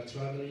while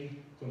traveling,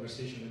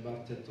 conversation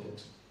about TED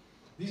Talks.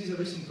 This is a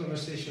recent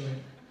conversation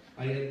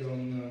I had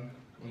on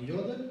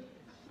Yodel,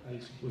 I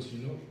suppose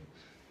you know.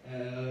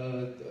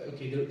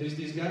 Okay, there's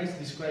these guys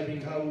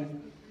describing how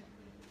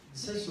the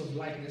sense of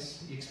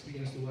lightness he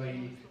experienced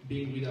while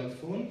being without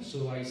phone,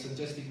 so I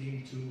suggested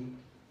him to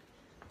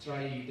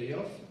try day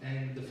off,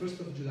 and the 1st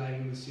of July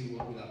we will see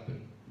what will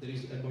happen. There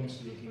is a bonus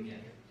link in the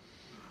end.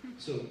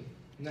 So,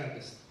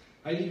 Nerdest.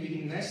 I live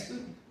in Nest.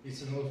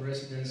 It's an old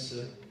residence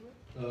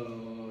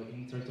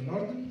in Trento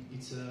Nord.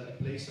 It's a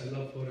place I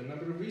love for a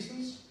number of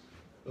reasons.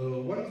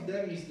 One of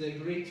them is the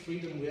great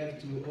freedom we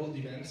have to hold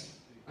events.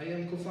 I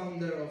am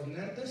co-founder of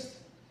Nerdest.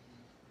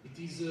 It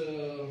is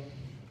a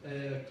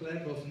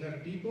club of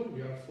nerd people.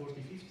 We are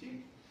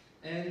 40-50.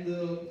 And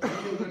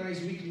we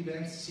organize weekly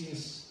events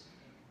since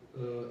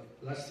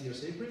last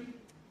year's April.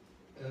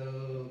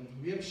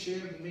 We have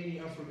shared many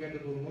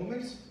unforgettable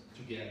moments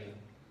together.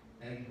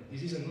 And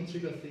this is a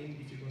non-trivial thing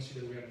if you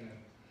consider we are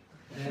nerds.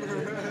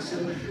 And so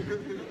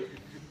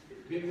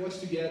we have watched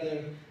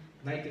together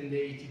night and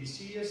day TV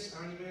series,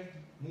 anime,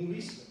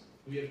 movies.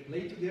 We have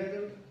played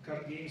together,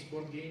 card games,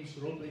 board games,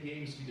 role-play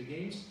games, video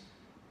games.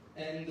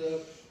 And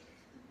so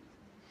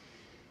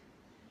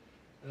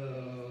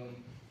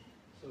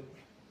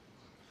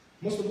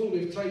most of all,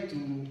 we've tried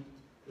to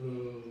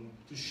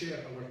share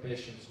our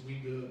passions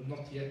with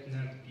not yet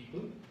nerd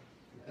people.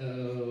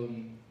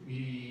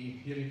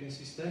 Here you can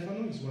see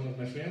Stefano, he's one of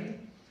my friends.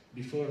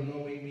 Before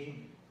knowing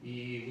me,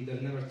 he would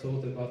have never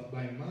thought about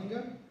buying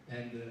manga,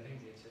 and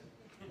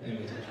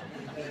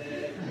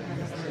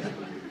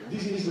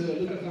this is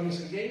LUCA Comics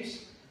and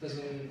Games,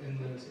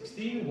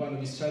 2016, one of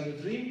his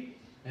childhood dreams.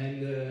 And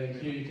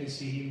here you can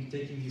see him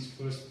taking his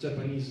first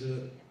Japanese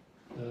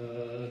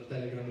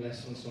Telegram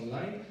lessons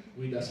online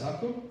with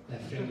Asako, a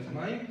friend of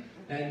mine.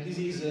 And this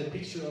is a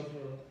picture of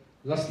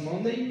last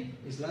Monday,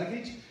 his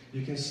luggage.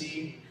 You can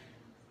see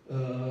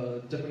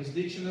Japanese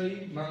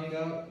dictionary,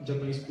 manga,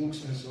 Japanese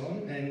books, and so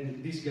on.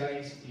 And this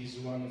guy is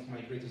one of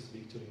my greatest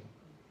victories.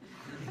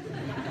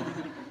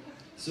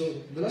 So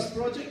the last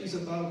project is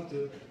about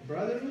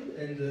brotherhood,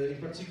 and in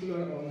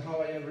particular on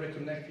how I have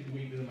reconnected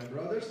with my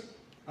brothers.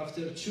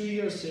 After 2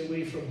 years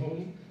away from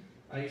home,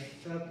 I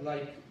felt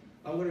like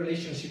our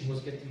relationship was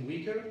getting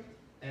weaker,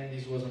 and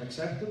this was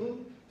unacceptable.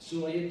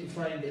 So I had to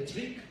find a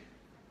trick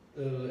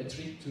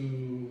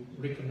to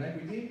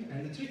reconnect with him,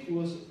 and the trick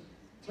was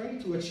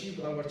trying to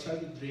achieve our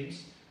childhood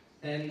dreams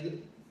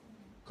and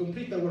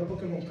complete our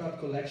Pokemon card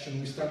collection.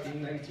 We started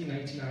in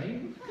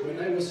 1999, when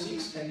I was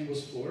 6 and he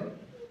was 4.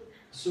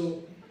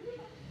 So,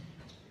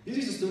 this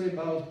is a story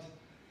about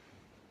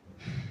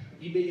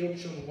eBay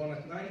auction one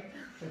at night,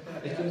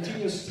 a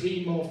continuous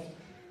stream of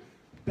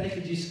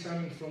packages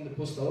coming from the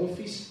postal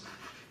office,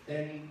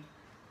 and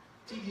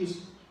tedious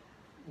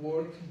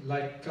work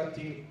like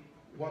cutting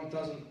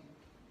 1,000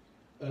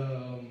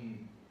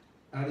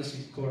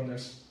 adhesive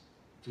corners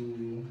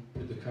to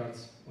put the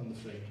cards on the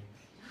frame.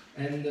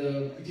 And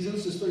it is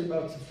also a story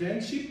about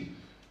friendship,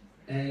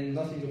 and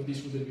nothing of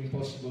this would have been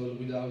possible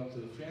without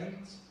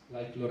friends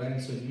like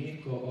Lorenzo and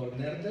Mirko or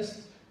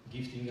Nerdest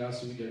gifting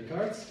us with their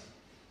cards.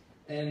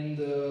 And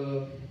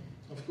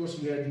of course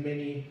we had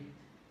many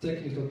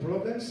technical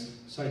problems,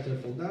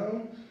 Scyther fell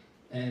down,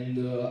 and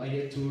I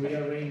had to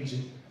rearrange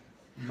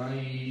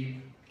my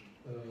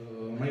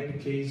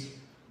bookcase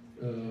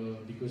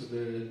because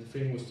the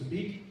frame was too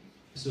big.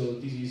 So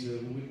this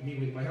is me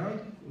with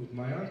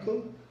my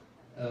uncle.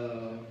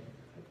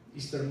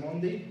 Easter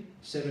Monday,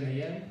 7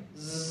 a.m.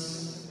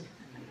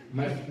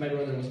 My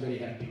brother was very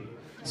happy.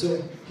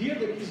 So here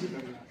there is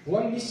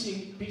one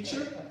missing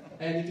picture,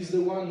 and it is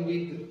the one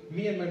with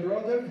me and my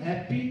brother,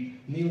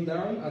 happy, kneel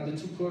down at the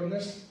two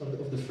corners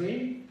of the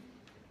frame.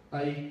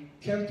 I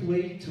can't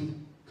wait to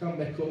come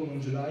back home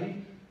in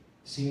July,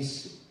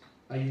 since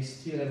I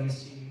still haven't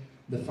seen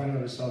the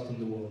final result on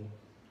the wall.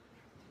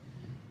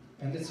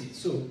 And that's it.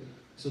 So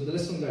the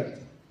lesson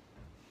learned.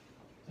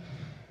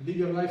 Live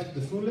your life to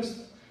the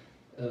fullest.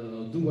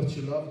 Do what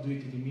you love, do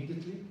it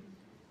immediately.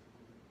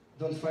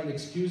 Don't find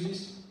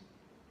excuses.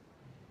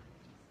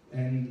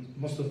 And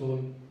most of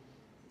all,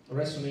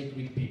 resonate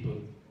with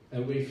people,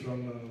 away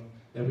from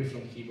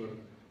keyboard.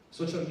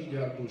 Social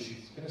media are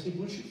bullshit. Can I say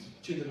bullshit?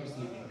 Children are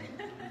sleeping.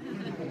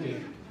 Okay.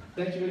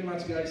 Thank you very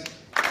much, guys.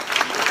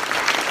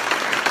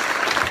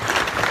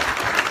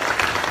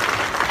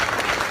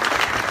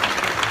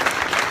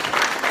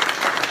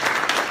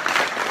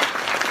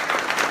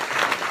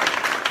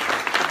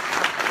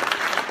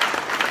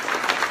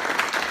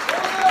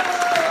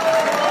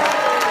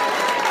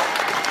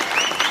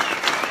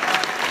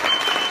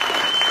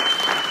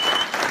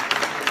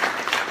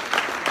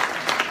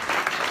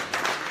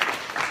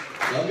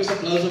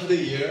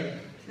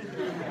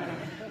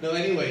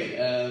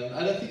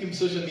 don't think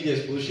social media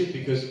is bullshit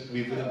because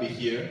we wouldn't be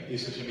here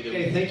if social media.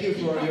 Okay, thank you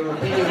for your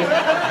opinion. We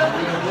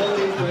have all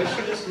the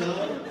impressions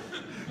now.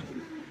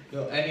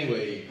 No,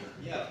 anyway.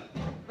 Yeah.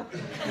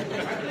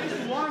 At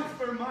least once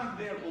per month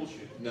they are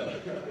bullshit.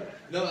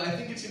 No, I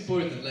think it's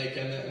important. Like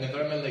an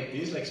environment like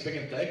this, like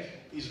Speck&Tech,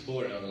 is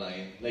born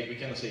online. Like we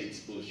cannot say it's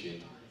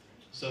bullshit.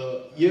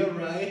 So you're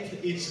right.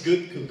 It's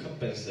good to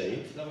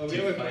compensate. No,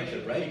 to find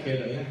the right kind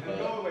of info.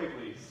 Go away,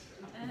 please.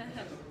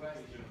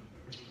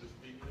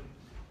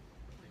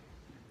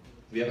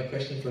 We have a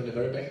question from the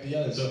very back,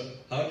 Diana. So,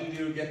 how did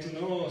you get to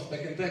know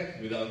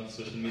Speck&Tech without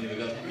social media,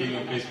 without being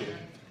on Facebook?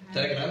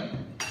 Telegram?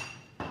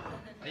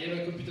 I am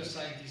a computer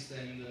scientist,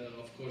 and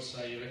of course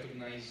I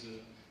recognize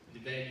the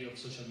value of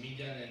social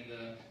media.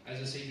 And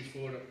as I said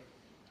before,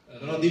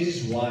 no, this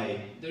is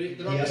why. He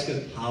asked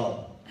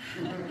how.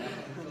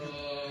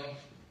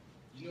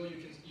 You know,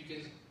 you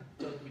can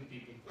talk with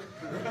people.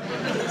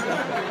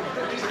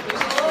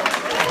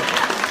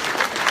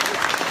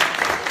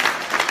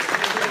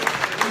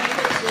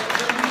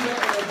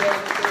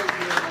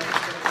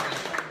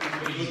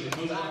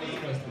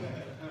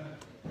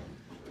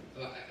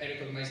 I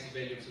recognize the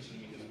value of social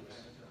media, of course.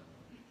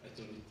 I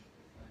told it.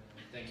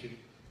 Thank you.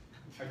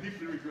 I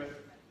deeply regret it.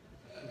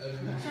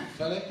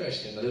 Final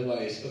question,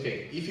 otherwise,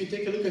 okay, if you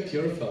take a look at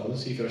your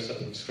phones, if you're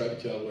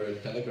subscribed to our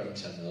Telegram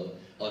channel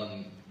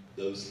on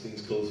those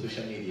things called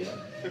social media,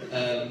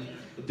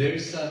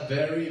 there's a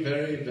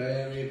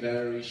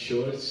very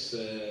short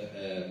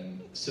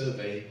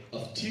survey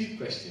of 2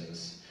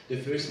 questions. The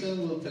first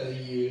one will tell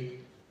you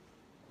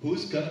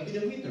who's gonna be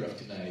the winner of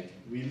tonight.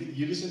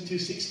 You listen to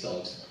 6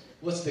 talks.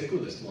 What's the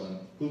coolest one?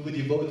 Who would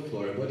you vote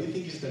for? What do you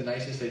think is the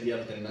nicest idea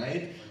of the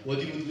night? What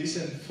you would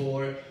listen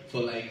for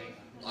like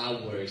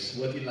hours?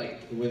 What do you like?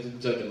 What do you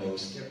enjoy the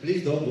most? Yeah,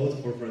 please don't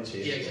vote for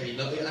Francesco. Yeah, exactly.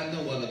 No, I'm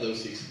not one of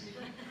those 6.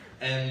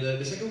 And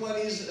the second one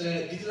is,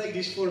 did you like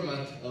this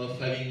format of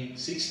having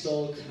 6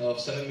 talks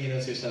of 7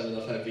 minutes instead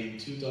of having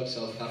 2 talks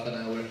of half an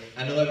hour?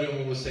 I know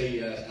everyone will say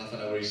half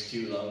an hour is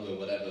too long or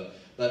whatever,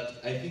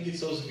 but I think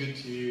it's also good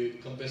to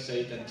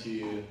compensate and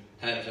to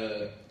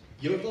have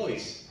your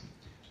voice.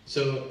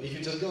 So if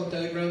you just go on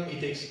Telegram, it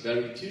takes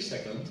barely 2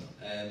 seconds.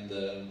 And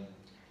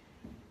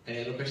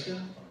any other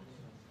question?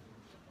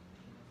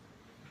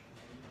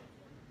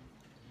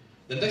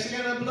 The next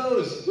again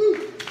applause.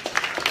 Woo!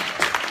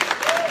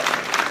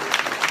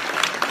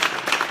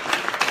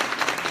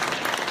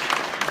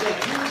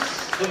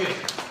 Okay,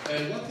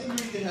 one thing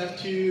we have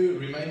to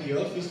remind you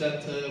of is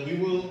that we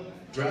will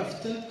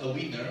draft a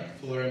winner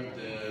for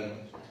the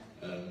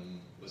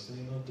what's the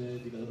name of the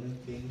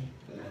development thing?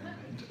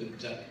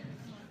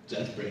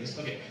 JetBrains.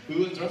 Okay, we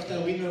will draft a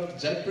winner of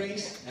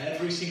JetBrains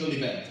every single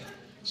event.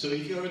 So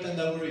if you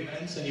attend our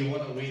events and you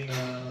want to win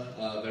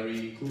a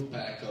very cool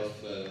pack of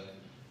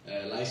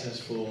license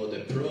for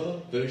the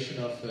pro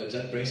version of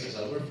JetBrains, as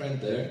our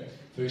friend there,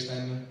 first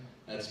time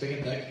at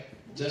Speck&Tech,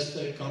 just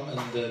come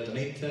and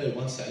donate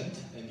 1 cent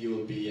and you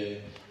will be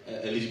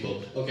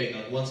eligible. Okay,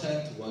 not 1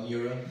 cent,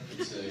 €1,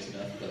 it's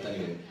enough, but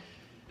anyway.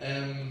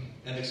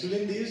 And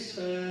excluding this,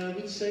 I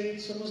would say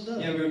it's almost done.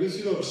 Yeah, we're good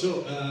to go.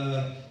 So,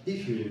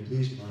 if you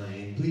please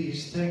mind,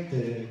 please stack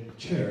the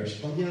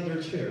chairs on the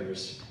other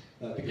chairs.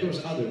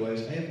 Because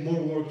otherwise I have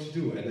more work to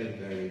do and I'm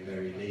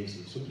very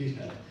lazy. So please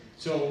help.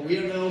 So we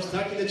are now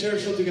stacking the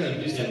chairs all together.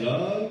 Please stand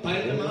up.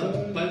 Pile them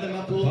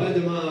up,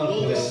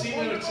 all the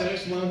similar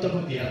chairs one on top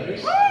of the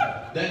others.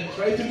 Then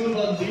try to move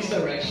on this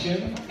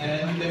direction,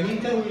 and in the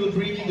meantime we will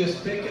bring you the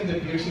Speck and the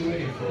beers you're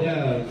waiting for.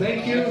 Yeah,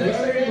 thank you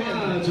very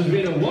much. It's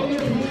been a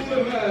wonderful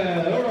event.